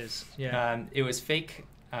 Yeah, it is. Yeah. It was fake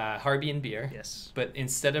Harbin beer. Yes. But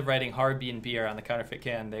instead of writing Harbin beer on the counterfeit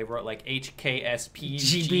can, they wrote like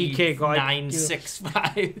GBK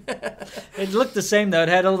 965. It looked the same though. It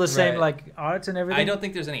had all the same like art and everything. I don't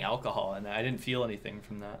think there's any alcohol in that. I didn't feel anything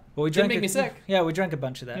from that. Well, didn't make me sick. Yeah, we drank a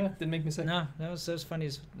bunch of that. Yeah, didn't make me sick. No, that was funny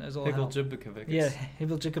as all hell. Higgle-Jiggle-Pickus. Yeah,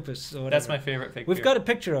 Higgle-Jiggle-Piss or whatever. That's my favorite fake beer. We've got a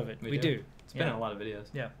picture of it. We do. It's been in a lot of videos.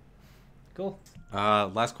 Yeah. Cool.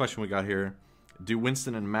 Last question we got here. Do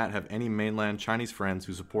Winston and Matt have any mainland Chinese friends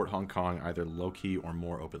who support Hong Kong either low-key or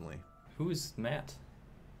more openly? Who's Matt?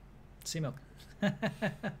 Seamilk. Did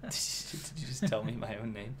you just tell me my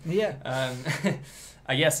own name? Yeah.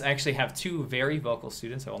 Yes, I actually have two very vocal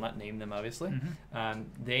students. I will not name them, obviously. Mm-hmm.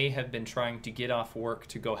 They have been trying to get off work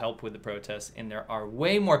to go help with the protests, and there are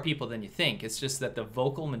way more people than you think. It's just that the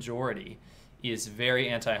vocal majority is very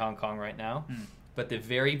anti-Hong Kong right now. But the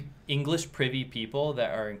very English privy people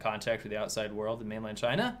that are in contact with the outside world in mainland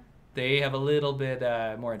China, they have a little bit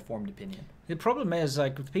more informed opinion. The problem is,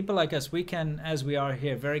 like, with people like us, we can, as we are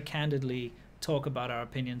here, very candidly talk about our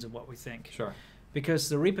opinions of what we think. Sure. Because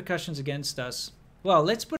the repercussions against us, well,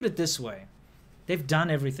 let's put it this way. They've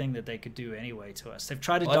done everything that they could do anyway to us. They've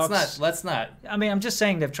tried to dox... Let's not. I mean, I'm just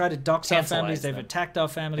saying they've tried to dox our families. They've attacked our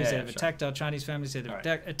families. They've attacked our Chinese families. They've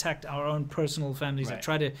attacked our own personal families. They've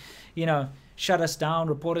tried to, shut us down,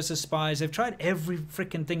 report us as spies. They've tried every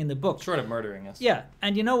freaking thing in the book. Short of murdering us. Yeah,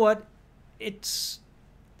 and you know what? It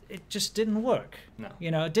just didn't work. No.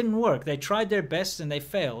 It didn't work. They tried their best and they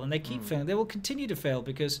fail, and they keep failing. They will continue to fail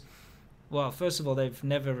because, well, first of all, they've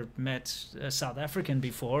never met a South African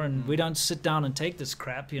before, and we don't sit down and take this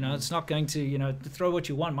crap. It's not going to, throw what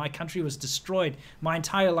you want. My country was destroyed. My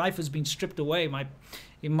entire life has been stripped away.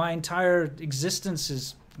 My entire existence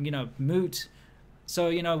is, moot. So,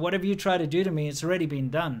 whatever you try to do to me, it's already been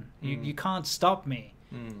done. You can't stop me.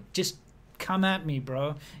 Just come at me,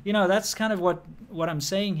 bro. That's kind of what I'm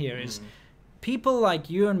saying here is people like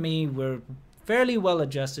you and me, we're fairly well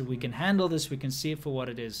adjusted. We can handle this. We can see it for what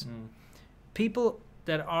it is. People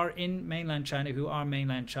that are in mainland China who are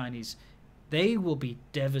mainland Chinese, they will be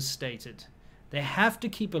devastated. They have to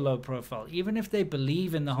keep a low profile, even if they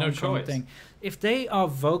believe in the Hong Kong thing. If they are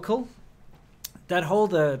vocal, that whole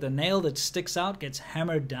the nail that sticks out gets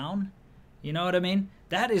hammered down. You know what I mean?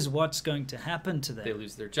 That is what's going to happen to them. They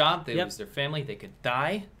lose their job. They lose their family. They could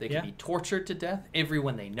die. They could be tortured to death.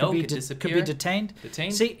 Everyone they know could disappear. Could be detained.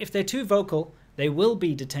 See, if they're too vocal, they will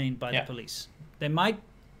be detained by the police. They might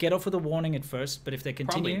get off with a warning at first, but if they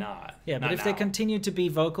continue... Probably not. Yeah, but if they continue to be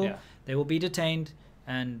vocal, they will be detained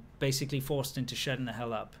and basically forced into shutting the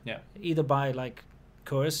hell up. Yeah. Either by, like,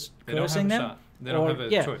 coercing them. They don't have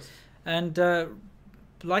a choice. And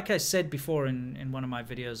like I said before in one of my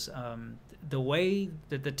videos, the way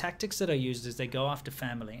that the tactics that are used is they go after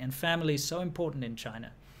family, and family is so important in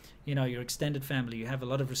China. Your extended family, you have a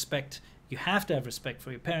lot of respect. You have to have respect for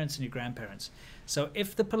your parents and your grandparents. So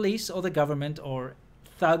if the police or the government or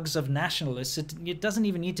thugs of nationalists, it doesn't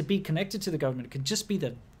even need to be connected to the government. It could just be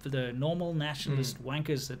the normal nationalist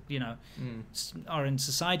wankers that are in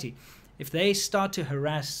society. If they start to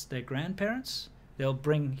harass their grandparents, they'll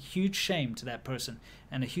bring huge shame to that person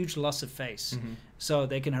and a huge loss of face. So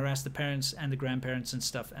they can harass the parents and the grandparents and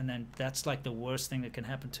stuff, and then that's like the worst thing that can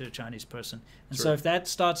happen to a Chinese person. And so if that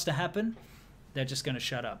starts to happen, they're just going to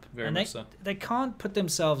shut up. Very and much so. They can't put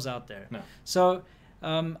themselves out there. No. So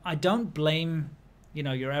I don't blame,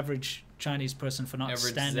 your average Chinese person for not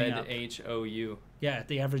standing up. ZHOU. Yeah,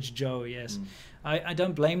 the average Joe, yes. I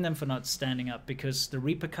don't blame them for not standing up because the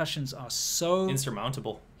repercussions are so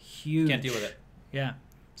insurmountable. Huge. Can't deal with it. Yeah.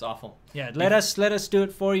 It's awful. Yeah, let us do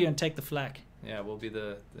it for you and take the flak. Yeah, we'll be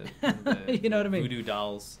the you know what I mean? Voodoo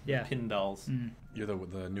dolls, the pin dolls. You're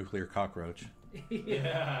the nuclear cockroach.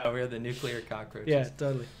 Yeah, we're the nuclear cockroaches. Yeah,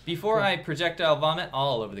 totally. Before I projectile vomit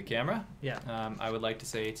all over the camera, yeah, I would like to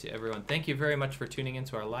say to everyone, thank you very much for tuning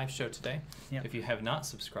into our live show today. Yep. If you have not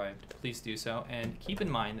subscribed, please do so. And keep in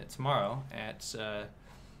mind that tomorrow at,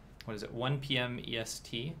 1 p.m.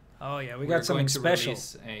 EST, oh yeah, we got something special.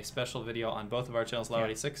 Release a special video on both of our channels,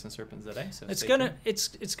 Lau86 and Serpent ZA. So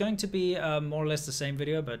it's going to be more or less the same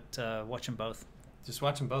video, but watch them both. Just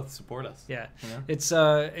watch them both. Support us. Yeah, it's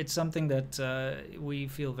something that we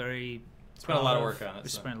feel very. Spent a lot of work on it. We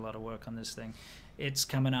spent a lot of work on this thing. It's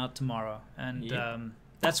coming out tomorrow, and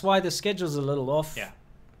that's why the schedule's a little off. Yeah.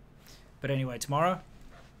 But anyway, tomorrow,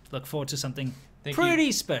 look forward to something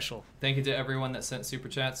pretty special. Thank you to everyone that sent super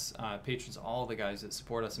chats, patrons, all the guys that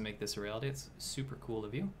support us and make this a reality. It's super cool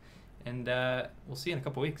of you, and we'll see you in a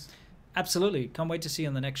couple weeks. Absolutely. Can't wait to see you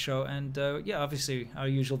on the next show. And obviously our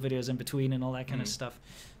usual videos in between and all that kind of stuff.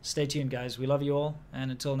 Stay tuned, guys. We love you all.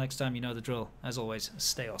 And until next time, you know the drill. As always,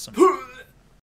 stay awesome.